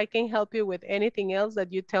case, if I can help you with anything else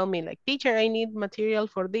that you tell me, like, teacher, I need material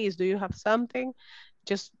for this. Do you have something?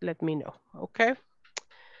 Just let me know, okay?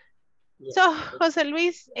 Yes. So, Jose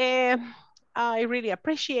Luis, I really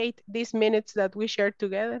appreciate these minutes that we shared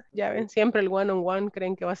together. Ya ven, siempre el one-on-one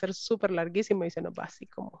creen que va a ser súper larguísimo y se nos va así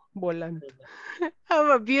como volando. Have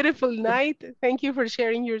a beautiful night. Thank you for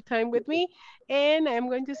sharing your time with me. And I'm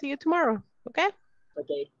going to see you tomorrow, okay?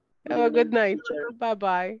 Okay. Have a good night.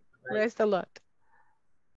 Bye-bye. Rest a lot.